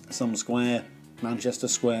place, some square, Manchester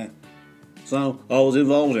Square. So I was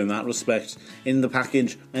involved in that respect, in the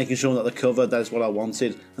package, making sure that the cover, that's what I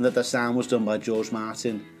wanted, and that the sound was done by George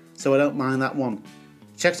Martin. So I don't mind that one.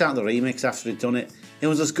 Checked out the remix after he'd done it. It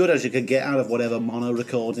was as good as you could get out of whatever mono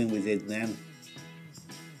recording we did then.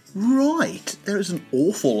 Right, there is an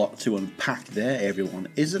awful lot to unpack there, everyone,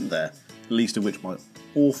 isn't there? Least of which my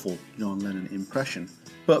awful John Lennon impression.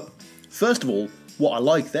 But first of all, what I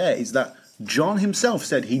like there is that John himself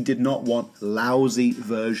said he did not want lousy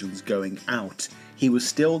versions going out. He was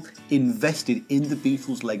still invested in the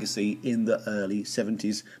Beatles' legacy in the early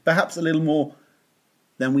 70s, perhaps a little more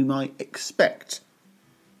than we might expect.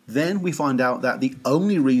 Then we find out that the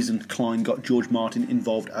only reason Klein got George Martin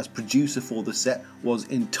involved as producer for the set was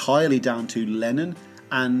entirely down to Lennon,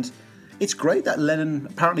 and it's great that Lennon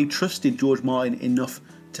apparently trusted George Martin enough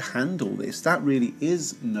to handle this. That really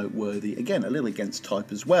is noteworthy. Again, a little against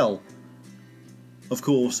type as well. Of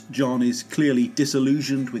course, John is clearly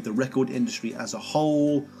disillusioned with the record industry as a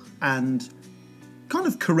whole and kind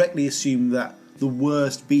of correctly assumed that the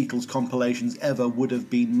worst Beatles compilations ever would have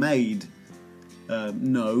been made.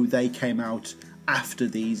 No, they came out after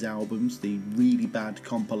these albums, the really bad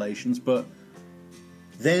compilations, but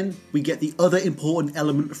then we get the other important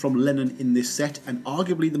element from Lennon in this set, and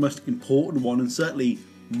arguably the most important one, and certainly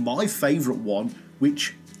my favourite one,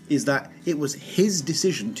 which is that it was his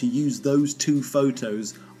decision to use those two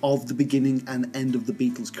photos of the beginning and end of the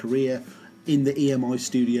Beatles' career in the EMI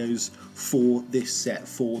studios for this set,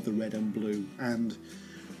 for the Red and Blue. And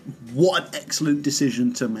what an excellent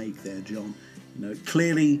decision to make there, John.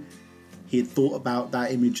 Clearly he had thought about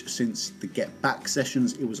that image since the Get Back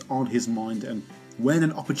sessions. It was on his mind, and when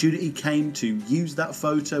an opportunity came to use that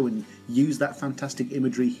photo and use that fantastic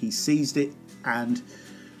imagery, he seized it, and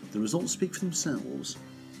the results speak for themselves.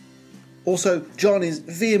 Also, John is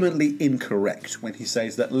vehemently incorrect when he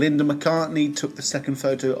says that Linda McCartney took the second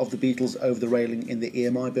photo of the Beatles over the railing in the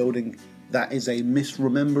EMI building. That is a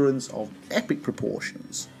misremembrance of epic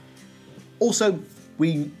proportions. Also,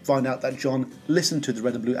 we find out that John listened to the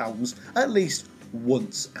Red and Blue albums at least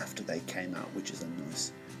once after they came out, which is a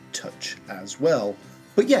nice touch as well.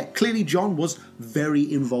 But yeah, clearly John was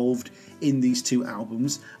very involved in these two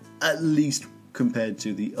albums, at least compared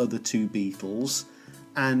to the other two Beatles.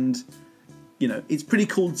 And, it's pretty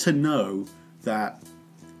cool to know that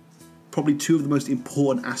probably two of the most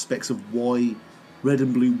important aspects of why Red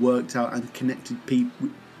and Blue worked out and connected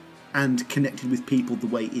with people the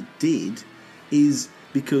way it did is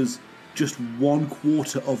because just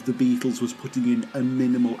 1/4 of the Beatles was putting in a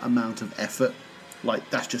minimal amount of effort.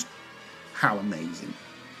 That's just how amazing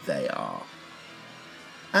they are.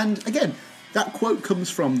 And again, that quote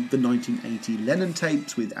comes from the 1980 Lennon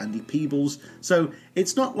tapes with Andy Peebles, so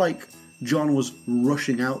it's not like John was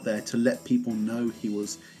rushing out there to let people know he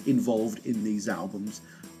was involved in these albums.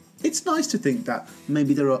 It's nice to think that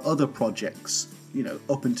maybe there are other projects,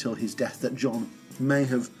 up until his death, that John may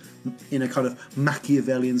have, in a kind of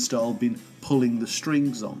Machiavellian style, been pulling the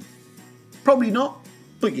strings on. Probably not,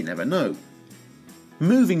 but you never know.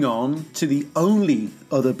 Moving on to the only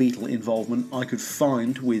other Beatle involvement I could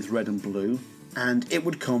find with Red and Blue, and it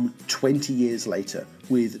would come 20 years later,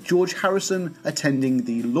 with George Harrison attending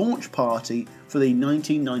the launch party for the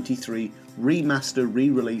 1993 remaster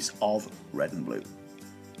re-release of Red and Blue.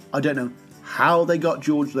 I don't know how they got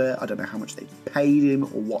George there, I don't know how much they paid him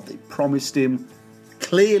or what they promised him.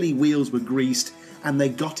 Clearly wheels were greased, and they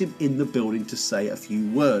got him in the building to say a few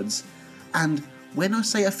words. And when I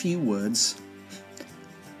say a few words,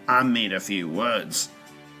 I mean a few words.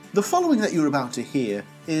 The following that you're about to hear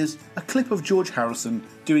is a clip of George Harrison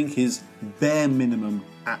doing his bare minimum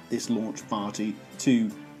at this launch party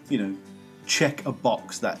to, check a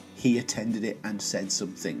box that he attended it and said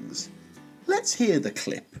some things. Let's hear the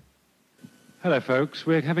clip. Hello, folks.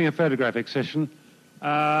 We're having a photographic session.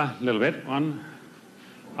 A little bit. One.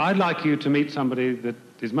 I'd like you to meet somebody that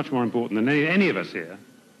is much more important than any of us here.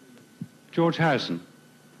 George Harrison.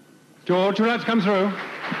 George, would you like to come through?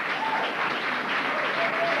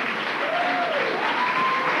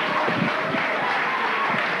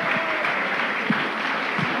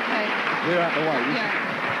 We're out the way. Yeah.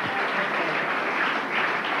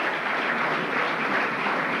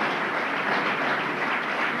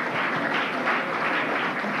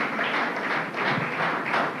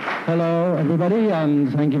 Hello, everybody,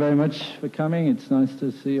 and thank you very much for coming. It's nice to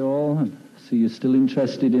see you all and see you're still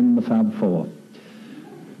interested in the Fab Four.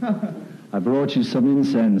 I brought you some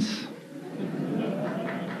incense.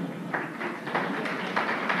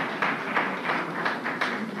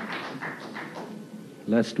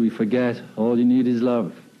 Lest we forget, all you need is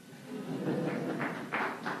love.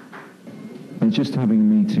 We're just having a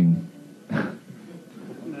meeting.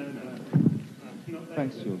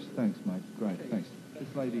 Thanks, George. Thanks, Mike. Great, thanks.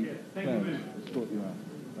 This lady, Claire, escort you out.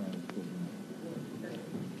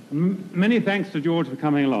 Many thanks to George for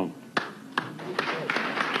coming along.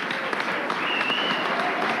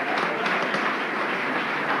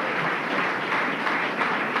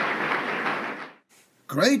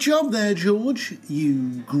 Great job there, George,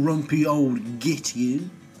 you grumpy old git, you.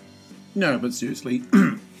 No, but seriously,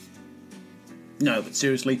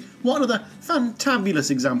 what another fantabulous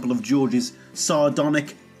example of George's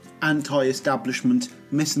sardonic, anti-establishment,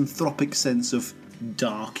 misanthropic sense of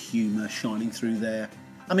dark humour shining through there.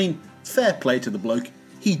 I mean, fair play to the bloke.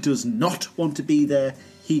 He does not want to be there.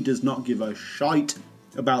 He does not give a shite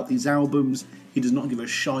about these albums. He does not give a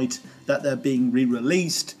shite that they're being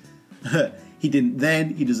re-released. He didn't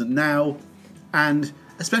then, he doesn't now. And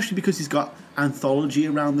especially because he's got anthology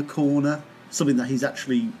around the corner, something that he's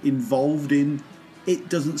actually involved in, it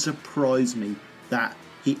doesn't surprise me that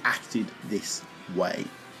he acted this way.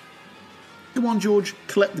 Come on, George,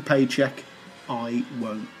 collect the paycheck. I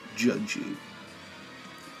won't judge you.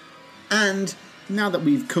 And now that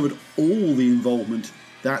we've covered all the involvement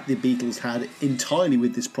that the Beatles had entirely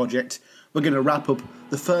with this project, we're going to wrap up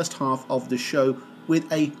the first half of the show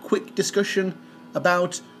with a quick discussion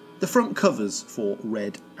about the front covers for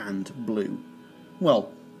Red and Blue.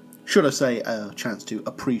 Well, should I say a chance to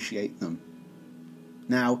appreciate them.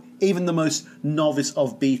 Now, even the most novice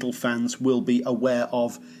of Beatle fans will be aware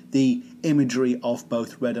of the imagery of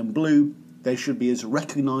both Red and Blue. They should be as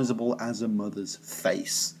recognisable as a mother's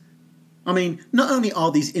face. I mean, not only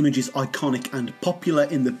are these images iconic and popular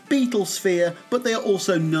in the Beatles sphere, but they are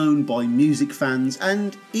also known by music fans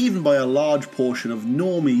and even by a large portion of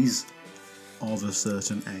normies of a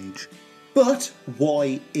certain age. But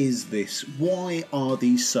why is this? Why are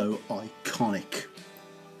these so iconic?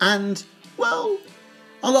 And, well,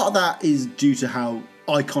 a lot of that is due to how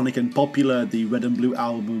iconic and popular the Red and Blue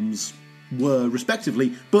albums were,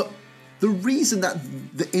 respectively, but the reason that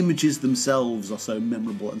the images themselves are so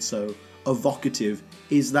memorable and so evocative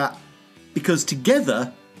is that because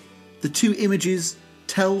together the two images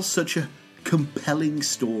tell such a compelling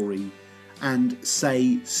story and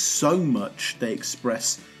say so much, they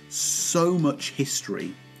express so much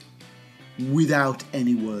history without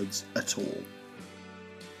any words at all.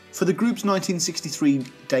 For the group's 1963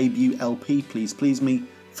 debut LP, Please Please Me,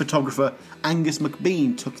 photographer Angus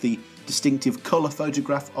MacBean took the distinctive colour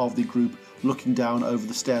photograph of the group looking down over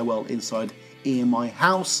the stairwell inside EMI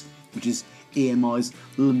House, which is EMI's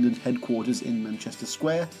London headquarters in Manchester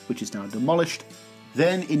Square, which is now demolished.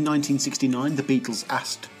 Then, in 1969, the Beatles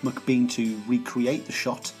asked MacBean to recreate the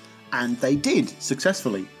shot, and they did,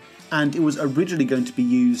 successfully. And it was originally going to be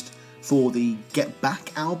used for the Get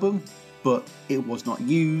Back album, but it was not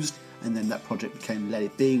used, and then that project became Let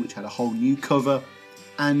It Be, which had a whole new cover.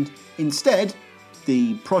 And instead,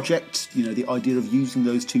 the project, the idea of using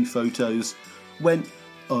those two photos, went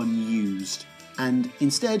unused, and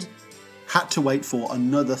instead had to wait for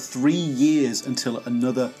another 3 years until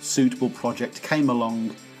another suitable project came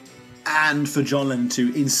along, and for John Lennon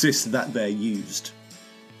to insist that they're used.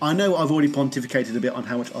 I know I've already pontificated a bit on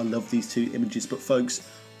how much I love these two images, but folks,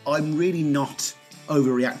 I'm really not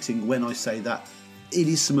overreacting when I say that it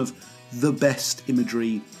is some of the best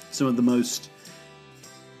imagery, some of the most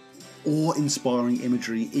awe-inspiring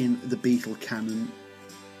imagery in the Beatle canon.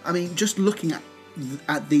 I mean, just looking at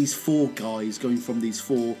at these four guys going from these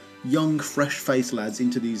four young, fresh-faced lads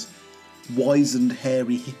into these wizened,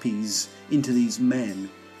 hairy hippies, into these men,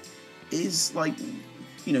 is like,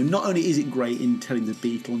 you know, not only is it great in telling the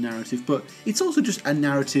Beatle narrative, but it's also just a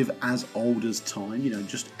narrative as old as time, you know,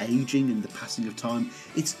 just aging and the passing of time.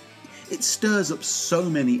 It stirs up so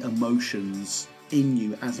many emotions in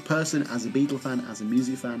you as a person, as a Beatle fan, as a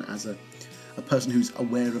music fan, as a person who's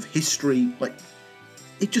aware of history. Like,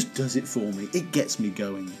 it just does it for me. It gets me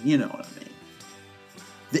going, you know what I mean.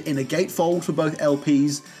 The inner gatefold for both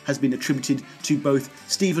LPs has been attributed to both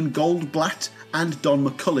Stephen Goldblatt and Don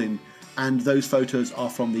McCullin, and those photos are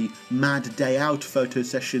from the Mad Day Out photo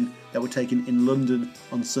session that were taken in London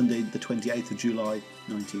on Sunday the 28th of July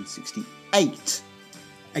 1968.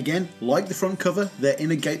 Again, like the front cover, their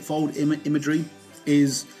inner gatefold imagery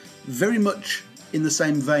is very much in the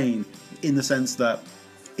same vein, in the sense that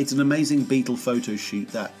it's an amazing Beatle photo shoot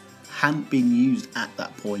that hadn't been used at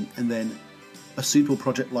that point, and then a suitable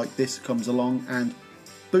project like this comes along and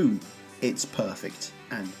boom, it's perfect,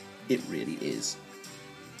 and it really is.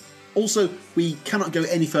 Also, we cannot go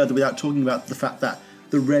any further without talking about the fact that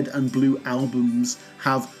the Red and Blue albums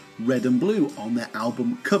have red and blue on their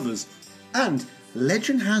album covers, and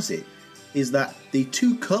legend has it is that the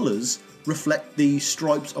two colours reflect the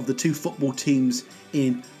stripes of the two football teams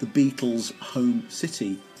in the Beatles' home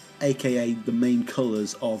city, aka the main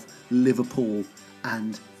colours of Liverpool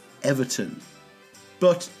and Everton.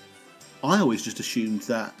 But I always just assumed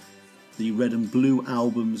that the Red and Blue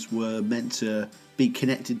albums were meant to be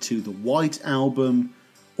connected to the White album,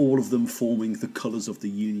 all of them forming the colours of the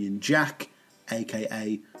Union Jack,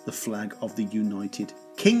 aka the flag of the United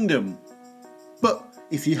Kingdom. But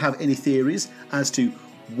if you have any theories as to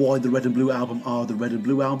why the Red and Blue album are the Red and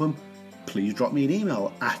Blue album, please drop me an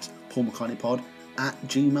email at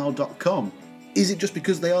paulmccartneypod@gmail.com. Is it just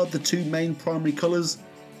because they are the two main primary colours?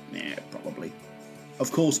 Yeah, probably.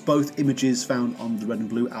 Of course, both images found on the Red and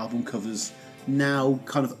Blue album covers now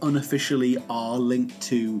kind of unofficially are linked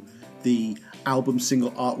to the album single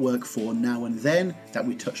artwork for Now and Then that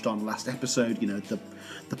we touched on last episode. You know, the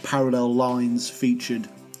parallel lines featured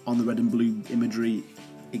on the Red and Blue imagery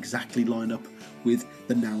exactly line up with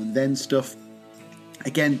the Now and Then stuff.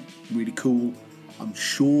 Again, really cool. I'm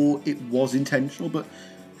sure it was intentional, but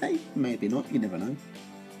hey, maybe not, you never know.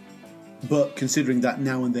 But considering that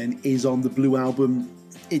Now and Then is on the Blue album,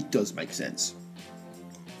 it does make sense.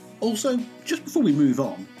 Also, just before we move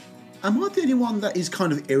on, am I the only one that is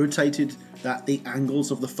kind of irritated that the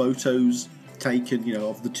angles of the photos taken, you know,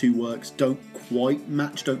 of the two works don't quite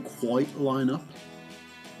match, don't quite line up?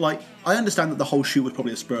 Like, I understand that the whole shoot was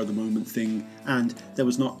probably a spur-of-the-moment thing, and there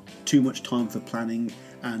was not too much time for planning,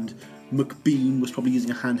 and McBean was probably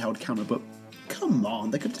using a handheld camera, but come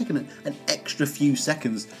on, they could have taken an extra few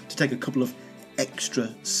seconds to take a couple of extra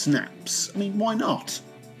snaps. I mean, why not?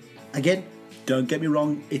 Again, don't get me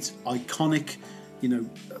wrong, it's iconic, you know,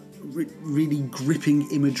 really gripping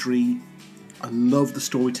imagery. I love the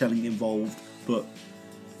storytelling involved, but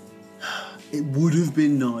it would have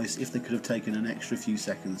been nice if they could have taken an extra few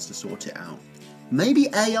seconds to sort it out. Maybe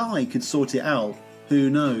AI could sort it out, who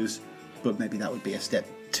knows, but maybe that would be a step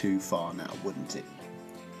too far now, wouldn't it?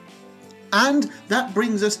 And that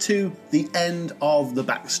brings us to the end of the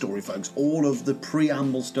backstory, folks. All of the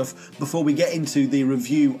preamble stuff before we get into the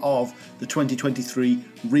review of the 2023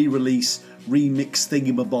 re-release, remix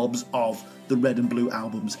thingamabobs of the Red and Blue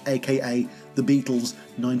albums, aka the Beatles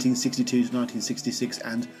 1962 to 1966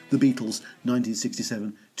 and the Beatles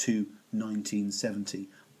 1967 to 1970.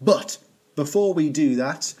 But before we do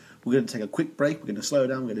that, we're going to take a quick break, we're going to slow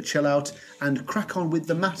down, we're going to chill out and crack on with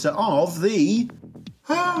the matter of the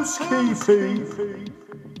housekeeping.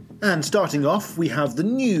 And starting off, we have the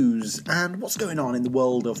news and what's going on in the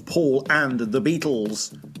world of Paul and the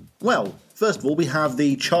Beatles. Well, first of all, we have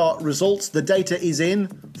the chart results. The data is in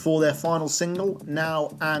for their final single,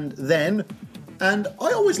 Now and Then. And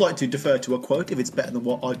I always like to defer to a quote if it's better than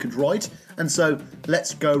what I could write. And so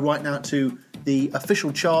let's go right now to the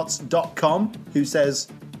officialcharts.com, who says,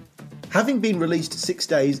 having been released 6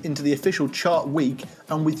 days into the official chart week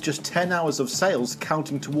and with just 10 hours of sales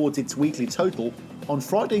counting towards its weekly total, on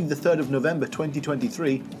Friday the 3rd of November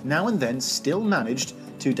 2023, Now and Then still managed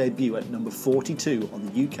to debut at number 42 on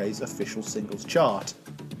the UK's official singles chart.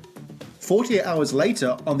 48 hours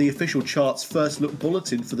later, on the official chart's first look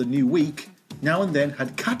bulletin for the new week, Now and Then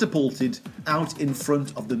had catapulted out in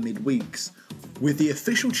front of the midweeks, with the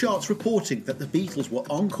official charts reporting that the Beatles were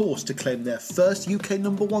on course to claim their first UK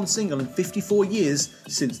number one single in 54 years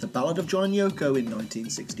since The Ballad of John and Yoko in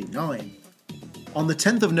 1969. On the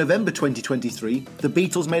 10th of November 2023, the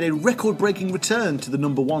Beatles made a record-breaking return to the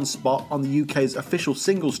number 1 spot on the UK's official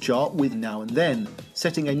singles chart with Now and Then,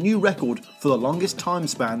 setting a new record for the longest time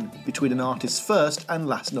span between an artist's first and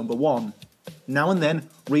last number 1. Now and Then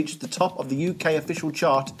reached the top of the UK official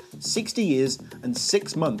chart 60 years and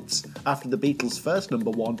 6 months after the Beatles' first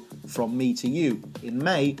number 1, From Me to You, in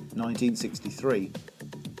May 1963.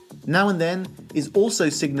 Now and Then is also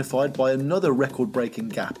signified by another record-breaking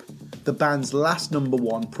gap. The band's last number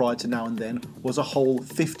 1 prior to Now and Then was a whole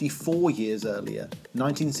 54 years earlier,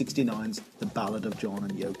 1969's The Ballad of John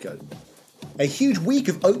and Yoko. A huge week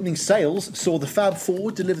of opening sales saw the Fab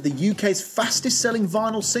Four deliver the UK's fastest-selling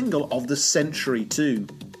vinyl single of the century too,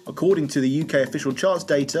 according to the UK official charts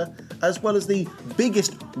data, as well as the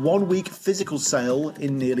biggest one-week physical sale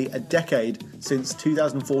in nearly a decade since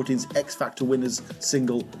 2014's X Factor winners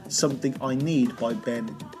single Something I Need by Ben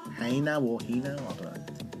Hino, I don't know.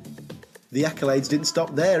 The accolades didn't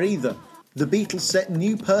stop there either. The Beatles set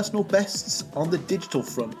new personal bests on the digital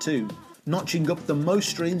front too, notching up the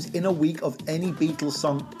most streams in a week of any Beatles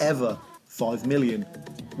song ever, 5 million,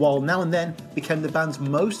 while Now and Then became the band's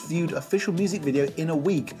most viewed official music video in a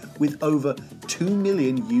week with over 2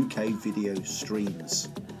 million UK video streams.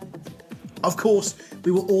 Of course,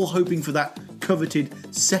 we were all hoping for that coveted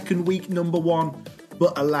second week number 1,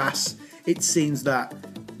 but alas, it seems that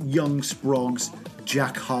Young Sproggs,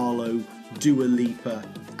 Jack Harlow, Dua Lipa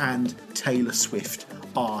and Taylor Swift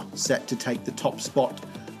are set to take the top spot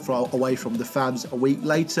away from the Fabs a week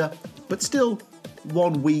later, but still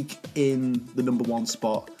 1 week in the number 1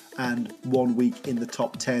 spot and 1 week in the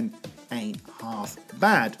top 10 ain't half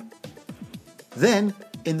bad. Then,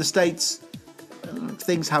 in the States,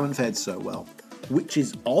 things haven't fared so well, which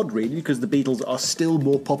is odd really because the Beatles are still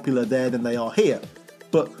more popular there than they are here,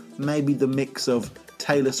 but maybe the mix of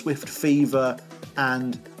Taylor Swift fever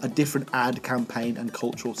and a different ad campaign and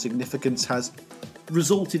cultural significance has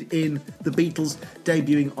resulted in the Beatles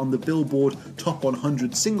debuting on the Billboard Top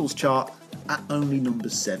 100 singles chart at only number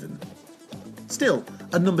 7. Still,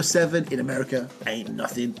 a number 7 in America ain't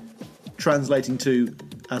nothing, translating to,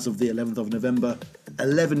 as of the 11th of November,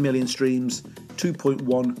 11 million streams,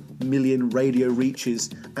 2.1 million radio reaches,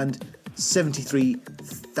 and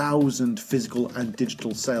 73,000 physical and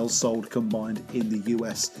digital sales sold combined in the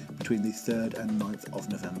US between the 3rd and 9th of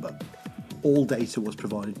November. All data was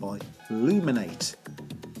provided by Luminate.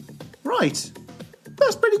 Right,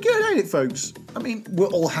 that's pretty good, ain't it, folks? I mean, we're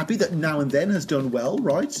all happy that Now and Then has done well,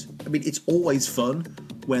 right? I mean, it's always fun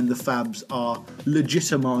when the Fabs are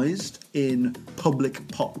legitimised in public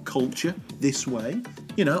pop culture this way.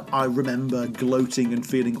 You know, I remember gloating and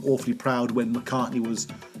feeling awfully proud when McCartney was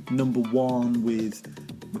number 1 with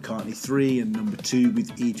McCartney 3 and number 2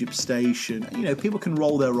 with Egypt Station. You know, people can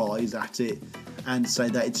roll their eyes at it and say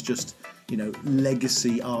that it's just, you know,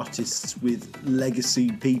 legacy artists with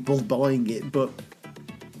legacy people buying it, but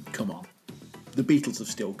come on. The Beatles have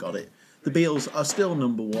still got it. The Beatles are still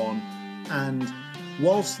number 1, and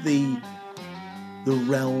whilst the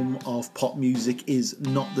realm of pop music is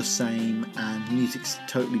not the same and music's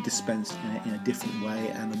totally dispensed in a different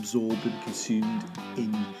way and absorbed and consumed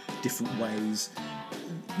in different ways,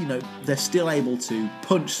 you know, they're still able to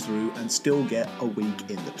punch through and still get a week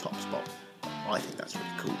in the top spot. I think that's really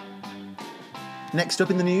cool. Next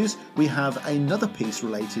up in the news, we have another piece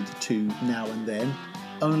related to Now and Then,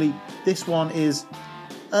 only this one is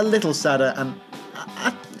a little sadder, and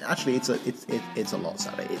actually it's a lot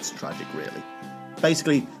sadder. It's tragic, really.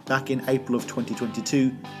 Basically, back in April of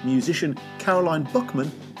 2022, musician Caroline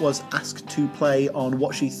Buckman was asked to play on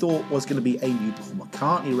what she thought was going to be a new Paul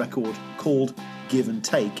McCartney record called Give and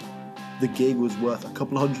Take. The gig was worth a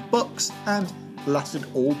couple of $100 and lasted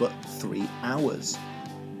all but 3 hours.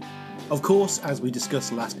 Of course, as we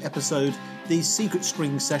discussed last episode, these secret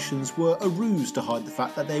string sessions were a ruse to hide the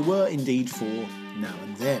fact that they were indeed for Now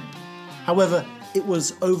and Then. However, it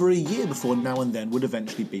was over a year before Now and Then would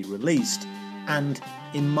eventually be released, and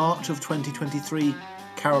in March of 2023,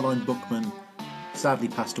 Caroline Buckman sadly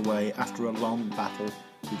passed away after a long battle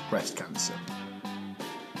with breast cancer.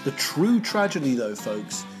 The true tragedy, though,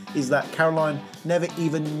 folks, is that Caroline never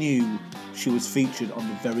even knew she was featured on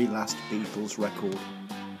the very last Beatles record.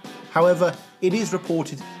 However, it is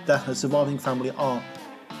reported that her surviving family are,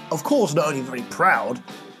 of course, not only very proud,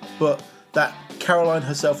 but that Caroline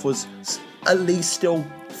herself was at least still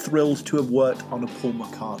thrilled to have worked on a Paul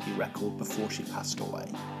McCartney record before she passed away.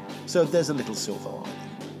 So there's a little silver lining.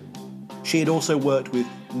 She had also worked with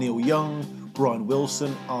Neil Young, Brian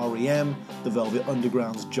Wilson, R.E.M., The Velvet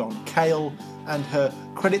Underground's John Cale, and her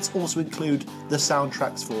credits also include the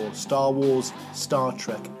soundtracks for Star Wars, Star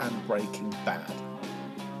Trek, and Breaking Bad.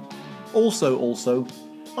 Also,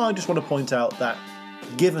 I just want to point out that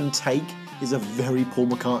Give and Take is a very Paul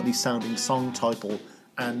McCartney sounding song title,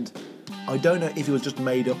 and I don't know if it was just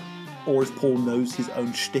made up or if Paul knows his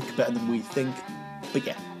own shtick better than we think, but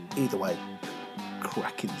yeah, either way,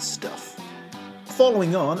 cracking stuff.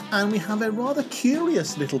 Following on, and we have a rather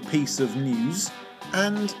curious little piece of news,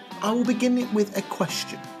 and I will begin it with a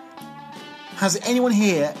question. Has anyone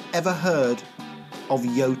here ever heard of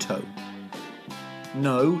Yoto?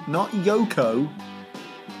 No, not Yoko.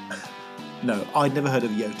 No, I'd never heard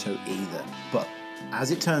of Yoto either, but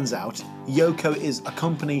as it turns out, Yoko is a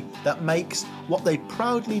company that makes what they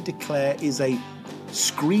proudly declare is a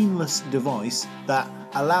screenless device that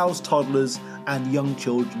allows toddlers and young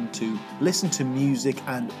children to listen to music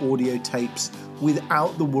and audio tapes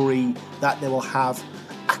without the worry that they will have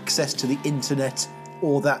access to the internet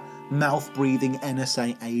or that mouth-breathing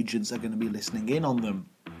NSA agents are going to be listening in on them.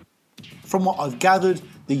 From what I've gathered,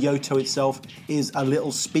 the Yoto itself is a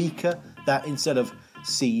little speaker that instead of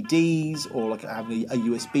CDs or like having a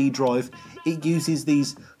USB drive, it uses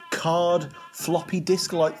these card floppy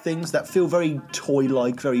disk-like things that feel very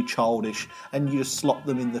toy-like, very childish, and you just slot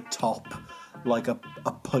them in the top like a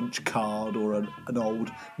punch card or an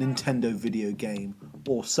old Nintendo video game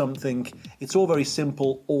or something. It's all very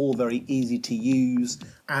simple, all very easy to use,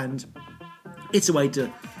 and it's a way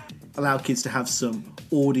to allow kids to have some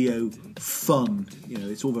audio fun. You know,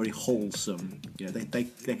 it's all very wholesome. You know, they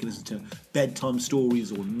can listen to bedtime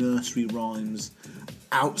stories or nursery rhymes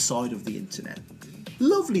outside of the internet.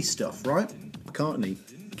 Lovely stuff, right? McCartney,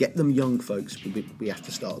 get them young, folks. We have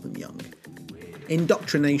to start them young.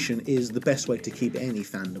 Indoctrination is the best way to keep any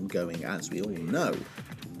fandom going, as we all know.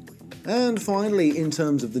 And finally, in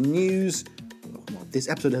terms of the news, this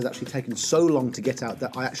episode has actually taken so long to get out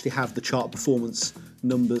that I actually have the chart performance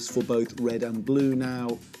numbers for both Red and Blue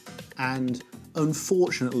now, and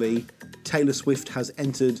unfortunately Taylor Swift has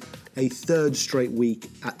entered a third straight week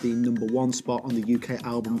at the number 1 spot on the UK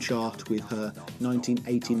album chart with her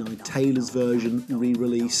 1989 Taylor's version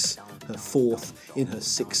re-release, her 4th in her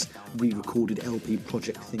 6 re-recorded LP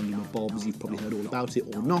project thingy-mabobs. You've probably heard all about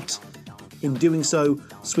it or not. In doing so,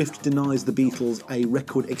 Swift denies the Beatles a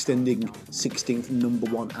record-extending 16th number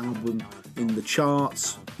 1 album in the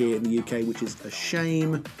charts here in the UK, which is a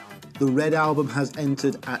shame. The Red album has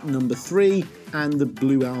entered at number 3, and the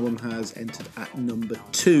Blue album has entered at number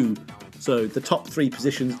 2. So the top 3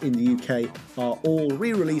 positions in the UK are all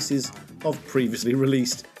re-releases of previously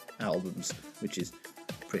released albums, which is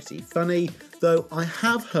pretty funny, though I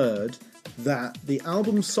have heard that the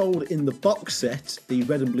albums sold in the box set, the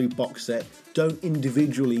Red and Blue box set, don't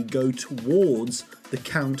individually go towards the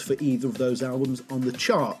count for either of those albums on the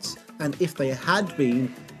charts, and if they had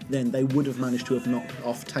been, then they would have managed to have knocked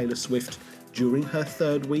off Taylor Swift during her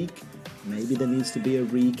third week. Maybe there needs to be a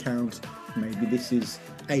recount, maybe this is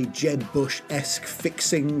a Jeb Bush-esque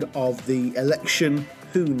fixing of the election,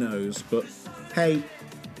 who knows, but hey,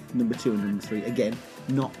 number 2 and number 3, again,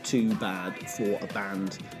 not too bad for a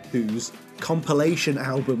band whose compilation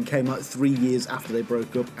album came out 3 years after they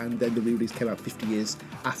broke up, and then the re-release came out 50 years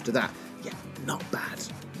after that. Yeah, not bad.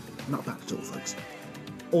 Not bad at all, folks.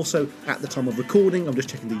 Also, at the time of recording, I'm just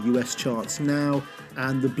checking the US charts now,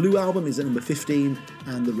 and the Blue album is at number 15,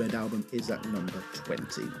 and the Red album is at number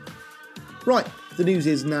 20. Right, the news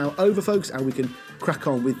is now over, folks, and we can crack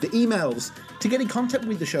on with the emails. To get in contact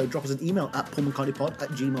with the show, drop us an email at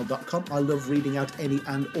paulmccartneypod@gmail.com. I love reading out any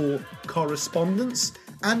and all correspondence.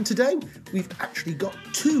 And today, we've actually got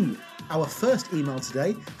 2. Our first email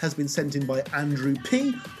today has been sent in by Andrew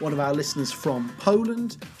P., one of our listeners from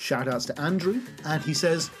Poland. Shout outs to Andrew. And he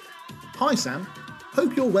says, "Hi Sam,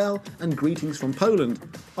 hope you're well and greetings from Poland.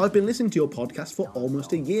 I've been listening to your podcast for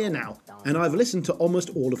almost a year now, and I've listened to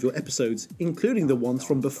almost all of your episodes, including the ones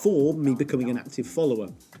from before me becoming an active follower.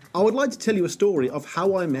 I would like to tell you a story of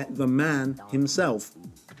how I met the man himself.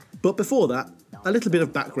 But before that, a little bit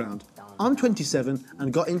of background. I'm 27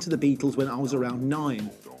 and got into the Beatles when I was around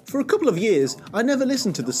 9. For a couple of years, I never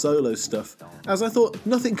listened to the solo stuff, as I thought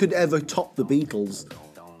nothing could ever top the Beatles,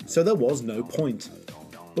 so there was no point.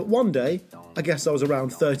 But one day, I guess I was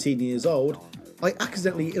around 13 years old, I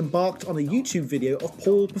accidentally embarked on a YouTube video of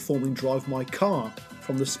Paul performing Drive My Car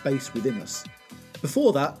from the space within us.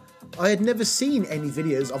 Before that, I had never seen any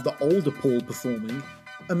videos of the older Paul performing.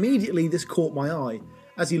 Immediately this caught my eye,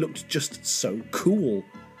 as he looked just so cool.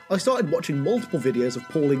 I started watching multiple videos of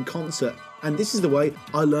Paul in concert, and this is the way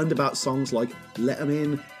I learned about songs like Let 'Em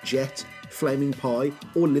In, Jet, Flaming Pie,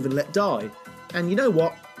 or Live and Let Die. And you know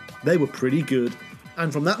what? They were pretty good.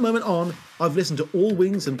 And from that moment on, I've listened to all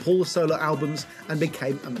Wings and Paul's solo albums and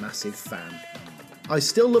became a massive fan. I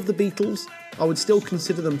still love the Beatles, I would still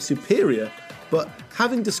consider them superior, but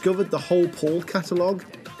having discovered the whole Paul catalogue,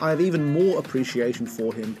 I have even more appreciation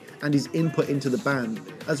for him and his input into the band,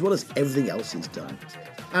 as well as everything else he's done.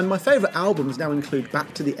 And my favourite albums now include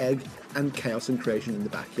Back to the Egg and Chaos and Creation in the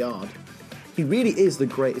Backyard. He really is the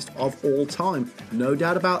greatest of all time, no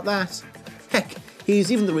doubt about that. Heck, he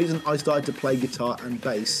is even the reason I started to play guitar and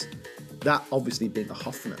bass, that obviously being a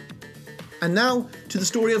Hofner. And now to the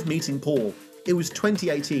story of meeting Paul. It was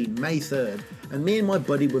 2018, May 3rd, and me and my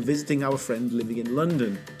buddy were visiting our friend living in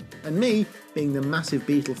London. And me, being the massive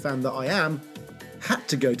Beatle fan that I am, had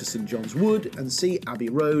to go to St John's Wood and see Abbey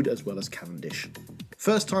Road as well as Cavendish.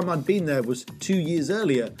 First time I'd been there was 2 years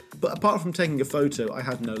earlier, but apart from taking a photo, I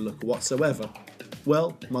had no luck whatsoever.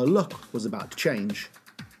 Well, my luck was about to change.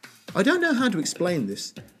 I don't know how to explain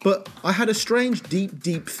this, but I had a strange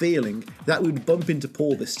deep feeling that we'd bump into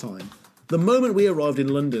Paul this time. The moment we arrived in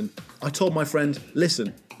London, I told my friend,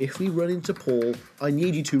 listen, if we run into Paul, I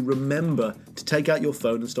need you to remember to take out your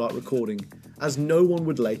phone and start recording, as no one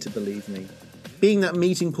would later believe me. Being that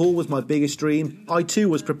meeting Paul was my biggest dream, I too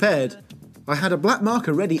was prepared. I had a black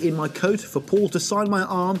marker ready in my coat for Paul to sign my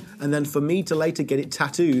arm and then for me to later get it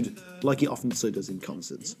tattooed, like he often so does in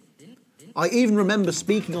concerts. I even remember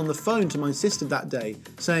speaking on the phone to my sister that day,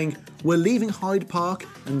 saying, we're leaving Hyde Park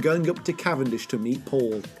and going up to Cavendish to meet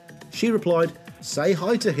Paul. She replied, say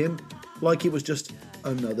hi to him, like it was just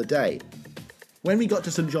another day. When we got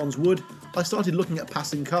to St John's Wood, I started looking at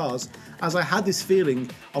passing cars, as I had this feeling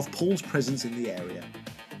of Paul's presence in the area.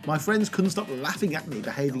 My friends couldn't stop laughing at me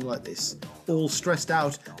behaving like this, all stressed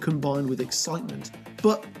out combined with excitement,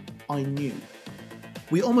 but I knew.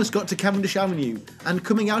 We almost got to Cavendish Avenue, and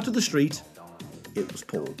coming out of the street, it was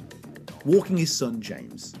Paul, walking his son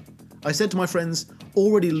James. I said to my friends,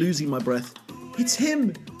 already losing my breath, it's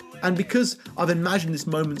him! And because I've imagined this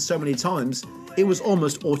moment so many times, it was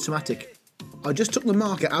almost automatic. I just took the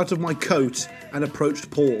marker out of my coat and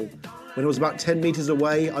approached Paul. When I was about 10 metres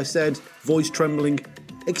away, I said, voice trembling,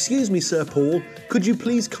 excuse me, Sir Paul, could you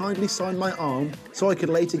please kindly sign my arm so I could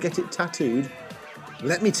later get it tattooed?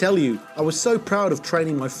 Let me tell you, I was so proud of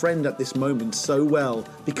training my friend at this moment so well,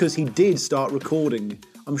 because he did start recording.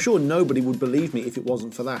 I'm sure nobody would believe me if it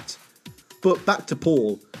wasn't for that. But back to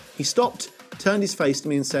Paul. He stopped, turned his face to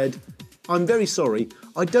me and said, I'm very sorry,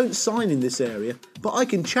 I don't sign in this area, but I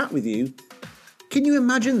can chat with you. Can you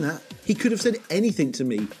imagine that? He could have said anything to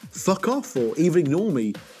me, fuck off or even ignore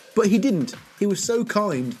me, but he didn't. He was so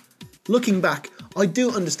kind. Looking back, I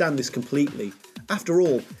do understand this completely. After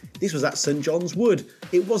all, this was at St John's Wood.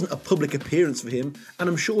 It wasn't a public appearance for him, and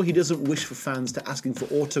I'm sure he doesn't wish for fans to ask him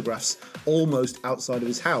for autographs almost outside of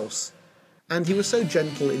his house. And he was so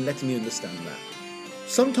gentle in letting me understand that.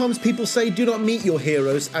 Sometimes people say do not meet your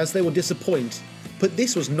heroes as they will disappoint, but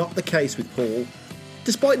this was not the case with Paul.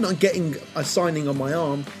 Despite not getting a signing on my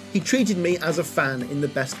arm, he treated me as a fan in the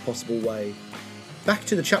best possible way. Back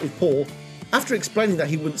to the chat with Paul, after explaining that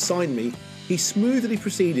he wouldn't sign me, he smoothly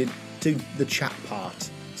proceeded to the chat part,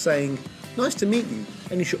 saying, nice to meet you,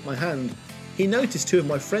 and he shook my hand. He noticed two of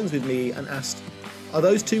my friends with me and asked, are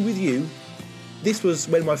those two with you? This was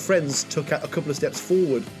when my friends took a couple of steps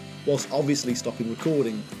forward, whilst obviously stopping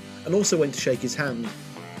recording, and also went to shake his hand.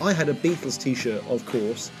 I had a Beatles t-shirt, of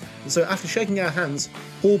course, and so after shaking our hands,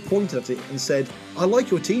 Paul pointed at it and said, I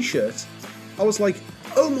like your t-shirt. I was like,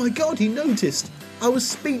 oh my god, he noticed. I was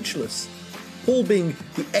speechless. Paul, being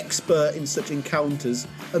the expert in such encounters,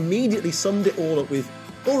 immediately summed it all up with,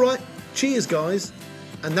 alright, cheers guys.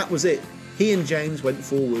 And that was it. He and James went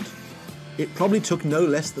forward. It probably took no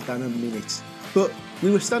less than a minute. But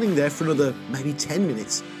we were standing there for another maybe 10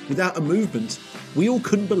 minutes without a movement. We all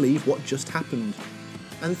couldn't believe what just happened.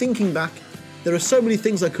 And thinking back, there are so many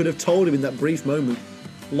things I could have told him in that brief moment,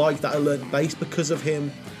 like that I learnt bass because of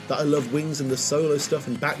him, that I love Wings and the solo stuff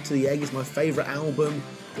and Back to the Egg is my favourite album,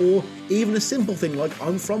 or even a simple thing like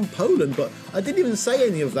I'm from Poland, but I didn't even say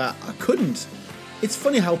any of that. I couldn't. It's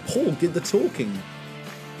funny how Paul did the talking.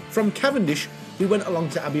 From Cavendish, we went along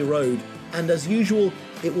to Abbey Road, and as usual,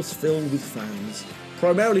 it was filled with fans,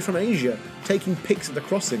 primarily from Asia, taking pics at the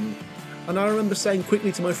crossing. And I remember saying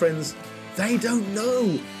quickly to my friends, they don't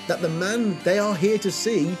know that the man they are here to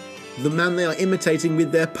see, the man they are imitating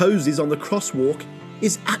with their poses on the crosswalk,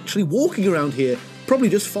 is actually walking around here, probably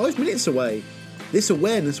just 5 minutes away. This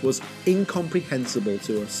awareness was incomprehensible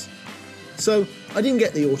to us. So I didn't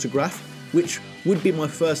get the autograph, which would be my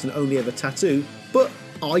first and only ever tattoo, but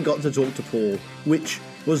I got to talk to Paul, which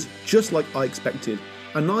was just like I expected.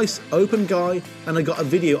 A nice, open guy, and I got a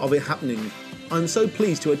video of it happening. I'm so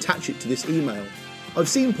pleased to attach it to this email. I've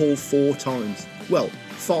seen Paul 4 times. Well,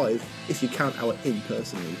 5 if you count our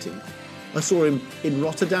in-person meeting. I saw him in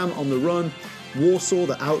Rotterdam on the Run, Warsaw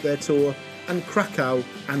the Out There tour, and Krakow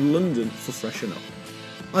and London for Freshen Up.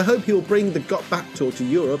 I hope he'll bring the Got Back tour to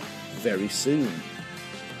Europe very soon.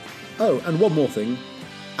 Oh, and one more thing.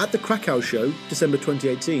 At the Krakow show, December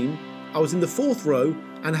 2018, I was in the 4th row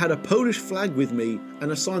and had a Polish flag with me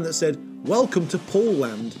and a sign that said, "Welcome to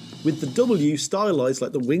Paulland," with the W stylised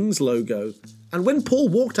like the Wings logo. And when Paul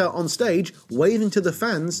walked out on stage, waving to the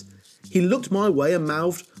fans, he looked my way and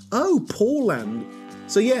mouthed, "Oh, Paulland."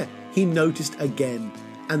 So yeah, he noticed again,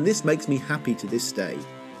 and this makes me happy to this day.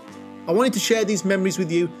 I wanted to share these memories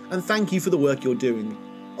with you and thank you for the work you're doing.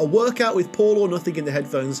 A workout with Paul or Nothing in the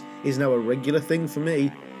headphones is now a regular thing for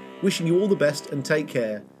me. Wishing you all the best and take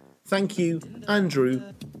care. Thank you, Andrew,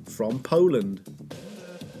 from Poland.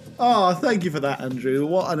 Oh, thank you for that, Andrew.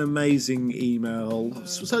 What an amazing email.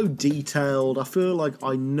 So detailed. I feel like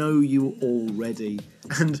I know you already.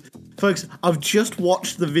 And folks, I've just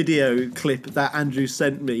watched the video clip that Andrew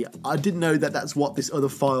sent me. I didn't know that that's what this other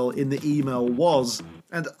file in the email was.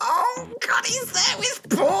 And oh god, he's there with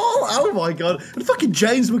Paul! Oh my god. And fucking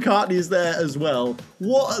James McCartney is there as well.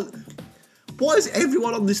 Why is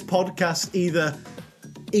everyone on this podcast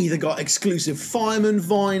either got exclusive Fireman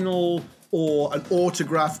vinyl or an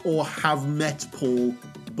autograph or have met Paul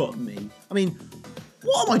but me? I mean,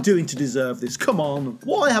 what am I doing to deserve this? Come on,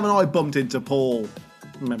 why haven't I bumped into Paul?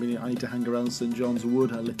 Maybe I need to hang around St John's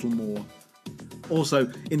Wood a little more.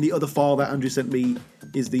 Also, in the other file that Andrew sent me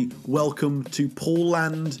is the Welcome to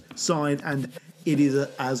Paulland sign, and it is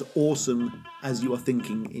as awesome as you are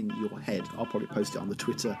thinking in your head. I'll probably post it on the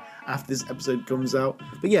Twitter after this episode comes out.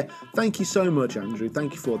 But yeah, thank you so much, Andrew.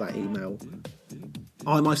 Thank you for that email.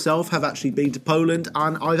 I myself have actually been to Poland,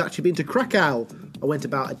 and I've actually been to Krakow. I went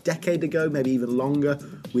about a decade ago, maybe even longer,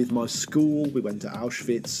 with my school. We went to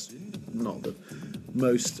Auschwitz. Not the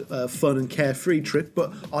most fun and carefree trip,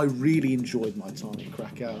 but I really enjoyed my time in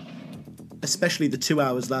Krakow. Especially the 2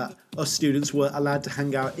 hours that us students were allowed to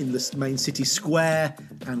hang out in the main city square,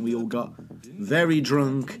 and we all got very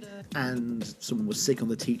drunk, and someone was sick on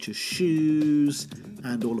the teacher's shoes,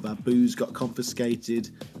 and all of our booze got confiscated.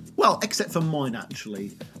 Well, except for mine,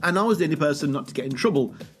 actually. And I was the only person not to get in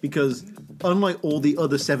trouble, because unlike all the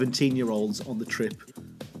other 17-year-olds on the trip,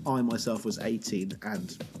 I myself was 18,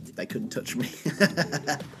 and they couldn't touch me.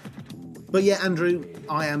 But yeah, Andrew,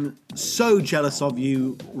 I am so jealous of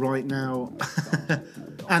you right now.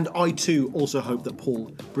 And I too also hope that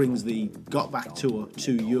Paul brings the Got Back tour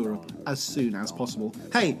to Europe as soon as possible.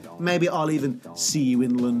 Hey, maybe I'll even see you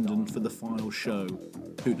in London for the final show.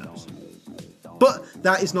 Who knows? But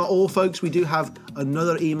that is not all, folks. We do have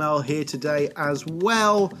another email here today as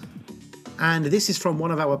well. And this is from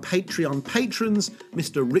one of our Patreon patrons,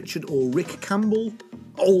 Mr. Richard or Rick Campbell.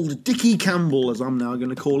 Old Dickie Campbell, as I'm now going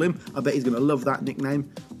to call him. I bet he's going to love that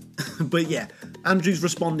nickname. But yeah, Andrew's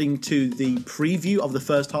responding to the preview of the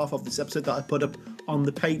first half of this episode that I put up on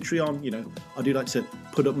the Patreon. You know, I do like to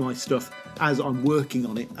put up my stuff as I'm working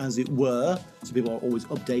on it, as it were. So people are always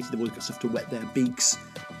updated, they've always got stuff to wet their beaks.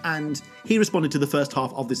 And he responded to the first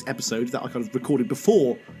half of this episode that I kind of recorded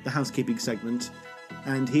before the housekeeping segment.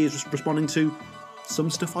 And he is responding to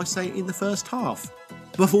some stuff I say in the first half.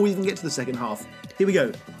 Before we even get to the second half, here we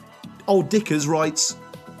go. Old Dickers writes,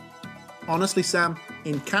 "Honestly, Sam,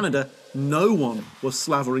 in Canada, no one was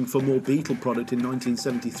slavering for more Beatle product in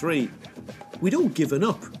 1973. We'd all given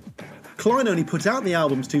up. Klein only put out the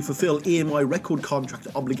albums to fulfill EMI record contract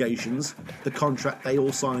obligations, the contract they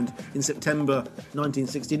all signed in September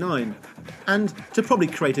 1969, and to probably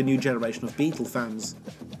create a new generation of Beatle fans.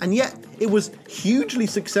 And yet, it was hugely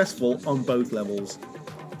successful on both levels.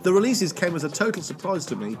 The releases came as a total surprise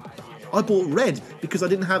to me. I bought Red because I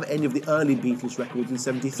didn't have any of the early Beatles records in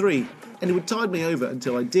 73, and it would tide me over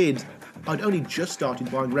until I did. I'd only just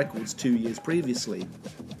started buying records 2 years previously.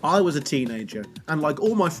 I was a teenager, and like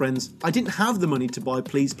all my friends, I didn't have the money to buy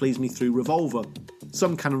Please Please Me through Revolver.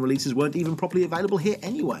 Some Canon releases weren't even properly available here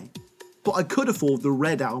anyway. But I could afford the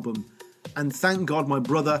Red album, and thank God my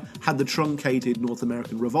brother had the truncated North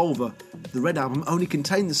American Revolver. The Red album only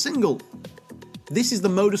contained the single. This is the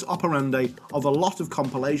modus operandi of a lot of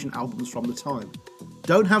compilation albums from the time.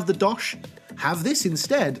 Don't have the dosh? Have this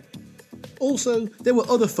instead. Also, there were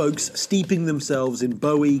other folks steeping themselves in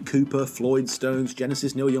Bowie, Cooper, Floyd, Stones,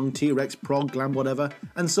 Genesis, Neil Young, T-Rex, prog, glam, whatever,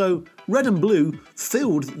 and so Red and Blue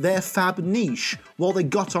filled their fab niche while they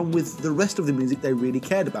got on with the rest of the music they really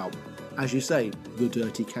cared about. As you say, the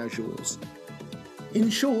dirty casuals. In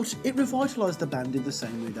short, it revitalised the band in the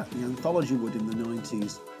same way that the anthology would in the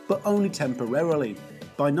 90s, but only temporarily.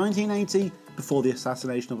 By 1980, before the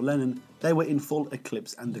assassination of Lennon, they were in full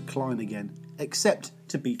eclipse and decline again, except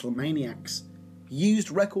to Beatlemaniacs.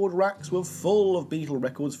 Used record racks were full of Beatle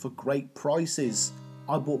records for great prices.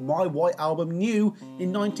 I bought my White Album new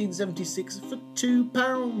in 1976 for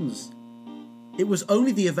 £2. It was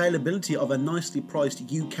only the availability of a nicely priced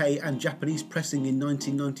UK and Japanese pressing in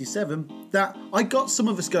 1997 that I got some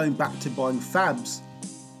of us going back to buying Fabs.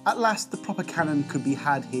 At last the proper canon could be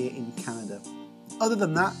had here in Canada. Other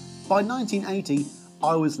than that, by 1980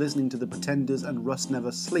 I was listening to The Pretenders and Rust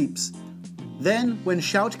Never Sleeps. Then, when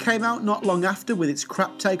Shout came out not long after with its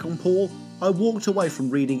crap take on Paul, I walked away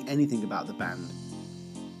from reading anything about the band.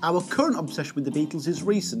 Our current obsession with the Beatles is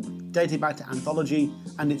recent, dating back to Anthology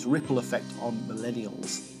and its ripple effect on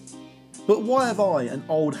millennials. But why have I, an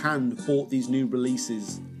old hand, bought these new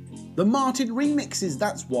releases? The Martin remixes,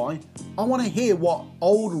 that's why. I want to hear what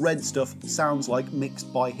old Red stuff sounds like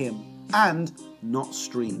mixed by him, and not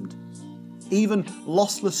streamed. Even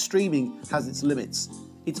lossless streaming has its limits.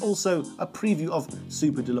 It's also a preview of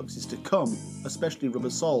Super Deluxes to come, especially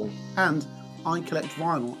Rubber Soul, and I collect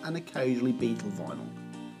vinyl and occasionally Beatle vinyl.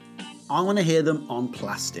 I want to hear them on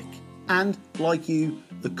plastic. And, like you,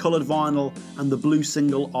 the coloured vinyl and the blue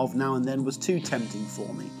single of Now and Then was too tempting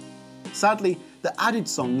for me. Sadly, the added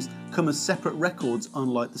songs come as separate records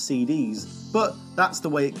unlike the CDs, but that's the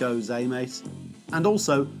way it goes, eh mate? And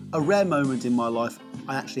also, a rare moment in my life,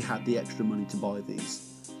 I actually had the extra money to buy these.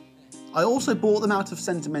 I also bought them out of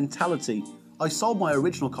sentimentality. I sold my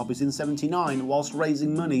original copies in '79 whilst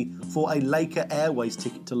raising money for a Laker Airways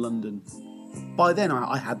ticket to London. By then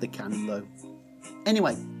I had the canon though.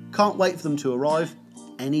 Anyway, can't wait for them to arrive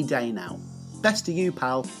any day now. Best to you,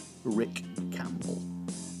 pal, Rick Campbell.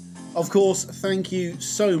 Of course, thank you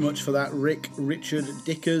so much for that, Rick, Richard,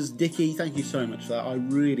 Dickie, thank you so much for that. I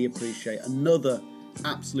really appreciate another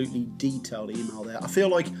absolutely detailed email there. I feel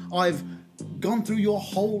like I've gone through your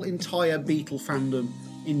whole entire Beatle fandom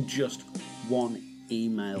in just one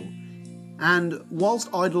email. And whilst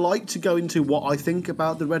I'd like to go into what I think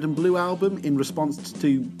about the Red and Blue album in response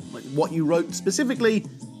to what you wrote specifically,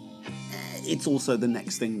 it's also the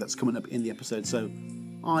next thing that's coming up in the episode, so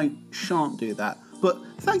I shan't do that. But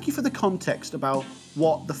thank you for the context about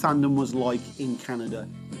what the fandom was like in Canada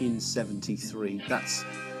in '73. That's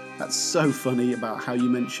so funny about how you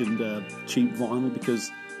mentioned cheap vinyl, because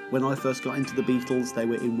when I first got into the Beatles, they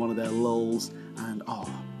were in one of their lulls, and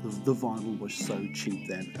the vinyl was so cheap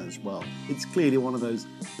then as well. It's clearly one of those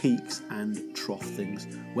peaks and trough things.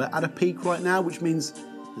 We're at a peak right now, which means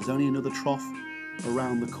there's only another trough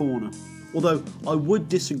around the corner. Although I would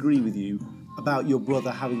disagree with you about your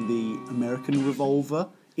brother having the American Revolver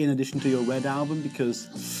in addition to your Red album, because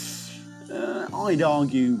I'd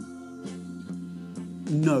argue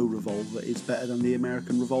no Revolver is better than the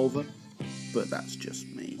American Revolver, but that's just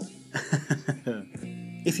me.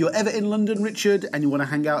 If you're ever in London, Richard, and you want to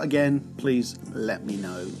hang out again, please let me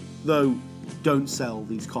know. Though, don't sell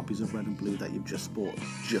these copies of Red and Blue that you've just bought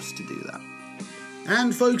just to do that.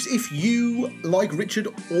 And folks, if you, like Richard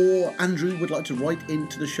or Andrew, would like to write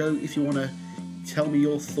into the show, if you want to tell me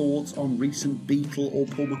your thoughts on recent Beatle or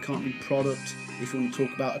Paul McCartney product, if you want to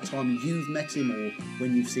talk about a time you've met him or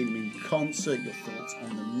when you've seen him in concert, your thoughts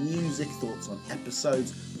on the music, thoughts on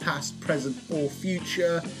episodes, past, present or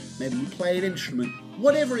future, maybe you play an instrument,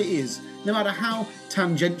 whatever it is, no matter how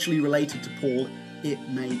tangentially related to Paul it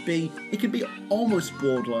may be, it can be almost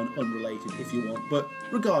borderline unrelated if you want, but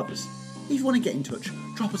regardless, if you want to get in touch,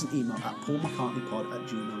 drop us an email at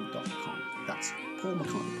paulmccartneypod@gmail.com. That's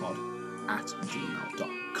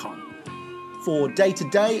paulmccartneypod@gmail.com. For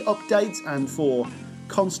day-to-day updates and for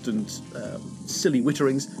constant silly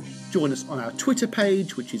witterings, join us on our Twitter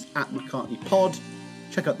page, which is @McCartneyPod.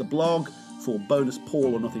 Check out the blog for bonus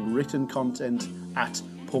Paul or Nothing written content at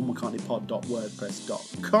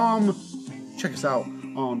paulmccartneypod.wordpress.com. Check us out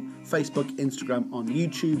on Facebook, Instagram, on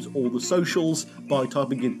YouTube's all the socials by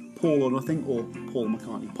typing in Paul or Nothing or Paul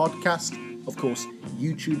McCartney Podcast. Of course,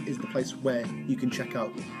 YouTube is the place where you can check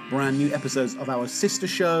out brand new episodes of our sister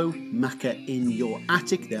show, Macca in Your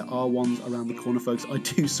Attic. There are ones around the corner, folks, I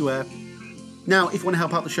do swear. Now, if you want to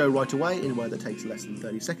help out the show right away in a way that takes less than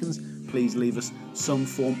 30 seconds, please leave us some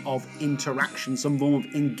form of interaction, some form of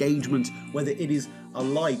engagement, whether it is a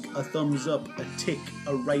like, a thumbs up, a tick,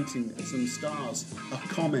 a rating, some stars, a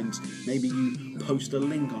comment, maybe you post a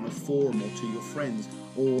link on a forum or to your friends,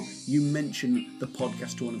 or you mention the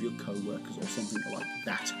podcast to one of your co-workers or something like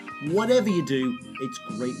that. Whatever you do, it's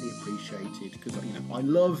greatly appreciated, because I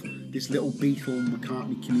love this little Beatle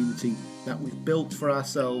McCartney community that we've built for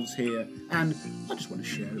ourselves here, and I just want to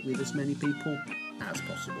share it with as many people as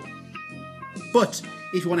possible. But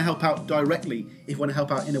if you want to help out directly, if you want to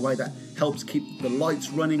help out in a way that helps keep the lights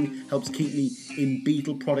running, helps keep me in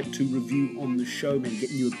Beatle product to review on the show, maybe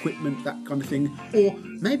get new equipment, that kind of thing, or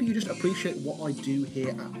maybe you just appreciate what I do here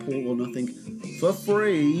at Paul or Nothing for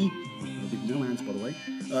free, with no ads by the way,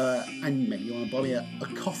 and maybe you want to buy me a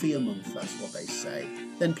coffee a month, that's what they say,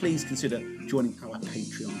 then please consider joining our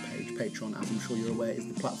Patreon page. Patreon, as I'm sure you're aware, is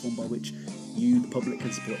the platform by which you, the public,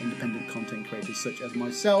 can support independent content creators such as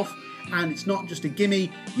myself. And it's not just a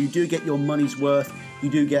gimme, you do get your money's worth. You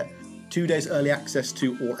do get 2 days early access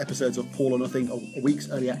to all episodes of Paul or Nothing, or a week's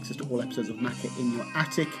early access to all episodes of Macca in Your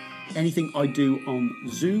Attic. Anything I do on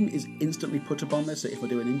Zoom is instantly put up on there, so if I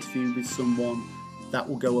do an interview with someone, that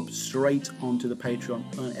will go up straight onto the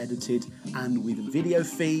Patreon, unedited, and with a video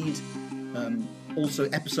feed. Also,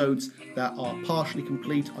 episodes that are partially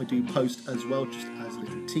complete, I do post as well, just as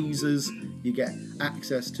little teasers. You get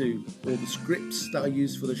access to all the scripts that I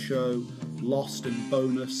use for the show, lost and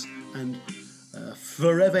bonus, and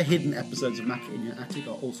forever hidden episodes of Macca in Your Attic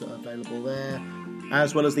are also available there,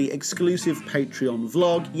 as well as the exclusive Patreon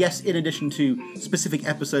vlog. Yes, in addition to specific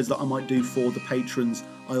episodes that I might do for the patrons,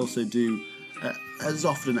 I also do, as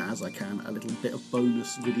often as I can, a little bit of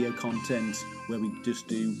bonus video content where we just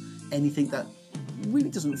do anything that really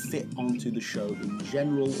doesn't fit onto the show in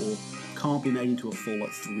general or can't be made into a full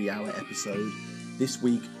 3-hour episode. This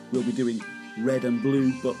week we'll be doing Red and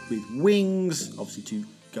Blue but with wings, obviously to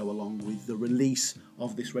go along with the release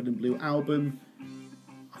of this Red and Blue album.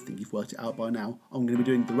 I think you've worked it out by now. I'm going to be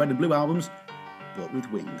doing the Red and Blue albums but with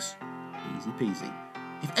wings. Easy peasy.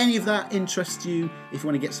 If any of that interests you, if you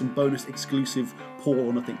want to get some bonus exclusive Paul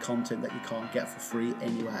or Nothing content that you can't get for free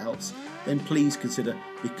anywhere else, then please consider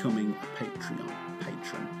becoming a Patreon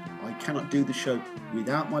patron. I cannot do the show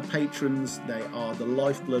without my patrons. They are the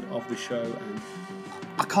lifeblood of the show and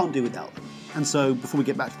I can't do without them. And so before we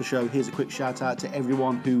get back to the show, here's a quick shout out to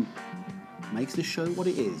everyone who makes this show what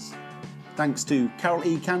it is. Thanks to Carol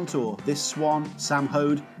E. Cantor, This Swan, Sam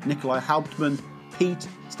Hode, Nikolai Hauptmann, Pete,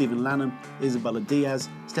 Stephen Lanham, Isabella Diaz,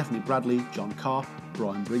 Stephanie Bradley, John Carr,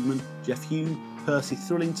 Brian Brigman, Jeff Hume, Percy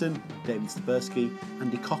Thrillington, David Stabersky,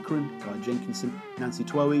 Andy Cochran, Guy Jenkinson, Nancy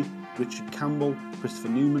Twoey, Richard Campbell, Christopher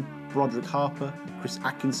Newman, Broderick Harper, Chris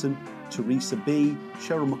Atkinson, Teresa B,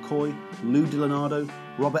 Cheryl McCoy, Lou DiLeonardo,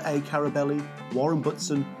 Robert A. Carabelli, Warren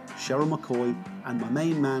Butson, Cheryl McCoy, and my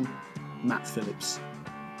main man, Matt Phillips.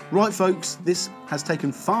 Right folks, this has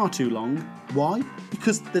taken far too long. Why?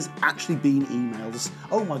 Because there's actually been emails.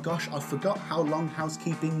 Oh my gosh, I forgot how long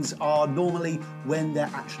housekeepings are normally when there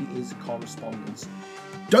actually is correspondence.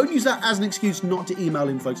 Don't use that as an excuse not to email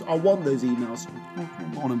in, folks. I want those emails.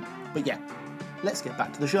 I want them. But yeah, let's get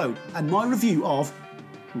back to the show and my review of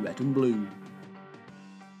Red and Blue.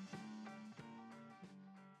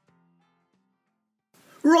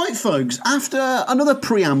 Right folks, after another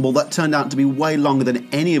preamble that turned out to be way longer than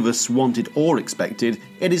any of us wanted or expected,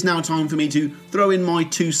 it is now time for me to throw in my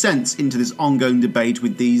 2 cents into this ongoing debate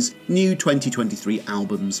with these new 2023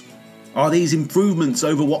 albums. Are these improvements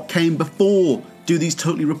over what came before? Do these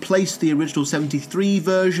totally replace the original 73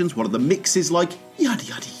 versions? What are the mixes like? Yada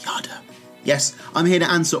yada yada. Yes, I'm here to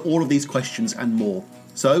answer all of these questions and more.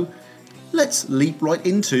 So, let's leap right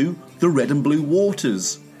into the Red and Blue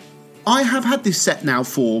waters. I have had this set now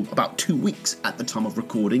for about 2 weeks at the time of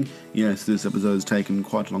recording. Yes, this episode has taken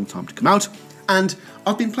quite a long time to come out. And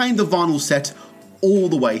I've been playing the vinyl set all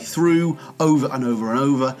the way through, over and over and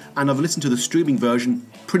over. And I've listened to the streaming version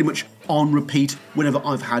pretty much on repeat whenever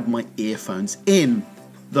I've had my earphones in.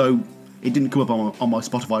 Though it didn't come up on my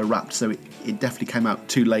Spotify Wrapped, so it definitely came out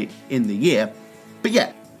too late in the year. But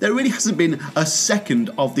yeah, there really hasn't been a second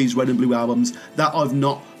of these Red and Blue albums that I've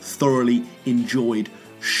not thoroughly enjoyed.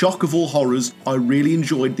 Shock of all horrors, I really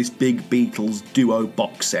enjoyed this big Beatles duo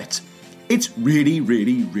box set. It's really,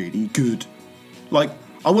 really, really good. Like,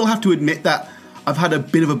 I will have to admit that I've had a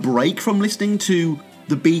bit of a break from listening to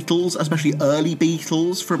the Beatles, especially early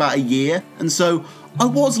Beatles, for about a year, and so I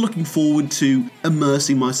was looking forward to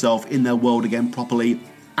immersing myself in their world again properly,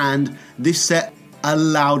 and this set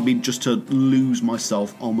allowed me just to lose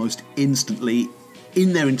myself almost instantly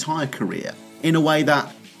in their entire career, in a way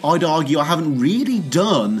that I'd argue I haven't really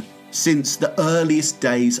done since the earliest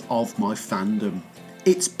days of my fandom.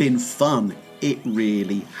 It's been fun, it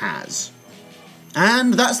really has.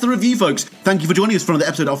 And that's the review, folks. Thank you for joining us for another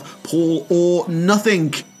episode of Paul or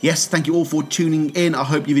Nothing. Yes, thank you all for tuning in. I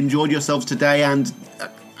hope you've enjoyed yourselves today and...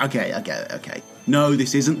 Okay. No,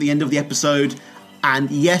 this isn't the end of the episode. And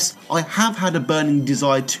yes, I have had a burning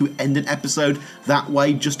desire to end an episode that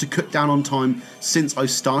way just to cut down on time since I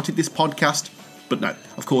started this podcast. But no,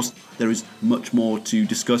 of course, there is much more to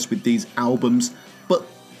discuss with these albums. But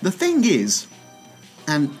The thing is,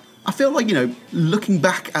 and I feel like, looking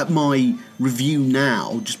back at my review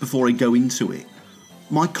now, just before I go into it,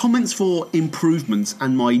 my comments for improvements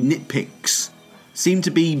and my nitpicks seem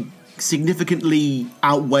to be significantly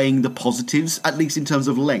outweighing the positives, at least in terms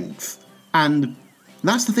of length. And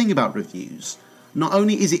that's the thing about reviews. Not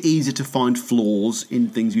only is it easier to find flaws in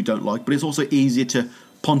things you don't like, but it's also easier to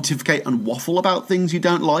pontificate and waffle about things you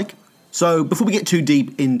don't like. So before we get too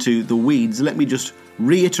deep into the weeds, let me just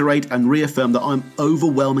reiterate and reaffirm that I'm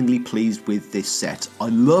overwhelmingly pleased with this set. I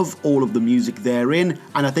love all of the music therein,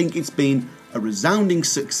 and I think it's been a resounding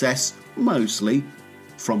success, mostly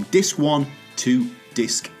from disc 1 to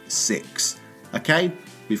disc 6. Okay,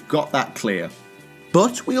 we've got that clear.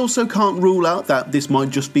 But we also can't rule out that this might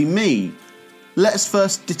just be me. Let's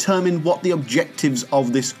first determine what the objectives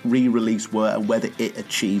of this re-release were and whether it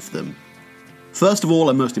achieved them. First of all,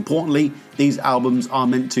 and most importantly, these albums are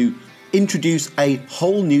meant to introduce a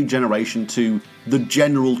whole new generation to the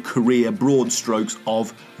general career broad strokes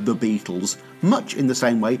of the Beatles, much in the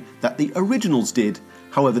same way that the originals did.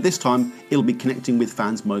 However, this time it'll be connecting with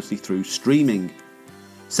fans mostly through streaming.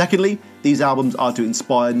 Secondly, these albums are to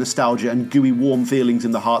inspire nostalgia and gooey warm feelings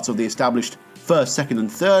in the hearts of the established first, second and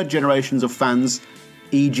third generations of fans,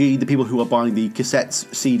 e.g. the people who are buying the cassettes,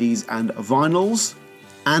 CDs and vinyls.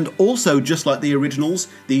 And also, just like the originals,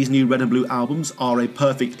 these new Red and Blue albums are a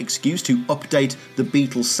perfect excuse to update the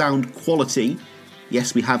Beatles' sound quality.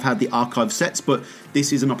 Yes, we have had the archive sets, but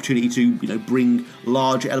this is an opportunity to, bring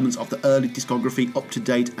large elements of the early discography up to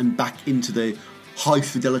date and back into the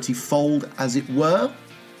high-fidelity fold, as it were.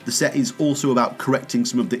 The set is also about correcting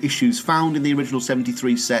some of the issues found in the original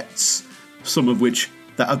 73 sets, some of which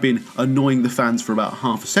that have been annoying the fans for about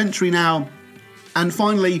half a century now. And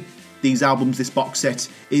finally, these albums, this box set,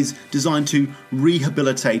 is designed to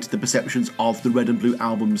rehabilitate the perceptions of the Red and Blue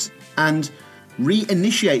albums and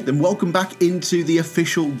reinitiate them, welcome back into the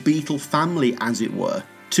official Beatle family, as it were,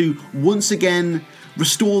 to once again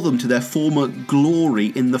restore them to their former glory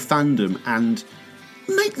in the fandom and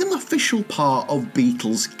make them official part of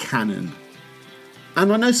Beatles canon.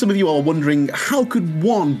 And I know some of you are wondering, how could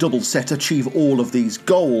one double set achieve all of these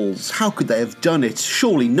goals? How could they have done it?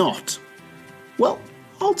 Surely not. Well,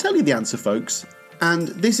 I'll tell you the answer, folks. And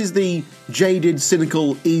this is the jaded,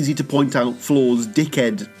 cynical, easy to point out flaws,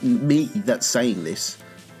 dickhead me that's saying this.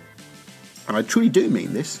 And I truly do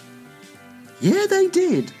mean this. Yeah, they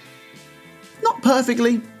did. Not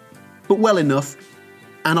perfectly, but well enough.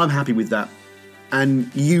 And I'm happy with that.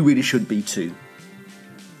 And you really should be too.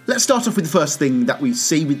 Let's start off with the first thing that we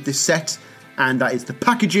see with this set, and that is the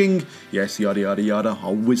packaging. Yes, yada yada yada.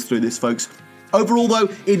 I'll whiz through this, folks. Overall, though,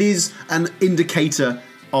 it is an indicator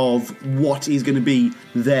of what is going to be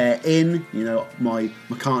therein. My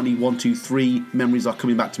McCartney 1, 2, 3 memories are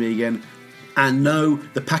coming back to me again. And no,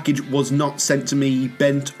 the package was not sent to me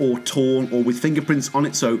bent or torn or with fingerprints on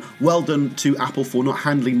it, so well done to Apple for not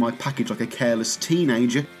handling my package like a careless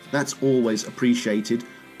teenager. That's always appreciated.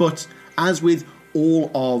 But as with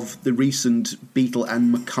all of the recent Beatle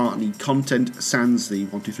and McCartney content, sans the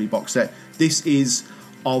 1, 2, 3 box set, this is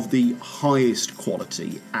of the highest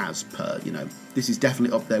quality as per, This is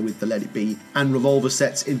definitely up there with the Let It Be and Revolver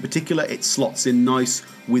sets in particular. It slots in nice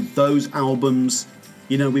with those albums.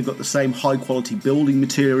 We've got the same high quality building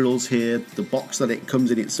materials here. The box that it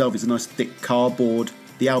comes in itself is a nice thick cardboard.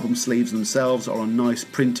 The album sleeves themselves are a nice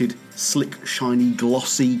printed, slick, shiny,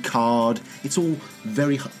 glossy card. It's all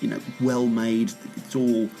very, well made. It's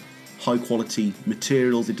all high quality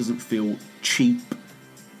materials. It doesn't feel cheap.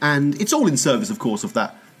 And it's all in service, of course, of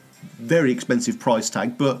that very expensive price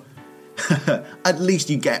tag, but at least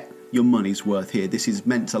you get your money's worth here. This is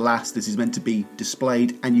meant to last, this is meant to be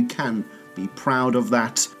displayed, and you can be proud of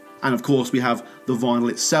that. And of course, we have the vinyl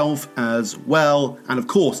itself as well. And of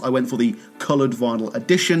course, I went for the coloured vinyl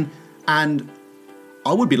edition, and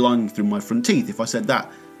I would be lying through my front teeth if I said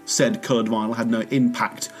that said coloured vinyl had no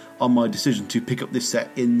impact on my decision to pick up this set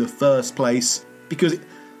in the first place, because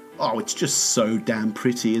it's just so damn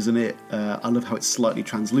pretty, isn't it? I love how it's slightly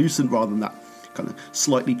translucent rather than that kind of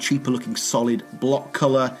slightly cheaper looking solid block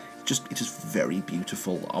colour. It's just very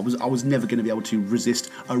beautiful. I was never going to be able to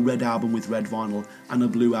resist a red album with red vinyl and a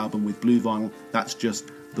blue album with blue vinyl. That's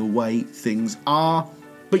just the way things are.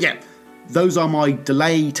 But yeah, those are my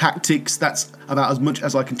delay tactics. That's about as much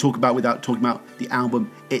as I can talk about without talking about the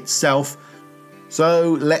album itself.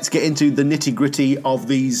 So let's get into the nitty-gritty of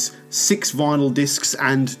these 6 vinyl discs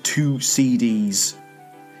and 2 CDs.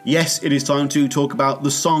 Yes, it is time to talk about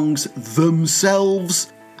the songs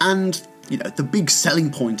themselves. And, the big selling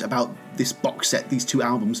point about this box set, these 2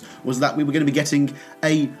 albums, was that we were going to be getting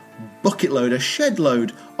a bucket load, a shed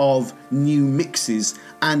load of new mixes,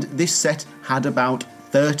 and this set had about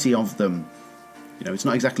 30 of them. You know, it's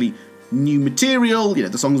not exactly new material, you know,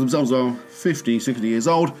 the songs themselves are 50, 60 years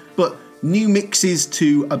old, but new mixes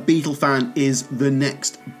to a Beatle fan is the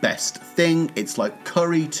next best thing. It's like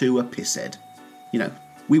curry to a pisshead. You know,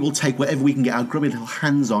 we will take whatever we can get our grubby little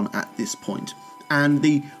hands on at this point. And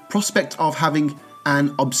the prospect of having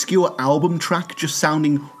an obscure album track just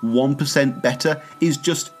sounding 1% better is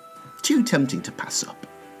just too tempting to pass up.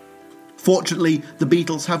 Fortunately, the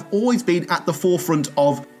Beatles have always been at the forefront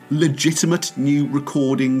of legitimate new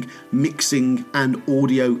recording, mixing and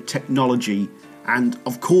audio technology, and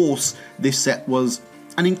of course this set was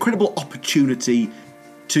an incredible opportunity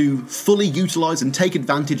to fully utilise and take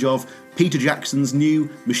advantage of Peter Jackson's new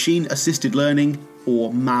machine-assisted learning,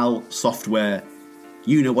 or MAL software.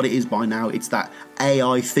 You know what it is by now, it's that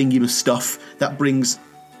AI thingy stuff that brings...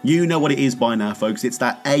 You know what it is by now, folks, it's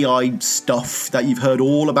that AI stuff that you've heard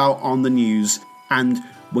all about on the news, and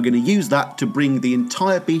we're going to use that to bring the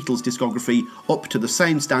entire Beatles discography up to the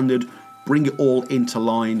same standard, bring it all into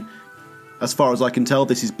line. As far as I can tell,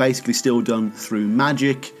 this is basically still done through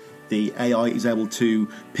magic. The AI is able to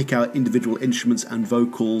pick out individual instruments and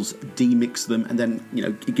vocals, demix them, and then, you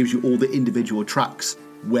know, it gives you all the individual tracks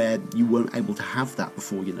where you weren't able to have that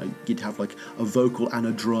before. You know, you'd have like a vocal and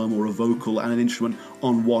a drum, or a vocal and an instrument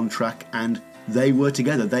on one track, and they were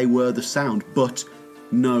together, they were the sound, but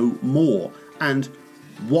no more. And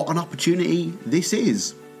what an opportunity this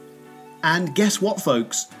is. And guess what,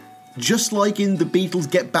 folks? Just like in the Beatles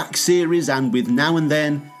Get Back series and with Now and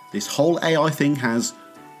Then, this whole AI thing has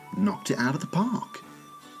knocked it out of the park.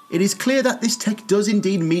 It is clear that this tech does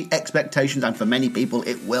indeed meet expectations, and for many people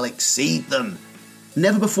it will exceed them.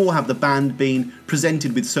 Never before have the band been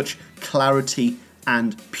presented with such clarity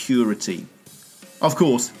and purity. Of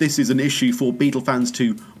course, this is an issue for Beatle fans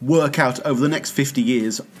to work out over the next 50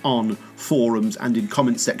 years on forums and in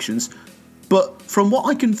comment sections, but from what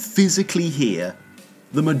I can physically hear,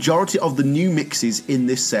 the majority of the new mixes in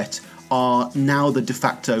this set are now the de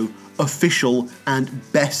facto official and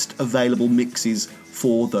best available mixes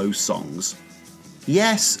for those songs.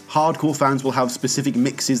 Yes, hardcore fans will have specific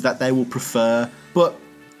mixes that they will prefer, but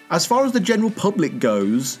as far as the general public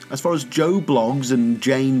goes, as far as Joe blogs and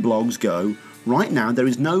Jane blogs go, right now there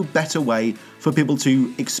is no better way for people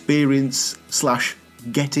to experience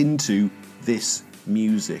 / get into this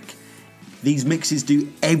music. These mixes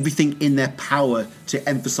do everything in their power to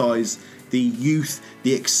emphasise the youth,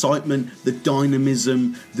 the excitement, the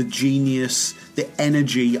dynamism, the genius, the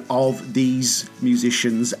energy of these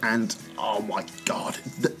musicians, and oh my god,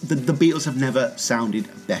 the Beatles have never sounded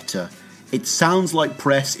better. It sounds like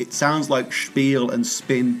press, it sounds like spiel and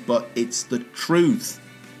spin, but it's the truth.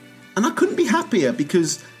 And I couldn't be happier,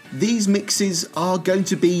 because these mixes are going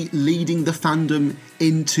to be leading the fandom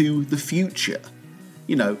into the future.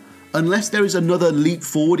 You know, unless there is another leap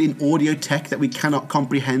forward in audio tech that we cannot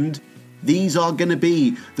comprehend, these are going to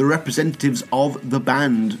be the representatives of the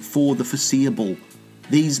band for the foreseeable.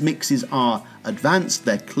 These mixes are advanced,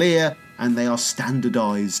 they're clear, and they are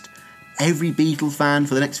standardised. Every Beatle fan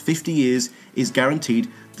for the next 50 years is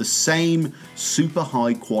guaranteed the same super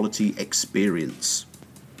high quality experience.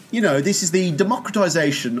 You know, this is the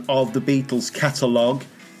democratisation of the Beatles catalogue,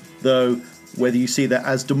 though whether you see that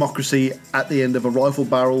as democracy at the end of a rifle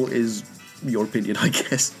barrel is your opinion, I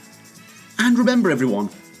guess. And remember, everyone,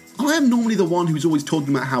 I am normally the one who's always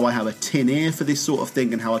talking about how I have a tin ear for this sort of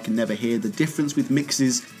thing and how I can never hear the difference with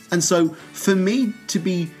mixes. And so for me to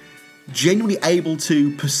be genuinely able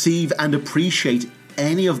to perceive and appreciate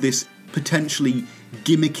any of this potentially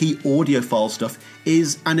gimmicky audiophile stuff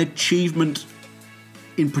is an achievement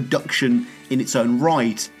in production in its own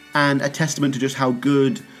right, and a testament to just how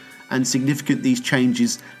good and significant these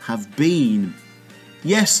changes have been.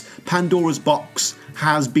 Yes, Pandora's box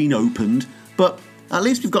has been opened, but at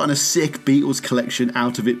least we've gotten a sick Beatles collection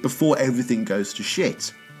out of it before everything goes to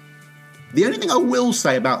shit. The only thing I will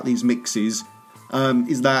say about these mixes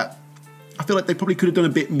is that I feel like they probably could have done a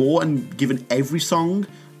bit more and given every song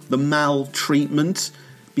the MAL treatment,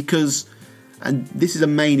 because, and this is a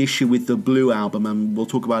main issue with the Blue album, and we'll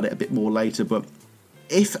talk about it a bit more later, but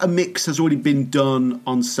if a mix has already been done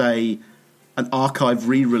on, say, an archive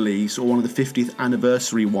re-release or one of the 50th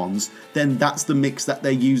anniversary ones, then that's the mix that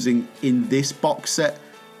they're using in this box set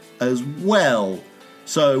as well.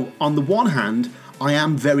 So on the one hand, I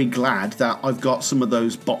am very glad that I've got some of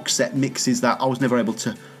those box set mixes that I was never able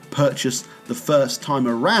to purchase the first time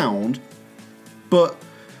around, but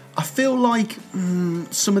I feel like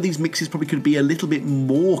some of these mixes probably could be a little bit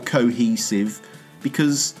more cohesive,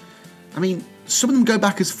 because, I mean, some of them go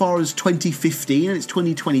back as far as 2015, and it's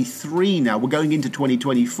 2023 now. We're going into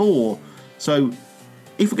 2024. So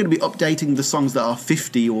if we're going to be updating the songs that are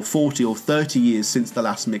 50 or 40 or 30 years since the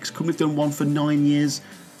last mix, couldn't we have done one for 9 years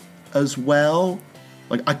as well?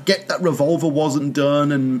 Like, I get that Revolver wasn't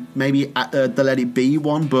done and maybe the Let It Be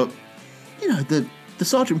one, but, you know, the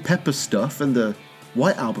Sgt. Pepper stuff and the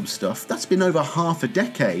White Album stuff, that's been over half a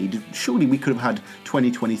decade. Surely we could have had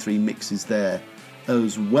 2023 mixes there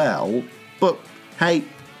as well. But, hey,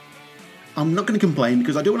 I'm not going to complain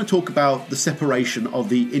because I do want to talk about the separation of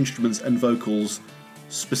the instruments and vocals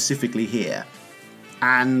specifically here.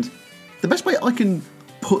 And the best way I can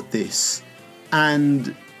put this,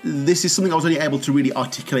 and this is something I was only able to really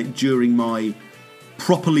articulate during my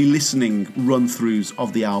properly listening run-throughs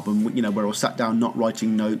of the album, you know, where I was sat down not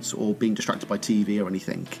writing notes or being distracted by TV or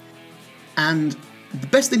anything. And the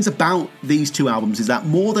best things about these two albums is that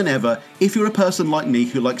more than ever, if you're a person like me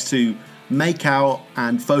who likes to make out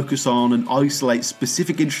and focus on and isolate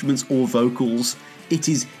specific instruments or vocals, it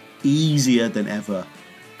is easier than ever.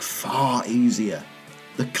 Far easier.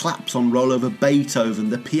 The claps on Roll Over Beethoven,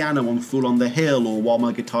 the piano on Fool on the Hill or While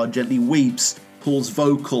My Guitar Gently Weeps, Paul's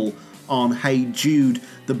vocal on Hey Jude,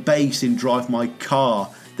 the bass in Drive My Car.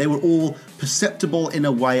 They were all perceptible in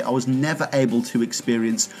a way I was never able to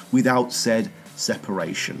experience without said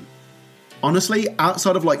separation. Honestly,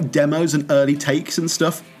 outside of like demos and early takes and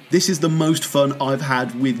stuff, this is the most fun I've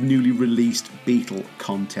had with newly released Beatle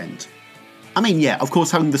content. I mean, yeah, of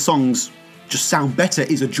course having the songs just sound better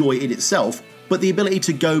is a joy in itself, but the ability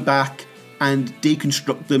to go back and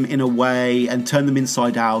deconstruct them in a way and turn them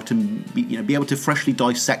inside out and be able to freshly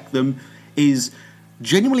dissect them is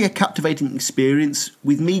genuinely a captivating experience,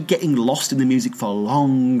 with me getting lost in the music for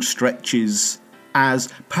long stretches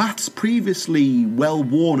as paths previously well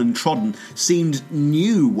worn and trodden seemed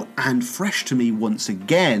new and fresh to me once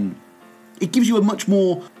again. It gives you a much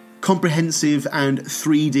more comprehensive and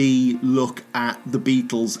 3D look at the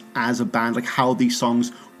Beatles as a band, like how these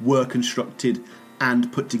songs were constructed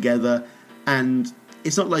and put together, and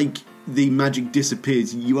it's not like the magic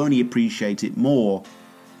disappears, you only appreciate it more.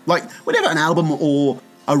 Like, whenever an album or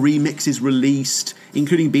a remix is released,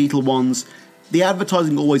 including Beatle ones, the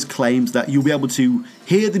advertising always claims that you'll be able to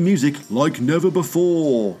hear the music like never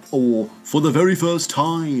before, or for the very first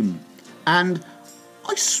time. And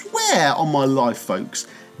I swear on my life, folks,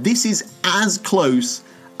 this is as close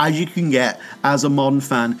as you can get as a modern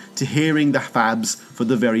fan to hearing the Fabs for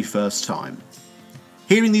the very first time.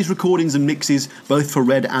 Hearing these recordings and mixes, both for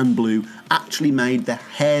Red and Blue, actually made the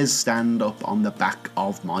hairs stand up on the back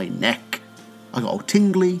of my neck. I got all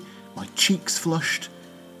tingly, my cheeks flushed.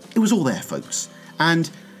 It was all there, folks. And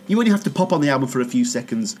you only have to pop on the album for a few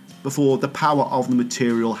seconds before the power of the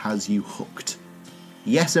material has you hooked.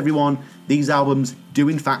 Yes, everyone, these albums do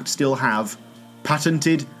in fact still have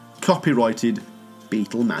patented, copyrighted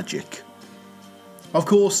Beatle magic. Of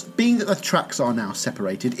course, being that the tracks are now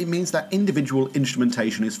separated, it means that individual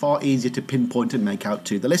instrumentation is far easier to pinpoint and make out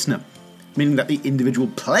to the listener, meaning that the individual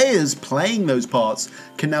players playing those parts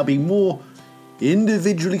can now be more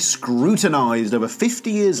individually scrutinised over 50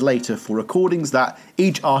 years later for recordings that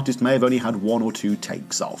each artist may have only had 1 or 2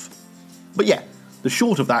 takes of. But yeah, the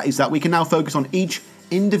short of that is that we can now focus on each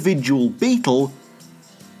individual Beatle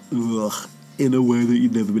in a way that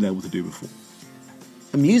you've never been able to do before.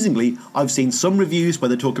 Amusingly, I've seen some reviews where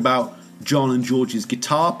they talk about John and George's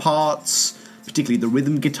guitar parts, particularly the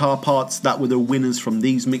rhythm guitar parts that were the winners from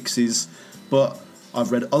these mixes, but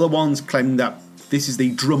I've read other ones claiming that this is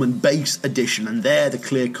the drum and bass edition and they're the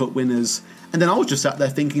clear-cut winners, and then I was just sat there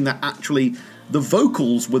thinking that actually the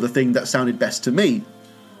vocals were the thing that sounded best to me.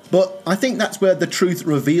 But I think that's where the truth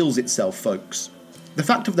reveals itself, folks. The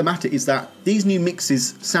fact of the matter is that these new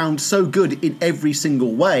mixes sound so good in every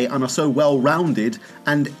single way and are so well-rounded,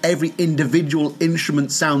 and every individual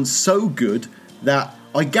instrument sounds so good that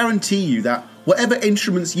I guarantee you that whatever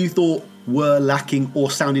instruments you thought were lacking or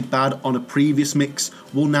sounded bad on a previous mix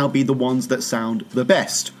will now be the ones that sound the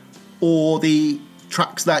best. Or the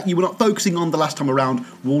tracks that you were not focusing on the last time around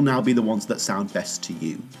will now be the ones that sound best to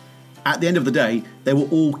you. At the end of the day, they were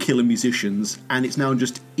all killer musicians, and it's now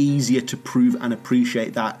just easier to prove and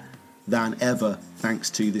appreciate that than ever thanks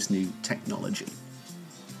to this new technology.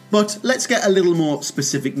 But let's get a little more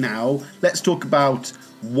specific now. Let's talk about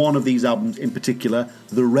one of these albums in particular,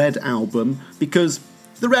 the Red Album, because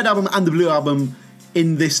the Red Album and the Blue Album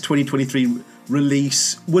in this 2023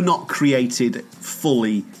 release were not created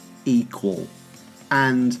fully equal.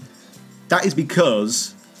 And that is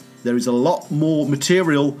because there is a lot more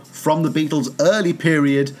material from the Beatles' early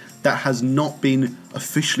period that has not been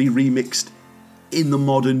officially remixed in the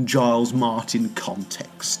modern Giles Martin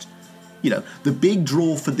context. the big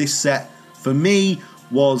draw for this set, for me,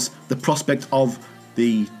 was the prospect of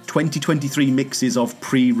the 2023 mixes of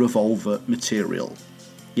pre-Revolver material.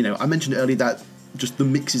 I mentioned earlier that just the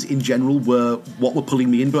mixes in general were what were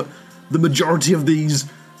pulling me in, but the majority of these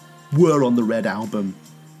were on the Red album.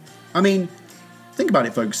 I mean, think about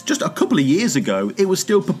it, folks. Just a couple of years ago, it was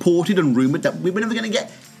still purported and rumoured that we were never going to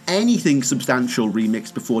get anything substantial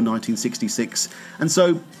remixed before 1966. And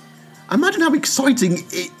so, imagine how exciting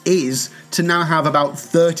it is to now have about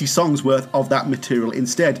 30 songs worth of that material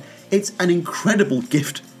instead. It's an incredible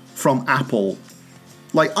gift from Apple.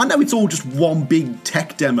 Like, I know it's all just one big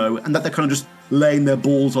tech demo and that they're kind of just laying their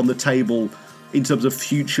balls on the table in terms of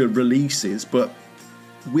future releases, but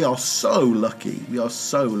we are so lucky. We are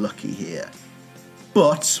so lucky here.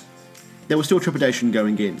 But there was still trepidation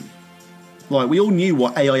going in. Like, we all knew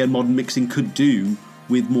what AI and modern mixing could do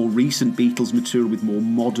with more recent Beatles material, with more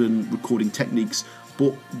modern recording techniques,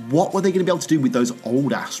 but what were they going to be able to do with those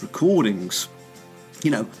old-ass recordings?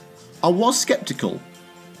 I was sceptical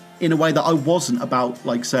in a way that I wasn't about,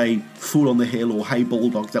 like, say, Fool on the Hill or Hey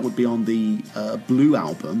Bulldog, that would be on the Blue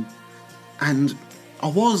album, and I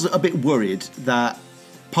was a bit worried that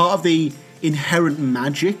part of the inherent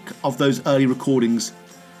magic of those early recordings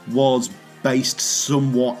was based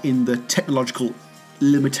somewhat in the technological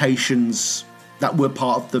limitations that were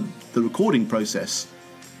part of the recording process.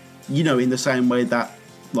 In the same way that,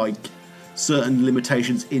 like, certain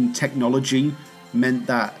limitations in technology meant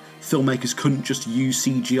that filmmakers couldn't just use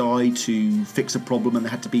CGI to fix a problem and they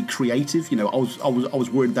had to be creative. I was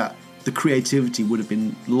worried that the creativity would have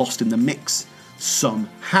been lost in the mix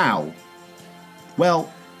somehow.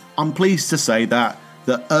 Well, I'm pleased to say that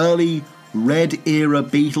the early Red era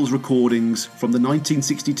Beatles recordings from the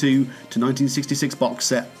 1962 to 1966 box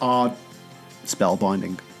set are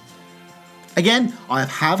spellbinding. Again, I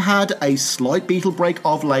have had a slight Beatle break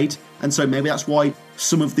of late, and so maybe that's why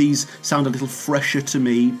some of these sound a little fresher to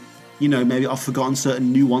me. Maybe I've forgotten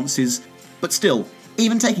certain nuances, but still,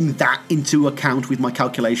 even taking that into account with my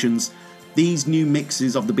calculations, these new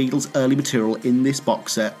mixes of the Beatles' early material in this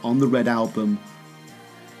box set on the Red album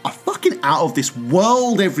are fucking out of this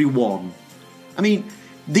world, everyone. I mean,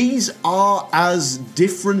 these are as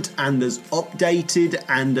different and as updated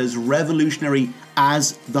and as revolutionary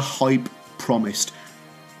as the hype promised.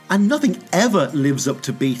 And nothing ever lives up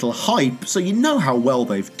to Beatle hype, so you know how well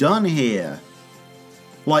they've done here.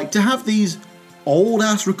 Like, to have these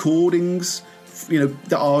old-ass recordings,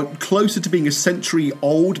 that are closer to being a century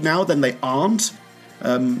old now than they aren't,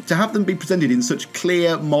 to have them be presented in such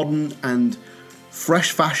clear, modern and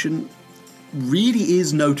fresh fashion really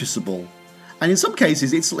is noticeable. And in some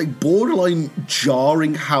cases, it's like borderline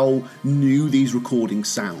jarring how new these recordings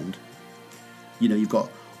sound. You've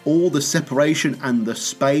got all the separation and the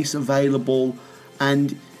space available,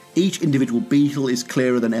 and each individual Beatle is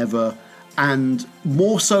clearer than ever, and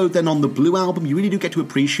more so than on the Blue album, you really do get to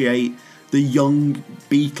appreciate the young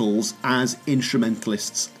Beatles as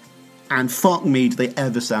instrumentalists. And fuck me, do they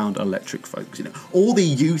ever sound electric, folks. All the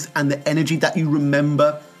youth and the energy that you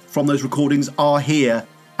remember from those recordings are here,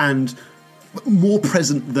 and more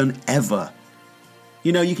present than ever.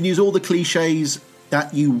 You can use all the cliches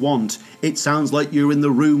that you want. It sounds like you're in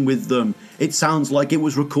the room with them. It sounds like it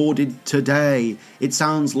was recorded today. It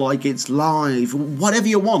sounds like it's live. Whatever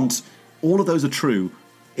you want, all of those are true.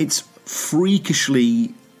 It's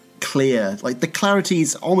freakishly clear. Like, the clarity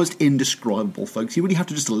is almost indescribable, folks. You really have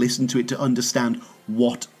to just listen to it to understand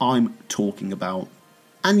what I'm talking about.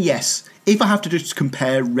 And yes, if I have to just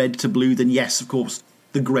compare Red to Blue, then yes, of course,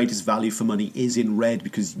 the greatest value for money is in Red,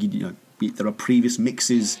 because there are previous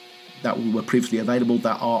mixes that were previously available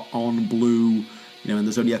that are on Blue, and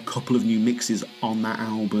there's only a couple of new mixes on that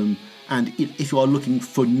album. And if you are looking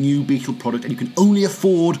for new Beatle product and you can only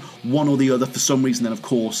afford one or the other for some reason, then of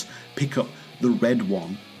course pick up the Red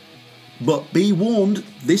one. But be warned,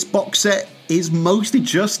 this box set is mostly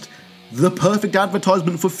just the perfect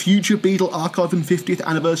advertisement for future Beatle Archive and 50th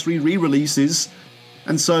anniversary re-releases.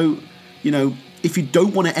 And so, if you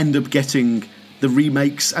don't want to end up getting the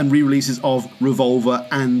remakes and re-releases of Revolver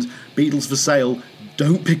and Beatles for Sale,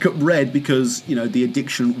 don't pick up Red, because, the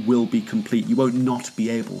addiction will be complete. You won't not be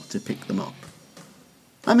able to pick them up.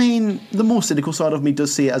 I mean, the more cynical side of me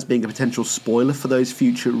does see it as being a potential spoiler for those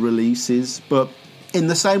future releases, but in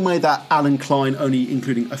the same way that Alan Klein only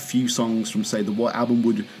including a few songs from, say, the White Album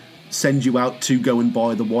would send you out to go and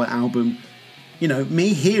buy the White Album,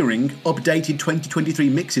 me hearing updated 2023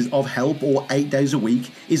 mixes of Help or 8 Days a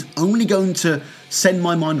Week is only going to send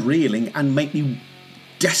my mind reeling and make me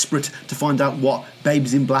desperate to find out what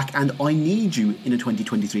Babies in Black and I Need You in a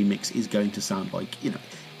 2023 mix is going to sound like.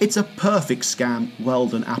 It's a perfect scam. Well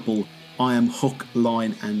done, Apple. I Am Hook,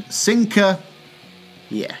 Line and Sinker.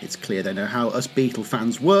 Yeah, it's clear they know how us Beatle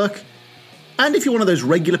fans work. And if you're one of those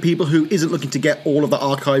regular people who isn't looking to get all of the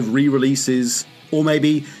archive re-releases, or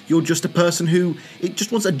maybe you're just a person who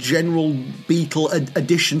just wants a general Beatle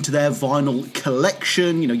addition to their vinyl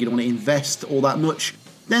collection, you don't want to invest all that much,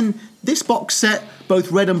 then this box set,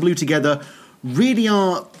 both red and blue together, really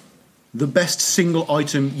are the best single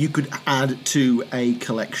item you could add to a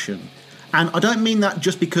collection. And I don't mean that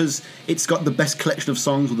just because it's got the best collection of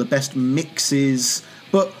songs or the best mixes,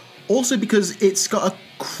 but also because it's got a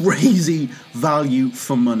crazy value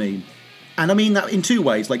for money. And I mean that in two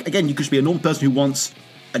ways. Like, again, you could just be a normal person who wants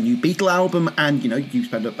a new Beatle album and, you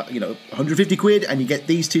spend about, 150 quid and you get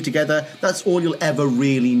these two together. That's all you'll ever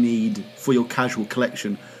really need for your casual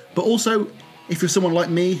collection. But also, if you're someone like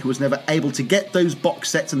me who was never able to get those box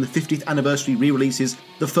sets and the 50th anniversary re-releases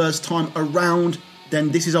the first time around, then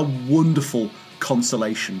this is a wonderful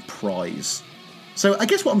consolation prize. So I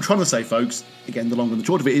guess what I'm trying to say, folks, again, the long and the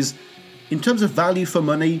short of it is, in terms of value for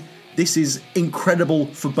money, this is incredible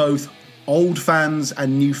for both old fans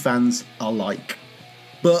and new fans alike.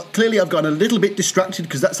 But clearly I've gotten a little bit distracted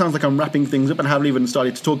because that sounds like I'm wrapping things up and haven't even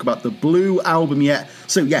started to talk about the blue album yet.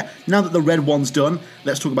 So yeah, now that the red one's done,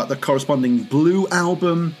 let's talk about the corresponding blue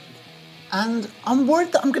album. And I'm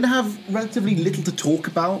worried that I'm going to have relatively little to talk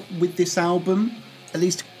about with this album, at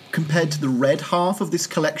least compared to the red half of this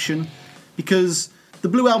collection, because the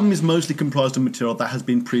blue album is mostly comprised of material that has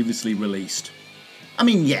been previously released. I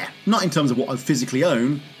mean, yeah, not in terms of what I physically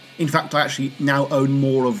own. In fact, I actually now own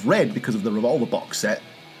more of red because of the Revolver box set.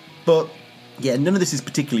 But yeah, none of this is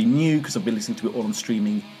particularly new because I've been listening to it all on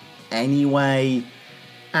streaming anyway.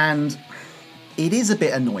 And it is a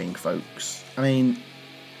bit annoying, folks. I mean,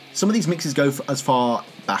 some of these mixes go as far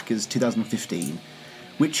back as 2015,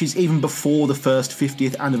 which is even before the first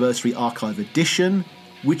 50th anniversary archive edition,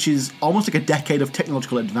 which is almost like a decade of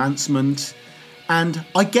technological advancement. And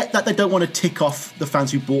I get that they don't want to tick off the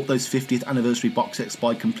fans who bought those 50th anniversary box sets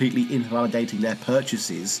by completely invalidating their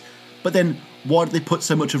purchases. But then why did they put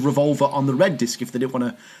so much of Revolver on the red disc if they didn't want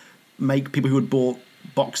to make people who had bought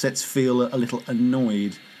box sets feel a little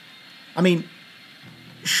annoyed? I mean,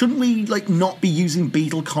 shouldn't we not be using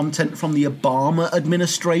Beatle content from the Obama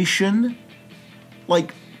administration?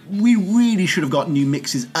 We really should have got new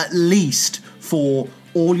mixes at least for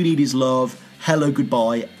All You Need Is Love, Hello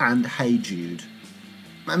Goodbye and Hey Jude.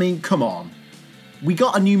 I mean, come on. We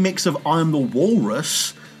got a new mix of I Am the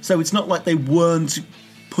Walrus, so it's not like they weren't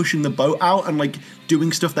pushing the boat out and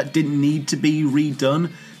doing stuff that didn't need to be redone,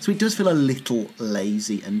 so it does feel a little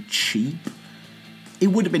lazy and cheap. It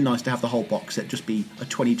would have been nice to have the whole box set just be a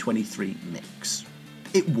 2023 mix.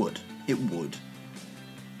 It would.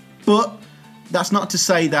 But that's not to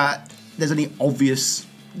say that there's any obvious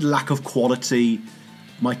lack of quality.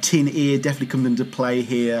 My tin ear definitely comes into play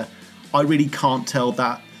here. I really can't tell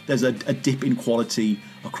that there's a dip in quality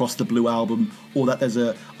across the blue album, or that there's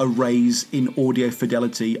a raise in audio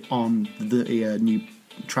fidelity on the new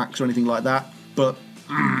tracks or anything like that. But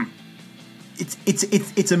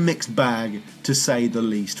it's a mixed bag, to say the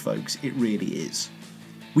least, folks. It really is.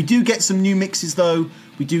 We do get some new mixes, though.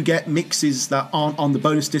 We do get mixes that aren't on the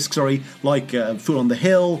bonus disc, like Fool on the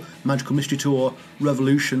Hill, Magical Mystery Tour,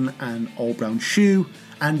 Revolution, and Old Brown Shoe,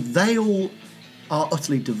 and they all are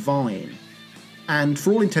utterly divine. And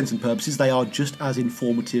for all intents and purposes, they are just as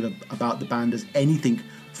informative about the band as anything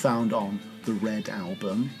found on the Red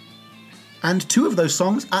album. And two of those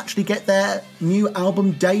songs actually get their new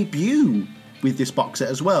album debut with this box set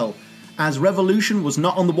as well, as Revolution was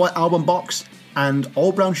not on the White Album box, and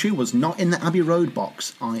Old Brown Shoe was not in the Abbey Road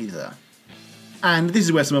box either. And this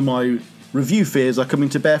is where some of my review fears are coming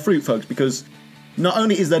to bear fruit, folks, because not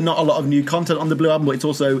only is there not a lot of new content on the Blue Album, but it's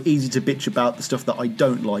also easy to bitch about the stuff that I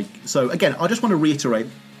don't like. So again, I just want to reiterate,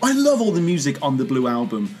 I love all the music on the Blue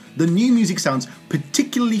Album. The new music sounds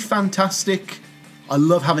particularly fantastic. I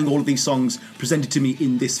love having all of these songs presented to me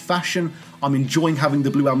in this fashion. I'm enjoying having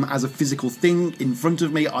the Blue Album as a physical thing in front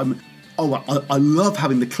of me. I love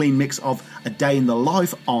having the clean mix of A Day in the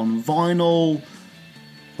Life on vinyl.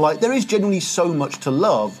 There is genuinely so much to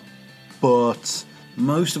love, but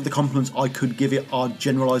most of the compliments I could give it are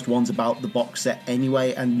generalised ones about the box set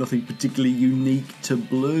anyway, and nothing particularly unique to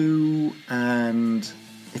Blue. And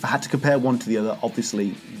if I had to compare one to the other,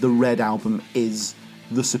 obviously the Red album is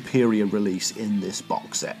the superior release in this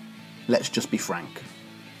box set. Let's just be frank.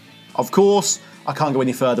 Of course, I can't go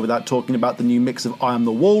any further without talking about the new mix of I Am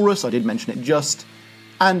the Walrus. I did mention it just.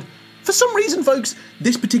 And for some reason, folks,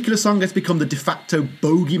 this particular song has become the de facto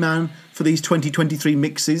bogeyman for these 2023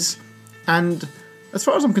 mixes. And as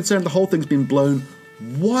far as I'm concerned, the whole thing's been blown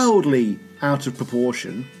wildly out of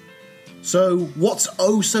proportion. So what's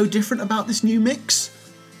oh so different about this new mix?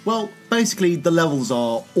 Well, basically the levels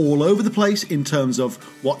are all over the place in terms of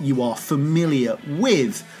what you are familiar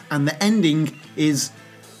with, and the ending is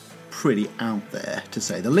pretty out there, to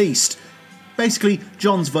say the least. Basically,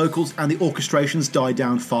 John's vocals and the orchestrations die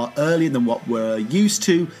down far earlier than what we're used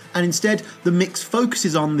to, and instead the mix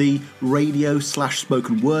focuses on the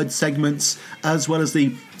radio/spoken word segments, as well as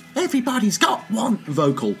the "everybody's got one"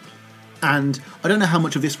 vocal. And I don't know how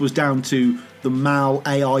much of this was down to the Mal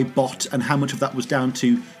AI bot and how much of that was down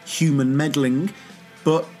to human meddling,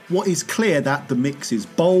 but what is clear that the mix is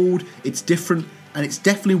bold, it's different, and it's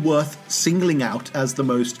definitely worth singling out as the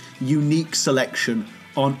most unique selection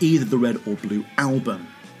on either the Red or Blue album.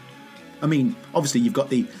 I mean, obviously you've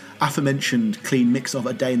got the aforementioned clean mix of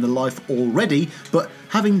A Day in the Life already, but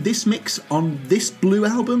having this mix on this Blue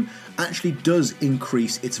album actually does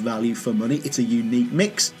increase its value for money. It's a unique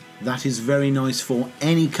mix. That is very nice for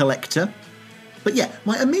any collector. But yeah,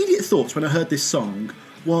 my immediate thoughts when I heard this song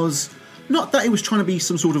was not that it was trying to be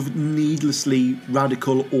some sort of needlessly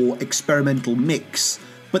radical or experimental mix,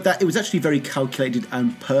 but that it was actually very calculated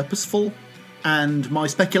and purposeful. And my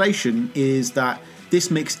speculation is that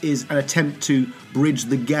this mix is an attempt to bridge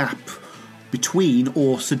the gap between,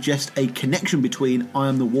 or suggest a connection between, I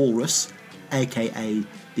Am the Walrus, aka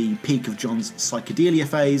the peak of John's psychedelia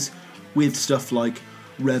phase, with stuff like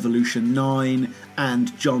Revolution 9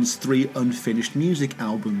 and John's 3 unfinished music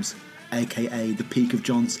albums, aka the peak of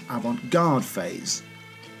John's avant-garde phase.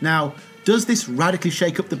 Now, does this radically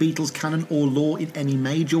shake up the Beatles canon or lore in any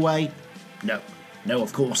major way? No,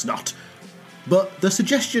 of course not. But the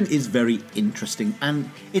suggestion is very interesting, and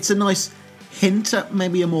it's a nice hint at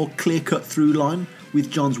maybe a more clear-cut through line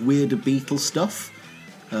with John's weirder Beatles stuff.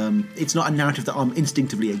 It's not a narrative that I'm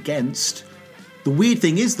instinctively against. The weird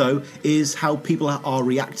thing is, though, is how people are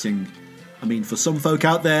reacting. I mean, for some folk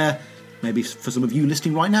out there, maybe for some of you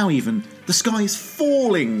listening right now even, the sky is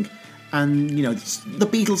falling, and, you know, the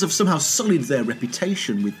Beatles have somehow sullied their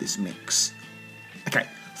reputation with this mix. Okay,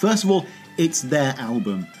 first of all, it's their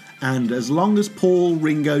album, and as long as Paul,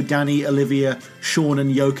 Ringo, Danny, Olivia, Sean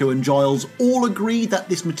and Yoko and Giles all agree that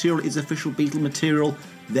this material is official Beatle material,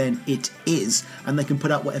 then it is, and they can put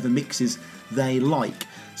out whatever mixes they like.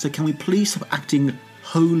 So can we please stop acting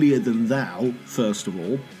holier than thou, first of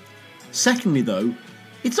all? Secondly, though,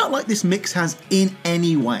 it's not like this mix has in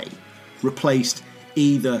any way replaced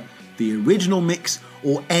either the original mix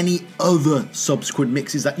or any other subsequent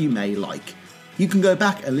mixes that you may like. You can go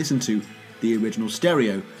back and listen to the original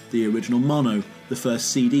stereo, the original mono, the first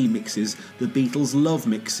CD mixes, the Beatles Love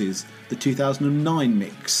mixes, the 2009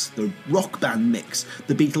 mix, the Rock Band mix,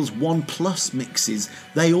 the Beatles 1+ mixes.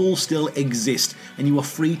 They all still exist, and you are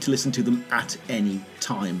free to listen to them at any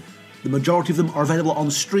time. The majority of them are available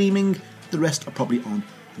on streaming, the rest are probably on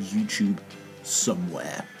YouTube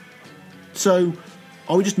somewhere. So,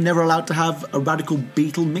 are we just never allowed to have a radical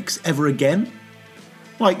Beatle mix ever again?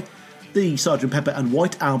 Like, the Sgt. Pepper and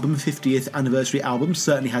White album, 50th anniversary album,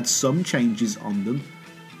 certainly had some changes on them,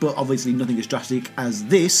 but obviously nothing as drastic as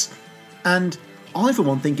this, and I for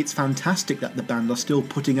one think it's fantastic that the band are still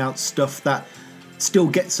putting out stuff that still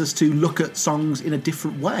gets us to look at songs in a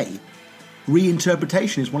different way.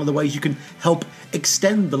 Reinterpretation is one of the ways you can help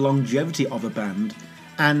extend the longevity of a band,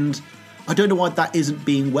 and I don't know why that isn't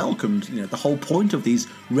being welcomed. You know, the whole point of these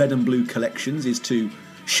Red and Blue collections is to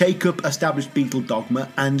shake up established Beatle dogma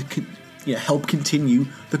and help continue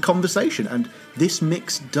the conversation, and this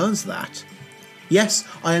mix does that. Yes,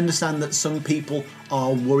 I understand that some people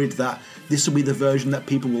are worried that this will be the version that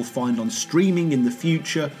people will find on streaming in the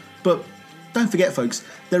future, but don't forget, folks,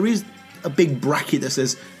 there is a big bracket that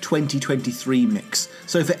says 2023 mix,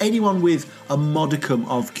 so for anyone with a modicum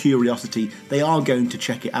of curiosity, they are going to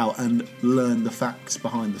check it out and learn the facts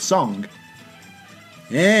behind the song.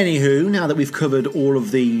 Anywho, now that we've covered all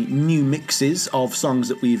of the new mixes of songs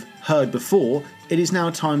that we've heard before, it is now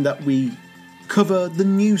time that we cover the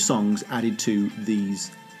new songs added to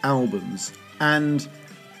these albums. And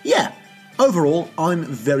yeah, overall, I'm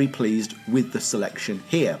very pleased with the selection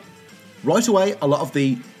here. Right away, a lot of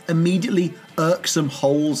the immediately irksome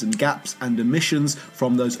holes and gaps and omissions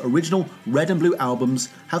from those original Red and Blue albums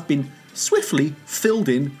have been swiftly filled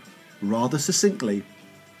in rather succinctly.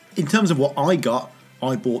 In terms of what I got,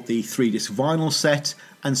 I bought the 3-disc vinyl set,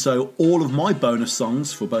 and so all of my bonus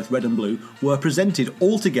songs for both Red and Blue were presented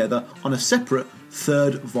all together on a separate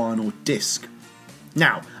third vinyl disc.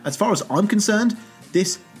 Now, as far as I'm concerned,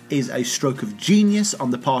 this is a stroke of genius on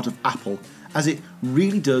the part of Apple, as it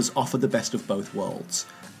really does offer the best of both worlds.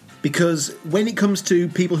 Because when it comes to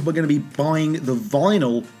people who are going to be buying the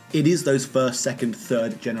vinyl, it is those first, second,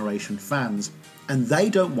 third generation fans. and they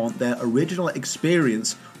don't want their original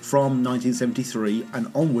experience from 1973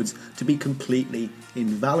 and onwards to be completely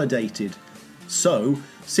invalidated. So,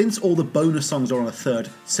 since all the bonus songs are on a third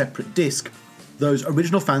separate disc, those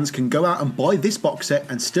original fans can go out and buy this box set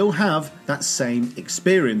and still have that same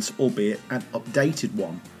experience, albeit an updated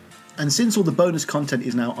one. And since all the bonus content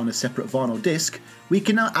is now on a separate vinyl disc, we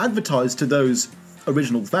can now advertise to those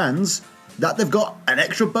original fans that they've got an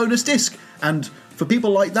extra bonus disc. And for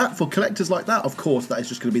people like that, for collectors like that, of course, that is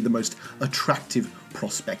just going to be the most attractive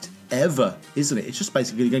prospect ever, isn't it? It's just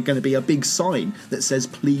basically going to be a big sign that says,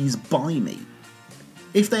 please buy me.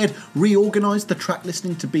 If they had reorganised the track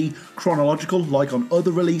listing to be chronological like on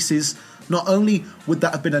other releases, not only would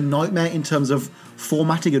that have been a nightmare in terms of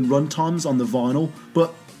formatting and runtimes on the vinyl,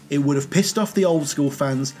 but it would have pissed off the old school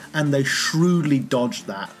fans, and they shrewdly dodged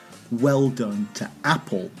that. Well done to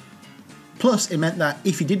Apple. Plus, it meant that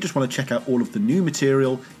if you did just want to check out all of the new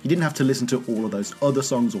material, you didn't have to listen to all of those other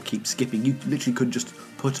songs or keep skipping. You literally could just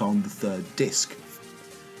put on the third disc.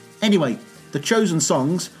 Anyway, the chosen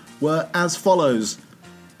songs were as follows.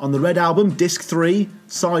 On the Red Album, Disc 3,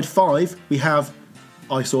 Side 5, we have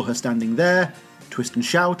I Saw Her Standing There, Twist and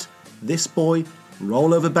Shout, This Boy,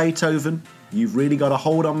 Roll Over Beethoven, You've Really Got a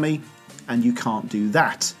Hold on Me, and You Can't Do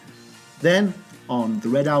That. Then, on the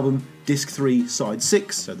Red Album, Disc 3, Side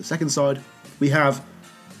 6, so the second side, we have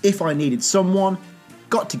If I Needed Someone,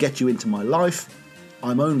 Got to Get You Into My Life,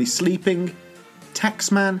 I'm Only Sleeping,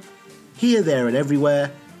 Taxman, Here, There and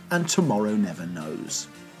Everywhere, and Tomorrow Never Knows.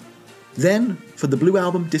 Then, for the Blue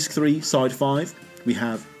Album, Disc 3, Side 5, we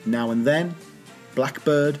have Now and Then,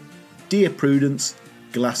 Blackbird, Dear Prudence,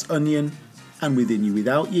 Glass Onion, and Within You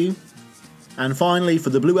Without You. And finally, for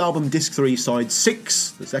the Blue Album, Disc 3, Side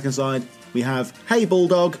 6, the second side, we have Hey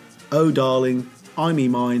Bulldog, Oh Darling, I Me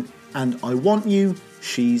Mine, and I Want You,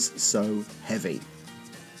 She's So Heavy.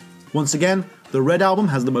 Once again, the Red Album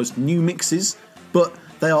has the most new mixes, but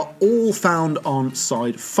they are all found on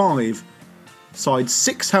Side 5. Side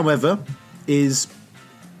 6, however, is,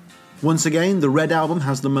 once again, the Red Album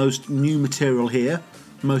has the most new material here.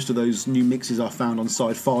 Most of those new mixes are found on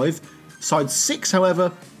Side 5. Side 6, however,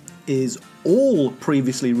 is all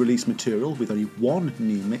previously released material with only one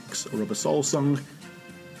new mix or Rubber Soul song.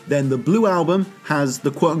 Then the Blue Album has the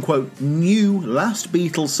quote-unquote new Last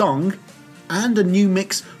Beatles song and a new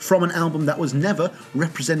mix from an album that was never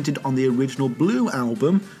represented on the original Blue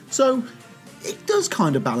Album, so it does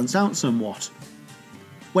kind of balance out somewhat.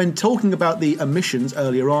 When talking about the omissions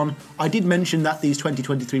earlier on, I did mention that these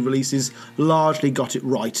 2023 releases largely got it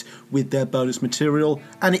right with their bonus material,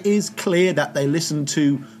 and it is clear that they listened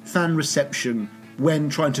to fan reception when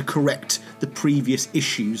trying to correct the previous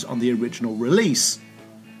issues on the original release.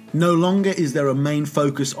 No longer is there a main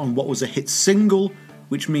focus on what was a hit single,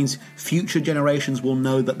 which means future generations will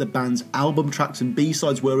know that the band's album tracks and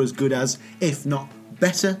B-sides were as good as, if not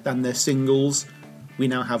better than their singles. We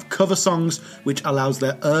now have cover songs, which allows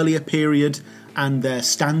their earlier period and their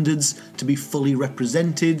standards to be fully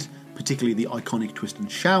represented, particularly the iconic Twist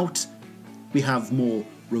and Shout. We have more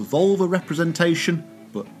Revolver representation,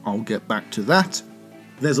 but I'll get back to that.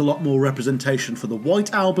 There's a lot more representation for the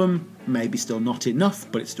White Album, maybe still not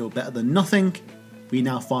enough, but it's still better than nothing. We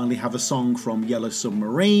now finally have a song from Yellow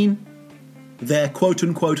Submarine. Their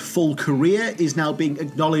quote-unquote full career is now being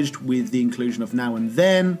acknowledged with the inclusion of Now and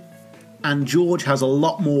Then. And George has a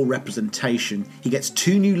lot more representation. He gets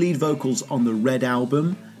 2 new lead vocals on the Red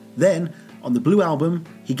Album. Then, on the Blue Album,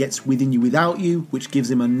 he gets Within You Without You, which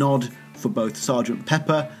gives him a nod for both Sgt.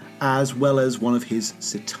 Pepper as well as one of his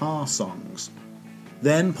sitar songs.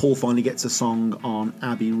 Then, Paul finally gets a song on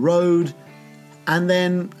Abbey Road. And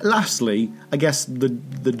then, lastly, I guess the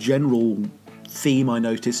general theme I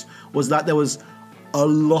noticed was that there was a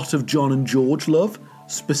lot of John and George love,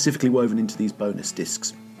 specifically woven into these bonus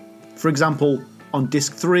discs. For example, on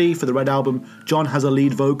disc 3 for the Red Album, John has a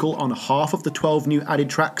lead vocal on half of the 12 new added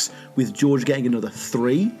tracks, with George getting another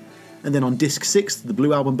 3. And then on disc 6, the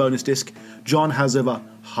Blue Album bonus disc, John has over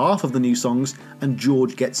half of the new songs and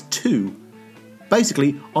George gets 2.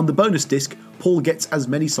 Basically, on the bonus disc, Paul gets as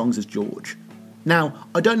many songs as George. Now,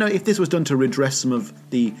 I don't know if this was done to redress some of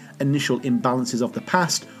the initial imbalances of the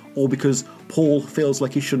past, or because Paul feels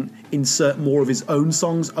like he shouldn't insert more of his own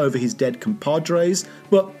songs over his dead compadres,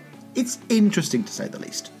 but it's interesting to say the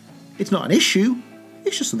least. It's not an issue,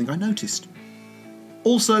 it's just something I noticed.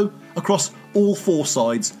 Also, across all 4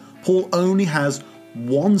 sides, Paul only has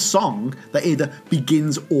one song that either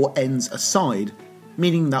begins or ends a side,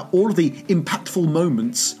 meaning that all of the impactful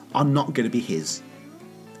moments are not going to be his.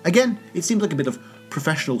 Again, it seems like a bit of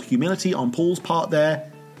professional humility on Paul's part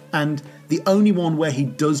there, and the only one where he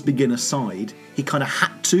does begin a side, he kind of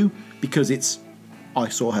had to, because it's I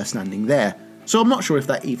Saw Her Standing There, so I'm not sure if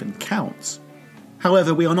that even counts.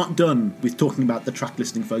 However, we are not done with talking about the track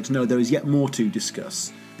listing, folks. No, there is yet more to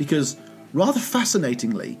discuss, because rather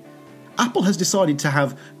fascinatingly, Apple has decided to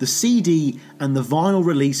have the CD and the vinyl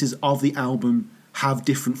releases of the album have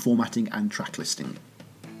different formatting and track listing.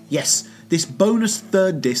 Yes, this bonus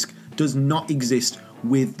third disc does not exist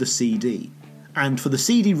with the CD. And for the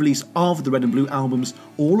CD release of the Red and Blue albums,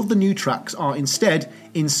 all of the new tracks are instead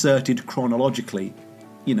inserted chronologically.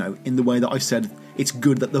 You know, in the way that I said it's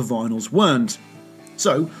good that the vinyls weren't.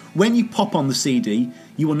 So, when you pop on the CD,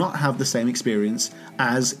 you will not have the same experience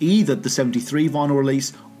as either the 73 vinyl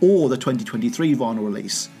release or the 2023 vinyl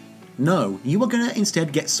release. No, you are going to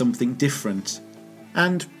instead get something different.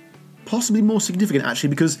 And possibly more significant, actually,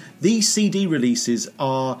 because these CD releases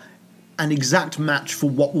are an exact match for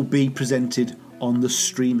what will be presented on the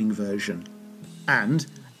streaming version. And,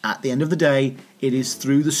 at the end of the day, it is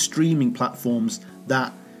through the streaming platforms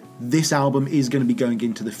that this album is going to be going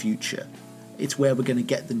into the future. It's where we're going to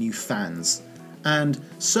get the new fans. And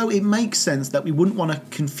so it makes sense that we wouldn't want to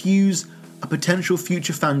confuse a potential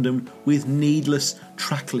future fandom with needless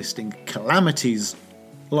track listing calamities.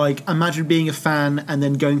 Like, imagine being a fan and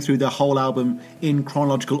then going through the whole album in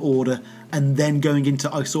chronological order, and then going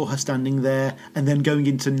into I Saw Her Standing There, and then going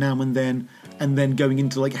into Now and then going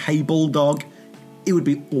into like Hey Bulldog. It would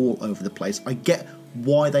be all over the place. I get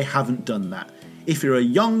why they haven't done that. If you're a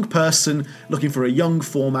young person looking for a young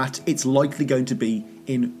format, it's likely going to be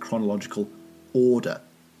in chronological order.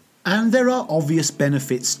 And there are obvious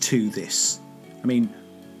benefits to this. I mean,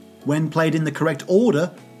 when played in the correct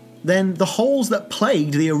order, then the holes that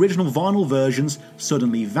plagued the original vinyl versions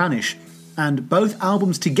suddenly vanish, and both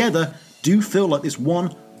albums together do feel like this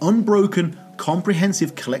one unbroken,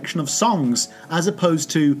 comprehensive collection of songs, as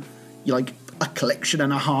opposed to, like, a collection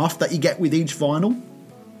and a half that you get with each vinyl.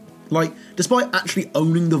 Like, despite actually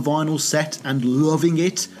owning the vinyl set and loving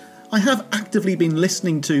it, I have actively been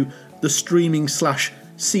listening to the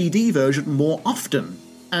streaming/CD version more often,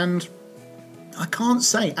 and I can't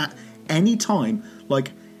say at any time,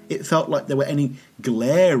 like, it felt like there were any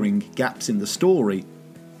glaring gaps in the story.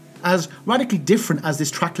 As radically different as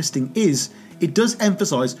this track listing is, it does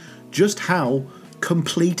emphasise just how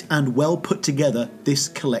complete and well put together this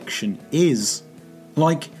collection is.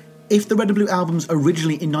 Like, if the Red and Blue albums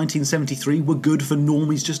originally in 1973 were good for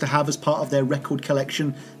normies just to have as part of their record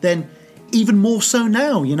collection, then even more so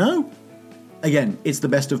now, you know? Again, it's the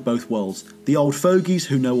best of both worlds. The old fogies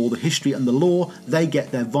who know all the history and the lore, they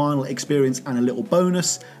get their vinyl experience and a little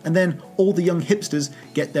bonus, and then all the young hipsters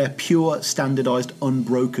get their pure, standardised,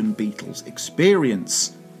 unbroken Beatles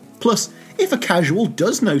experience. Plus, if a casual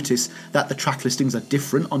does notice that the track listings are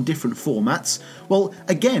different on different formats, well,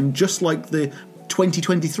 again, just like the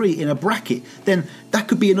 2023 in a bracket, then that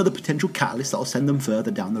could be another potential catalyst that'll send them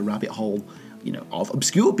further down the rabbit hole, you know, of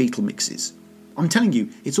obscure Beatle mixes. I'm telling you,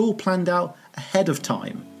 it's all planned out ahead of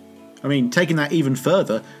time. I mean, taking that even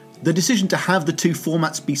further, the decision to have the two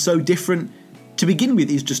formats be so different to begin with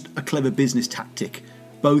is just a clever business tactic,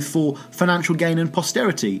 both for financial gain and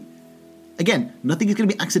posterity. Again, nothing is going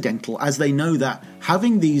to be accidental, as they know that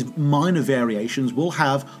having these minor variations will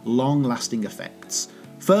have long-lasting effects.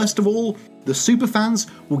 First of all, the superfans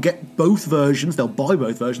will get both versions, they'll buy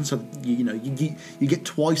both versions, so you get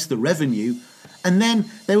twice the revenue, and then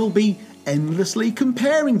they will be endlessly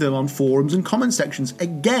comparing them on forums and comment sections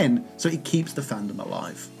again, so it keeps the fandom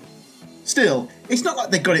alive. Still, it's not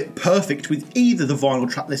like they got it perfect with either the vinyl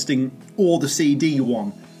track listing or the CD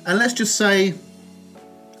one, and let's just say,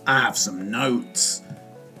 I have some notes.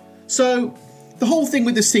 So, the whole thing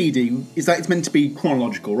with the CD is that it's meant to be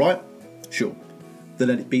chronological, right? Sure. The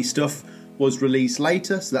Let It Be stuff was released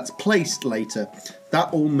later, so that's placed later.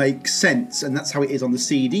 That all makes sense, and that's how it is on the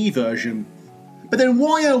CD version. But then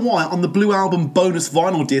why oh why on the Blue Album bonus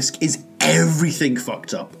vinyl disc is everything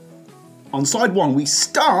fucked up? On side one, we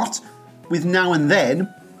start with Now and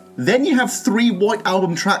then you have 3 White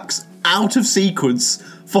Album tracks out of sequence,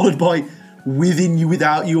 followed by Within You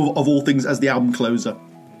Without You, of all things, as the album closer.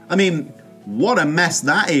 I mean, what a mess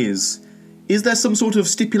that is. Is there some sort of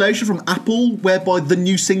stipulation from Apple whereby the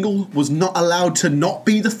new single was not allowed to not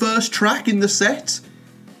be the first track in the set?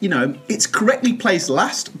 You know, it's correctly placed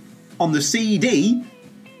last on the CD,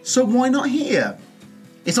 so why not here?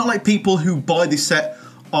 It's not like people who buy this set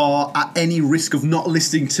are at any risk of not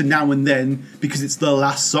listening to Now and Then because it's the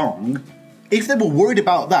last song. If they were worried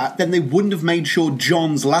about that, then they wouldn't have made sure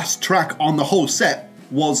John's last track on the whole set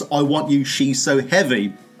was I Want You, She's So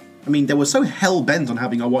Heavy. I mean, they were so hell-bent on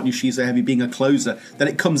having I Want You, She's So Heavy being a closer that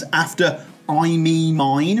it comes after I Me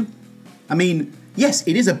Mine. I mean, yes,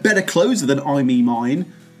 it is a better closer than I Me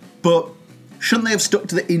Mine, but shouldn't they have stuck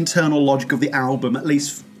to the internal logic of the album at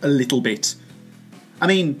least a little bit? I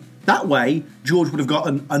mean, that way, George would have got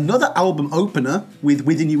another album opener with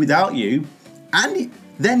Within You Without You, and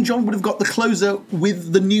then John would have got the closer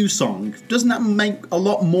with the new song. Doesn't that make a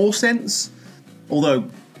lot more sense? Although,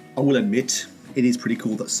 I will admit, it is pretty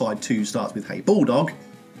cool that side 2 starts with Hey Bulldog.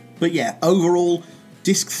 But yeah, overall,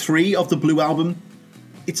 disc 3 of the Blue Album,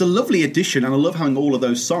 it's a lovely addition, and I love having all of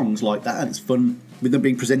those songs like that, and it's fun with them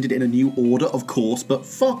being presented in a new order, of course, but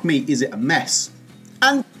fuck me, is it a mess.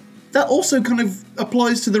 And that also kind of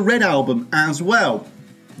applies to the Red Album as well.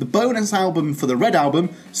 The bonus album for the Red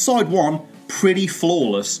Album, side 1, pretty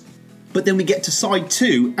flawless. But then we get to side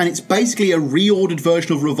 2, and it's basically a reordered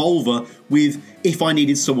version of Revolver with If I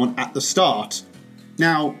Needed Someone at the start.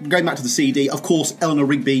 Now, going back to the CD, of course, Eleanor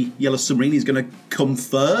Rigby, Yellow Submarine is going to come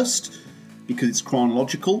first, because it's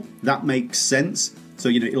chronological. That makes sense. So,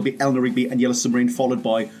 it'll be Eleanor Rigby and Yellow Submarine followed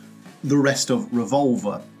by the rest of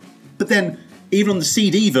Revolver. But then, even on the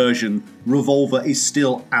CD version, Revolver is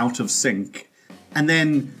still out of sync. And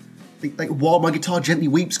then, While My Guitar Gently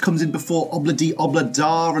Weeps comes in before Obla Di Obla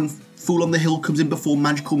Da, and Fool on the Hill comes in before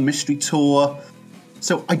Magical Mystery Tour.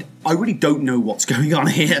 So I really don't know what's going on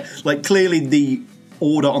here. Clearly the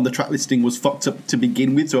order on the track listing was fucked up to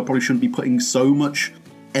begin with, so I probably shouldn't be putting so much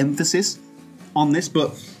emphasis on this.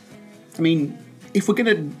 But, I mean, if we're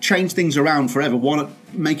going to change things around forever, why not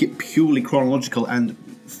make it purely chronological and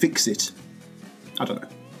fix it? I don't know.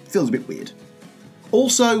 Feels a bit weird.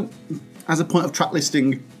 Also, as a point of track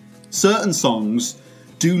listing, certain songs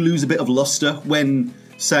do lose a bit of luster when,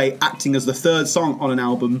 say, acting as the third song on an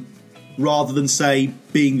album, rather than, say,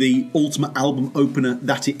 being the ultimate album opener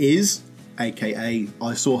that it is, aka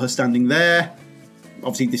I Saw Her Standing There.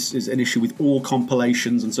 Obviously, this is an issue with all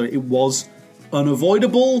compilations, and so it was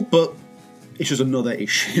unavoidable, but it's just another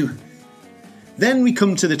issue. Then we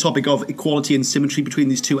come to the topic of equality and symmetry between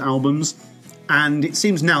these two albums, and it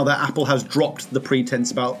seems now that Apple has dropped the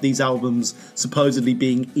pretense about these albums supposedly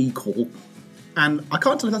being equal. And I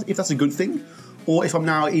can't tell if that's a good thing, or if I'm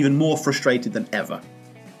now even more frustrated than ever.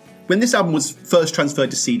 When this album was first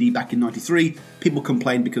transferred to CD back in '93, people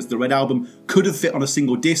complained because the Red Album could have fit on a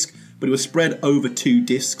single disc, but it was spread over 2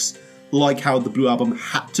 discs, like how the Blue Album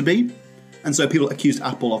had to be. And so people accused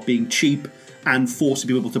Apple of being cheap and forcing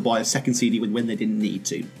people to buy a second CD when they didn't need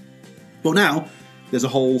to. Well, now, there's a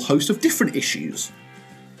whole host of different issues.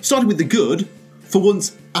 Starting with the good, for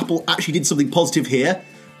once, Apple actually did something positive here,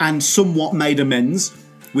 and somewhat made amends,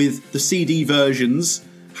 with the CD versions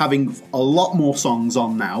having a lot more songs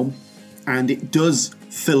on now, and it does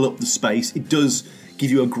fill up the space. It does give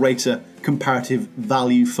you a greater comparative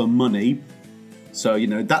value for money. So,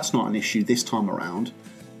 that's not an issue this time around.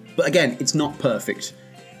 But again, it's not perfect.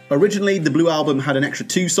 Originally, the Blue Album had an extra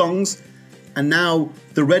 2 songs, and now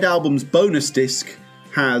the Red Album's bonus disc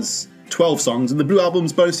has 12 songs, and the Blue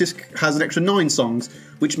Album's bonus disc has an extra 9 songs,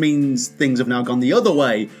 which means things have now gone the other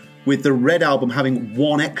way, with the Red Album having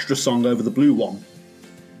 1 extra song over the Blue one.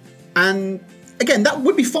 And again, that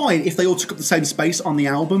would be fine if they all took up the same space on the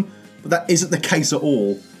album, but that isn't the case at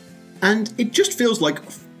all. And it just feels like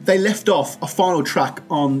they left off a final track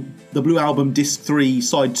on the Blue Album Disc 3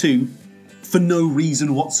 Side 2 for no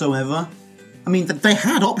reason whatsoever. I mean, they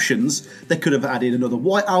had options. They could have added another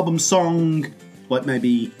White Album song, like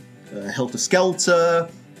maybe Helter Skelter,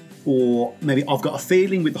 or maybe I've Got a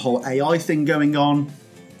Feeling with the whole AI thing going on.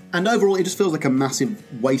 And overall, it just feels like a massive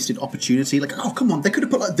wasted opportunity. Oh, come on, they could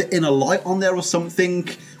have put The Inner Light on there or something,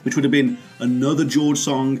 which would have been another George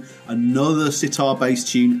song, another sitar-based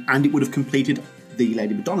tune, and it would have completed the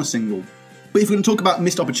Lady Madonna single. But if we're going to talk about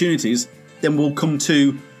missed opportunities, then we'll come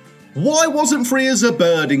to, why wasn't Free as a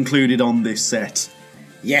Bird included on this set?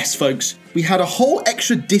 Yes, folks, we had a whole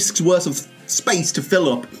extra disc's worth of space to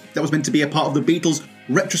fill up that was meant to be a part of the Beatles'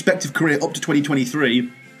 retrospective career up to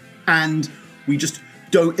 2023, and we just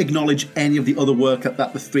don't acknowledge any of the other work that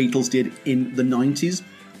the Beatles did in the 90s.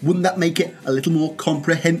 Wouldn't that make it a little more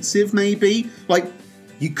comprehensive, maybe?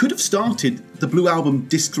 You could have started the Blue Album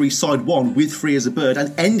Disc 3 Side 1 with Free as a Bird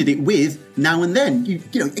and ended it with Now and Then. You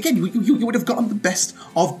would have gotten the best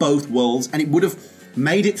of both worlds, and it would have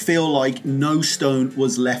made it feel like no stone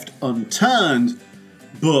was left unturned.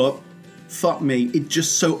 But, fuck me, it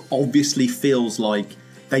just so obviously feels like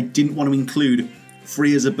they didn't want to include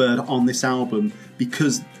Free as a Bird on this album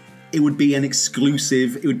because it would be an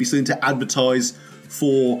exclusive, it would be something to advertise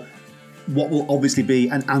for what will obviously be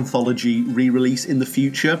an anthology re-release in the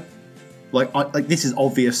future. This is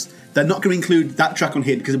obvious. They're not going to include that track on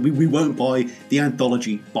here because we won't buy the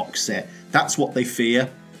anthology box set. That's what they fear.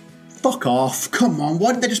 Fuck off. Come on,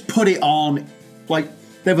 why didn't they just put it on?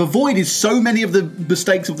 They've avoided so many of the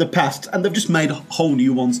mistakes of the past, and they've just made whole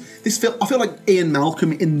new ones. I feel like Ian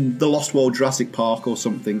Malcolm in The Lost World Jurassic Park or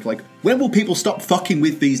something. Like, when will people stop fucking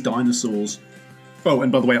with these dinosaurs? Oh,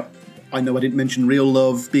 and by the way, I know I didn't mention Real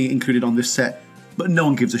Love being included on this set, but no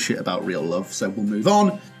one gives a shit about Real Love, so we'll move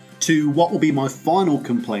on to what will be my final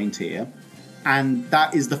complaint here, and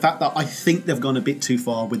that is the fact that I think they've gone a bit too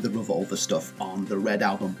far with the Revolver stuff on the Red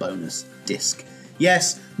Album bonus disc.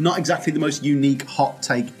 Yes, not exactly the most unique hot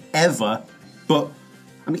take ever, but,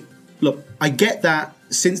 I mean, look, I get that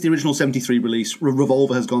since the original 73 release,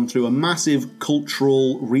 Revolver has gone through a massive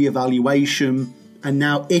cultural re-evaluation, and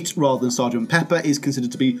now it, rather than Sgt. Pepper, is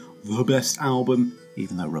considered to be the best album,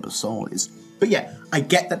 even though Rubber Soul is. But yeah, I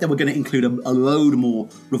get that they were going to include a load more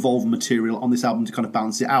Revolver material on this album to kind of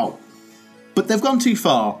balance it out. But they've gone too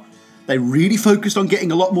far. They really focused on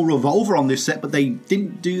getting a lot more Revolver on this set, but they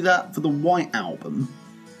didn't do that for the White Album.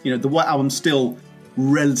 You know, the White Album's still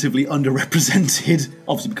relatively underrepresented,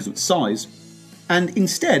 obviously because of its size. And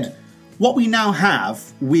instead, what we now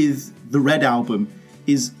have with the Red Album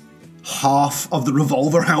is half of the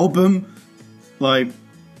Revolver album. Like,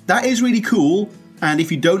 that is really cool. And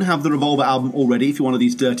if you don't have the Revolver album already, if you're one of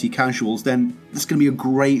these dirty casuals, then that's going to be a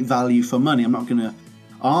great value for money. I'm not going to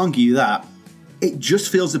argue that. It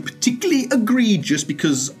just feels particularly egregious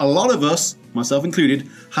because a lot of us, myself included,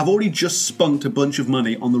 have already just spunked a bunch of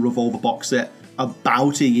money on the Revolver box set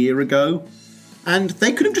about a year ago. And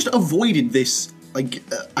they could have just avoided this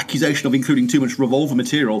accusation of including too much Revolver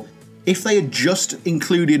material if they had just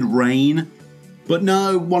included Rain. But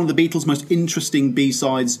no, one of the Beatles' most interesting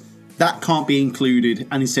B-sides, that can't be included,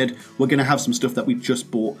 and instead we're going to have some stuff that we just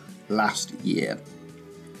bought last year.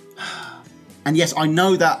 And yes, I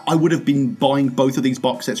know that I would have been buying both of these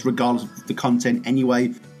box sets regardless of the content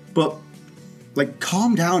anyway, but, like,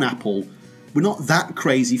 calm down, Apple. We're not that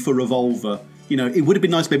crazy for Revolver. You know, it would have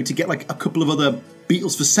been nice maybe to get, like, a couple of other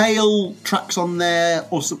Beatles for Sale tracks on there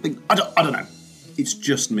or something. I don't know. It's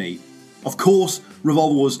just me. Of course,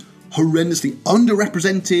 Revolver was horrendously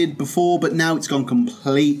underrepresented before, but now it's gone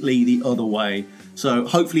completely the other way. So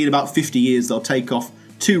hopefully in about 50 years they'll take off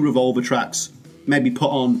 2 Revolver tracks, maybe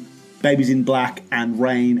put on Babies in Black and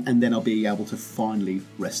Rain, and then I'll be able to finally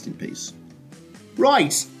rest in peace.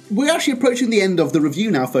 Right, we're actually approaching the end of the review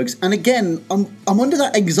now, folks, and again, I'm under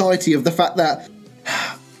that anxiety of the fact that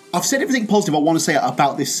I've said everything positive I want to say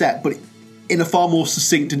about this set, but in a far more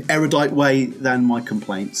succinct and erudite way than my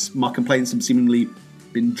complaints. My complaints have seemingly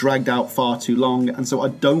been dragged out far too long, and so I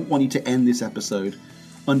don't want you to end this episode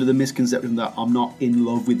under the misconception that I'm not in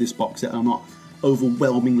love with this box set and I'm not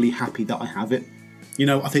overwhelmingly happy that I have it. You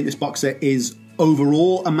know, I think this box set is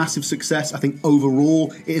overall a massive success. I think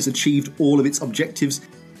overall it has achieved all of its objectives,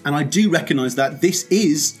 and I do recognise that this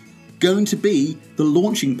is going to be the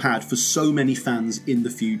launching pad for so many fans in the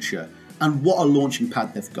future. And what a launching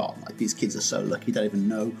pad they've got. Like, these kids are so lucky, they don't even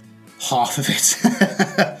know half of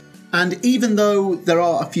it. And even though there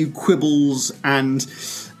are a few quibbles and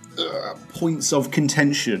points of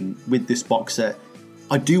contention with this box set,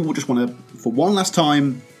 I do just want to, for one last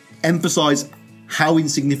time, emphasise how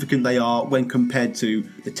insignificant they are when compared to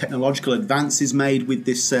the technological advances made with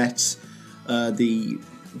this set, the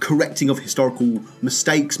correcting of historical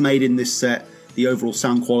mistakes made in this set, the overall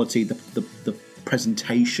sound quality, the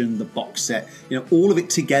presentation, the box set. You know, all of it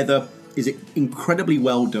together is incredibly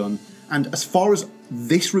well done. And as far as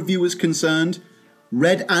this review is concerned,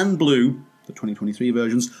 Red and Blue, the 2023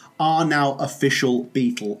 versions, are now official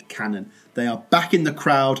Beatle canon. They are back in the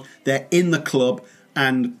crowd, they're in the club,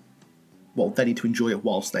 and, well, they need to enjoy it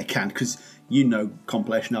whilst they can, because you know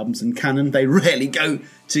compilation albums and canon, they rarely go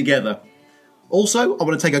together. Also, I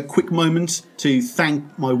want to take a quick moment to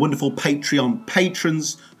thank my wonderful Patreon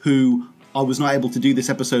patrons who I was not able to do this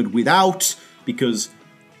episode without because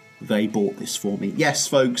they bought this for me. Yes,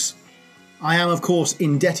 folks, I am, of course,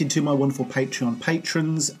 indebted to my wonderful Patreon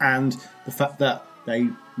patrons, and the fact that they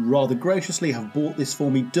rather graciously have bought this for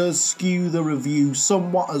me does skew the review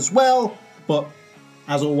somewhat as well, but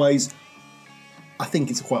as always, I think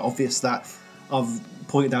it's quite obvious that I've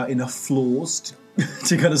pointed out enough flaws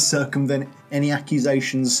to kind of circumvent any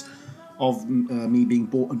accusations of me being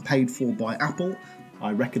bought and paid for by Apple.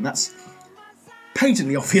 I reckon that's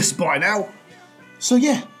patently obvious by now. So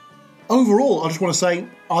yeah, overall, I just want to say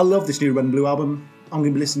I love this new Red and Blue album. I'm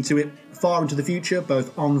going to be listening to it far into the future,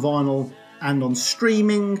 both on vinyl and on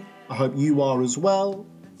streaming. I hope you are as well.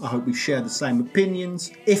 I hope we share the same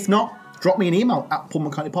opinions. If not, drop me an email at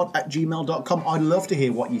paulmccartneypod@gmail.com. I'd love to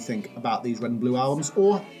hear what you think about these Red and Blue albums,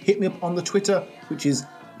 or hit me up on the Twitter, which is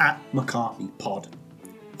 @McCartneyPod.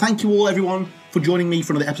 Thank you all, everyone, for joining me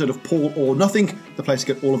for another episode of Paul or Nothing, the place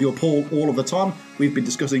to get all of your Paul all of the time. We've been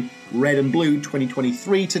discussing Red and Blue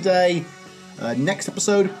 2023 today. Next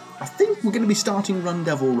episode, I think we're going to be starting Run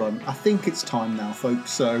Devil Run. I think it's time now, folks.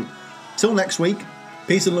 So, till next week,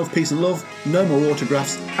 peace and love, peace and love. No more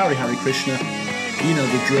autographs. Hare Hare Krishna. You know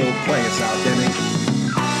the drill. Play us out, Denny.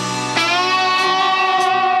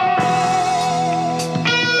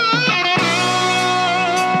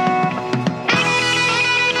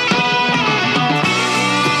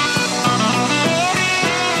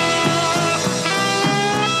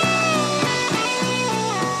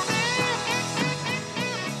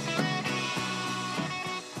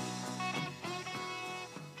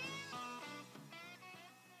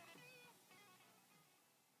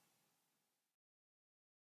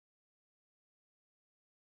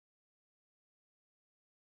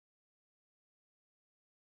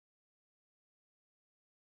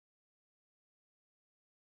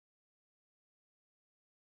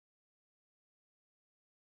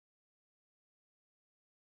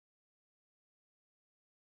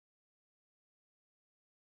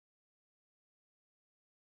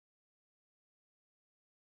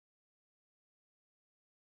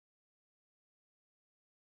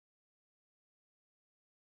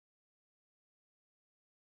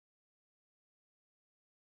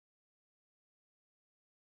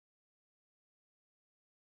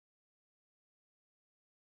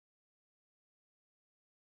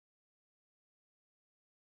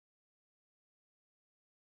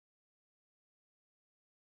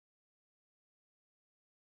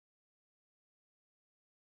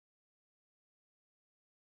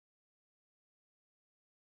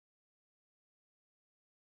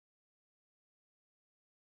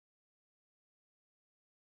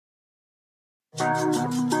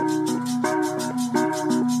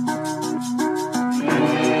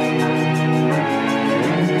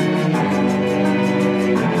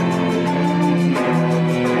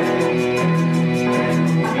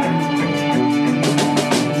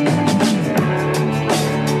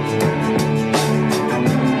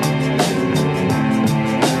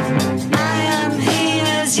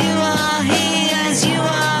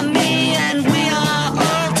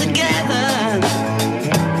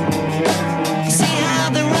 See how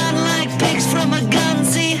the run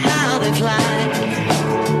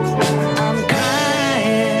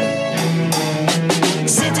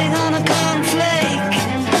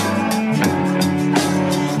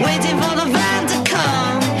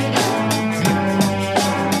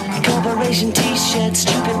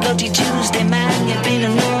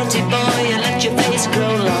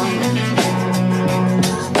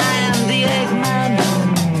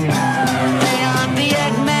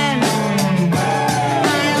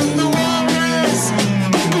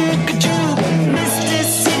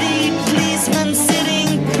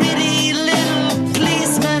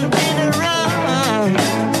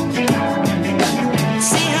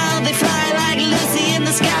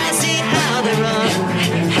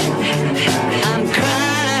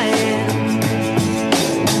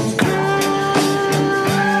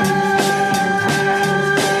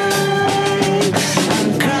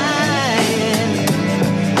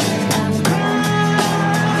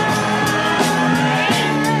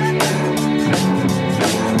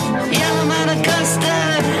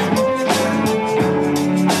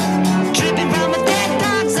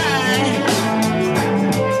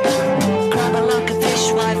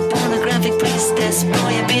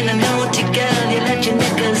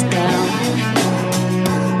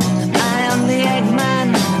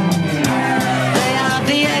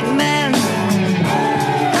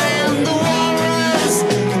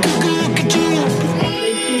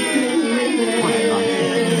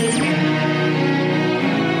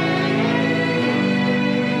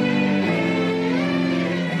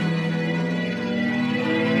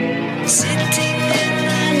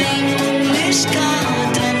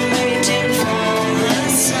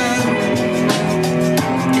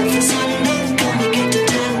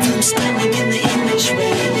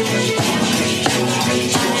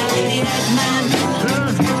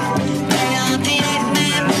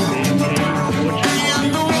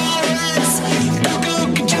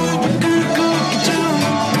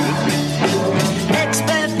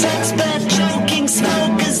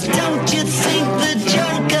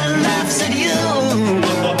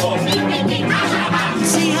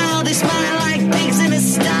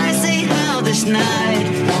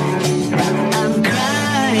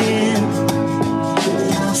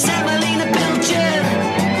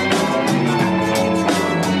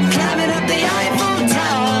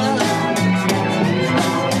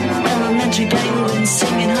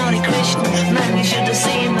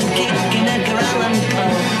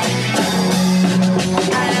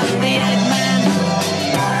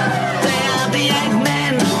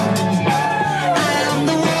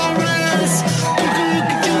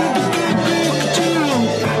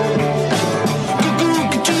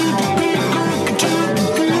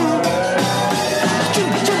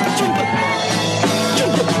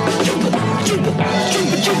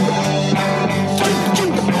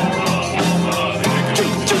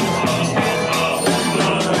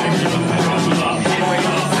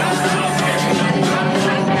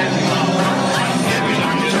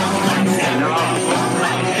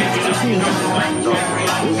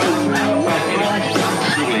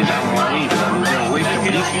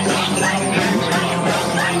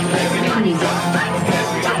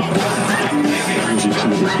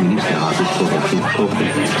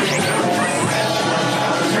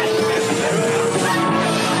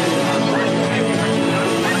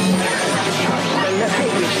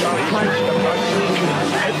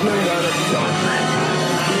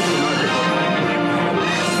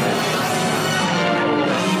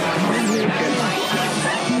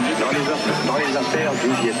Dans les affaires du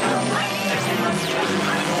Vietnam.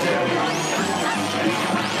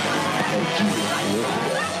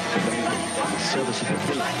 Service of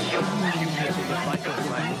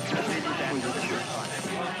the